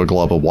spits up a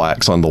glob of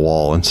wax on the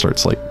wall and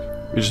starts like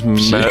We're just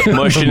mushing it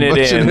Mushing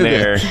in it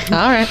there.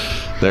 All right.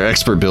 They're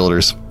expert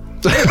builders.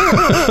 God,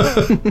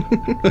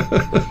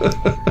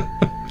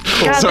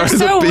 Sorry, they're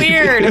so the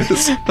weird.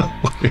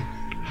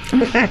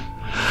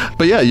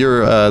 But yeah,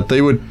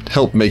 they would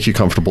help make you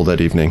comfortable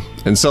that evening.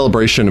 In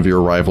celebration of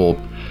your arrival,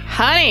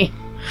 Honey.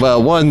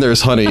 well, one,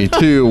 there's honey.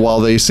 Two, while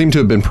they seem to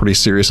have been pretty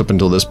serious up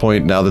until this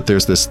point, now that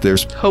there's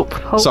Hope.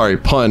 sorry,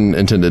 pun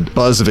intended,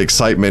 buzz of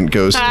excitement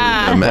goes through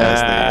them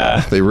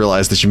as they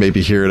realize that you may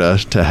be here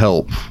to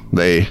help.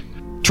 They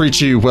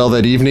treat you well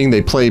that evening.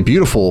 They play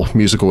beautiful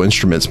musical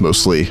instruments,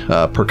 mostly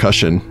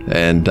percussion,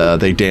 and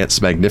they dance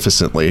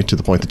magnificently to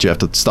the point that you have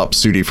to stop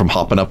Sudi from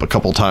hopping up a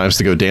couple times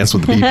to go dance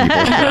with the bee people.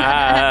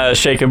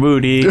 Shake a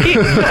booty.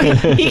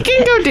 He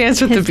can go dance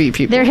with the bee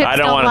people. Their hips I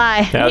don't don't want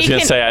lie. to. I was He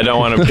gonna can- say I don't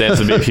want to dance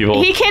with bee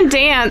people. He can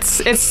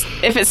dance. If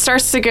it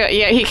starts to go,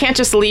 yeah, he can't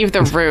just leave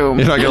the room.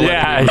 You're not gonna let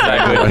Yeah, them-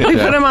 exactly.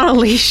 We put him on a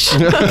leash.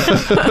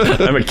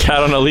 I'm a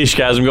cat on a leash,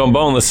 guys. I'm going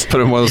boneless. Put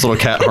him in one of those little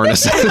cat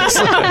harnesses.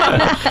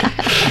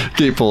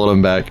 Keep pulling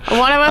him back.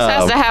 One of us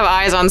has to have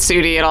eyes on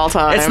Sudi at all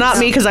times. It's not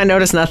me because I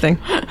noticed nothing.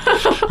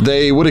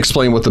 They would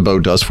explain what the bow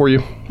does for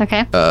you.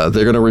 Okay. They're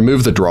going to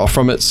remove the draw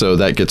from it, so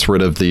that gets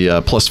rid of the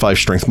 +5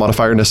 strength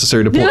modifier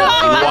necessary to pull it.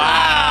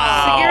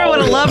 Sagira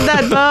would have loved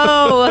that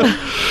bow.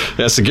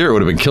 Yeah, Sagira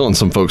would have been killing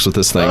some folks with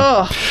this thing.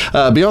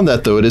 Beyond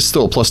that, though, it is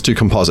still a +2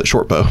 composite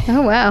short bow.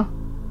 Oh, wow.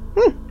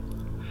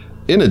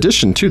 In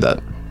addition to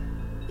that,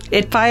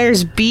 It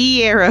fires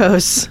bee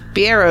arrows.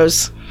 Bee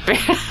arrows.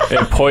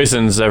 It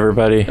poisons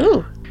everybody.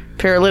 Ooh.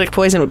 Paralytic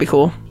poison would be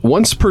cool.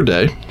 once per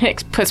day,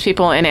 It puts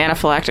people in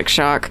anaphylactic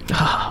shock.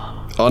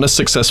 on a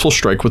successful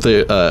strike with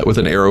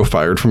an arrow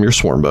fired from your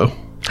swarm bow,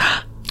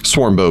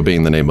 swarm bow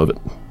being the name of it,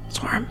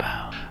 Swarm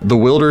bow. the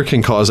wielder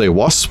can cause a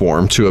wasp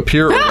swarm to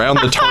appear around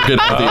the target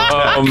of the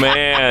attack Oh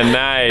man,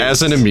 nice.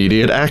 as an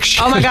immediate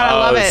action. Oh my god, I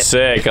love it.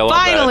 Sick. I love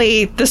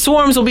Finally, the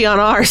swarms will be on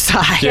our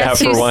side. Yeah, Guess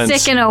for who's once.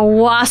 sick in a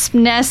wasp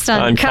nest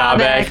that. on On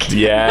Kabek? Kabek.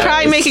 Yeah.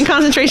 Try making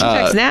concentration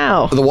checks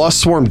now. The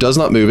wasp swarm does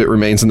not move. It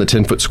remains in the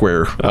 10-foot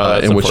square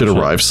that's in which it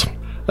unfortunate. arrives.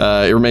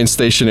 It remains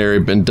stationary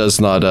and does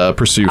not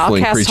pursue I'll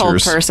fleeing cast hold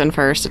creatures. person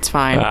first. It's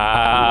fine.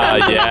 Ah,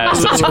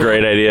 yes, that's a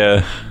great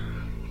idea.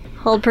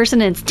 Hold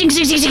person in. Sting,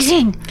 sting, sting, sting,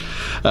 sting.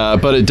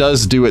 But it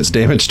does do its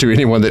damage to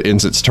anyone that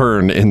ends its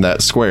turn in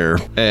that square,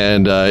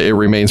 and it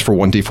remains for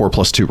 1d4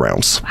 plus 2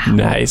 rounds.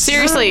 Nice.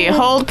 Seriously,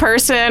 hold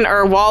person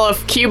or wall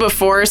of cube of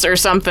force or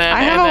something.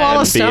 I have a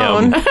wall of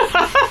stone.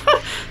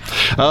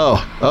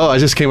 Oh, I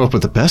just came up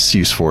with the best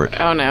use for it.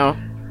 Oh no.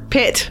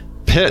 Pit.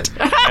 Pit.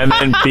 And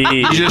then B.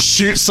 You just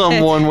shoot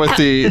someone with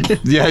the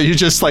you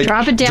just like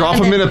Drop it down drop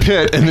and them in then- a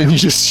pit, and then you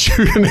just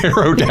shoot an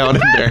arrow down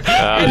in there.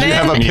 And you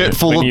have a when you- pit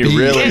full when of you bees.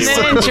 really- And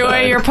then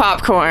enjoy your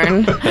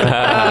popcorn. Oh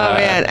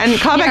man, and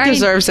Kabek Yeah, are you-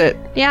 deserves it.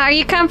 Yeah, are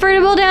you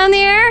comfortable down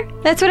there?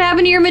 That's what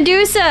happened to your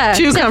Medusa.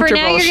 Too Except for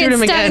comfortable. now you're Shoot getting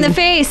him stuck in again. the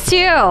face,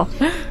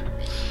 too.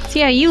 So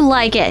yeah, you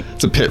like it.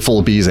 It's a pit full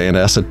of bees and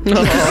acid.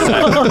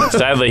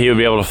 Sadly, he would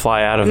be able to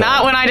fly out of that.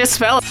 Not when I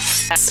dispel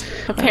it.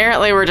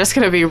 Apparently, we're just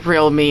gonna be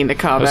real mean to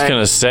I was Kabek.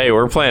 gonna say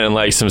we're planning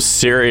like some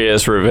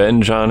serious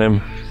revenge on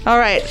him. All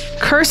right,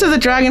 Curse of the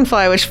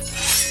Dragonfly, which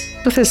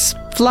with his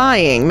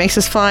flying makes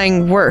his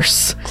flying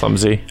worse,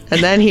 Clumsy. and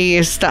then he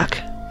is stuck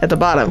at the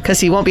bottom because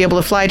he won't be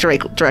able to fly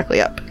directly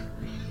up.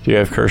 Do you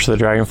have Curse of the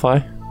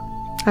Dragonfly?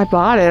 I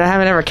bought it. I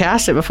haven't ever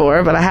cast it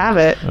before, but I have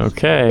it.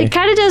 Okay. It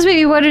kind of does make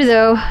me wonder,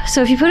 though.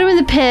 So if you put him in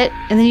the pit,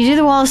 and then you do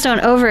the wall of stone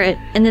over it,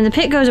 and then the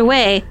pit goes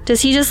away,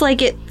 does he just like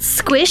get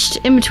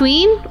squished in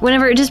between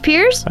whenever it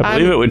disappears? I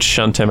believe it would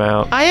shunt him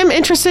out. I am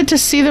interested to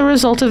see the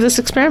result of this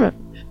experiment.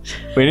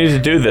 We need to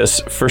do this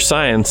for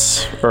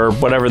science, or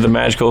whatever the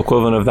magical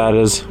equivalent of that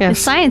is. It's Yes,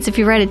 science if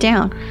you write it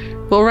down.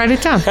 we'll write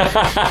it down.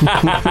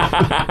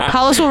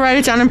 Hollis will write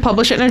it down and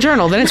publish it in a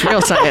journal. Then it's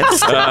real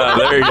science.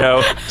 There you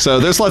go. So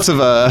there's lots of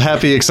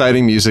happy,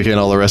 exciting music and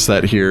all the rest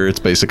of that here. It's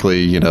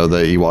basically, the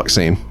Ewok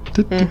scene.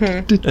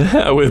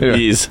 With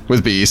bees.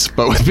 With bees,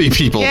 but with bee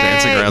people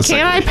dancing Yay, around.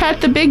 can I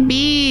pet the big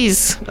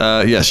bees?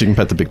 Yes, you can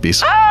pet the big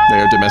bees. They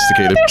are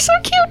domesticated. They're so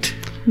cute.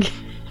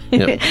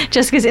 Yep.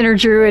 Jessica's inner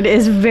druid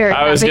is very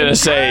I was happy. gonna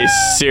say,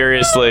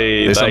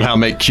 seriously. They like- somehow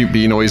make cute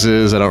bee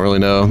noises. I don't really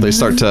know. They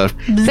start to.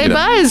 They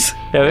buzz.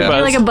 Yeah, they Yeah.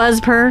 buzz. like a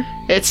buzz purr.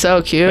 It's so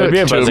It'd be cute. a Two of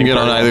them buzzing get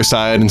on purr either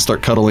side and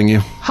start cuddling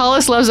you.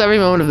 Hollis loves every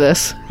moment of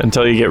this.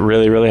 until you get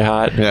really, really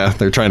hot. Yeah,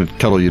 they're trying to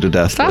cuddle you to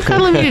death. Stop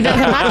cuddling me to death.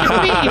 I'm not your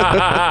queen.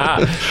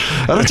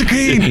 Oh, that's a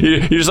queen.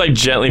 You just like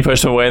gently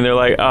push them away, and they're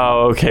like,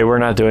 "Oh, okay, we're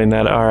not doing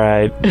that. All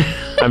right,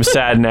 I'm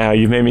sad now.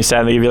 You've made me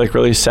sad." They give you like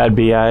really sad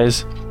bee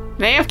eyes,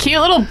 They have cute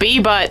little bee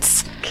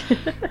butts.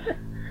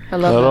 I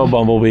love little them.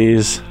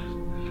 bumblebees.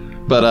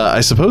 But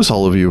I suppose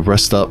all of you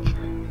rest up,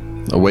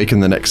 awaken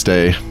the next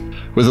day,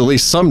 with at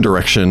least some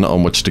direction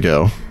on which to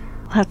go.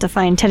 We'll have to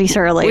find Teddy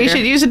Sura later. We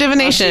should use a She's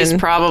divination.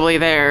 probably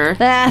there.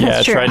 That's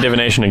Yeah, true. try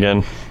divination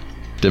again.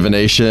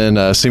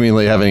 Divination,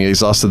 seemingly having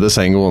exhausted this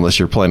angle, unless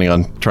you're planning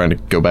on trying to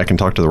go back and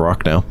talk to the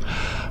rock now.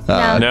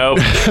 Nope.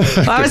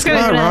 Well, I was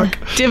going to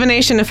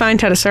divination to find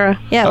Tedasura.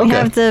 Yeah, we Okay.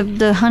 have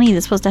the honey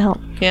that's supposed to help.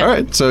 Yeah. All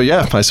right, so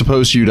yeah, I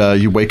suppose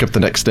you wake up the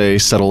next day,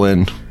 settle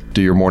in,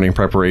 do your morning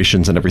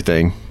preparations and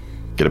everything.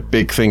 Get a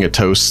big thing of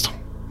toast.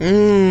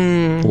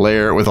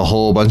 Layer it with a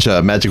whole bunch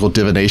of magical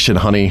divination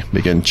honey.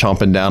 Begin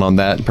chomping down on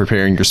that and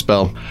preparing your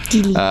spell.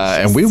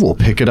 And we will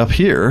pick it up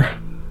here.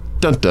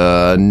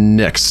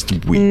 Next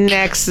week.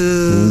 Next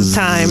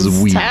time.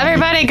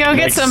 Everybody go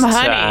get some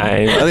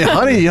honey.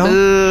 Honey,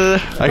 yo.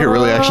 I could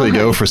really actually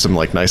go for some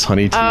like nice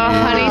honey tea. Oh,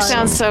 honey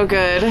sounds so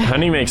good.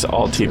 Honey makes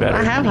all tea better.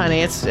 I have honey.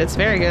 It's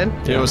very good.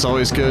 You know, it's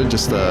always good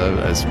just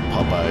as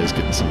Popeye is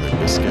getting some of their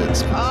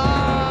biscuits.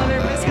 Oh,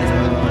 their biscuits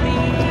with honey.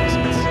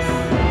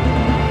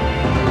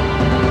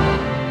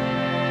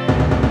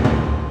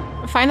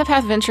 Find the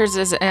Path Ventures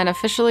is an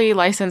officially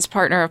licensed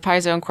partner of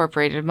Paizo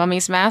Incorporated.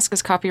 Mummy's Mask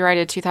is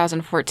copyrighted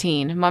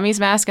 2014. Mummy's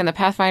Mask and the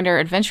Pathfinder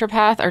Adventure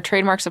Path are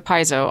trademarks of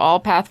Paizo. All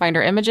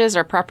Pathfinder images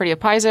are property of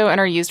Paizo and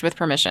are used with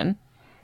permission.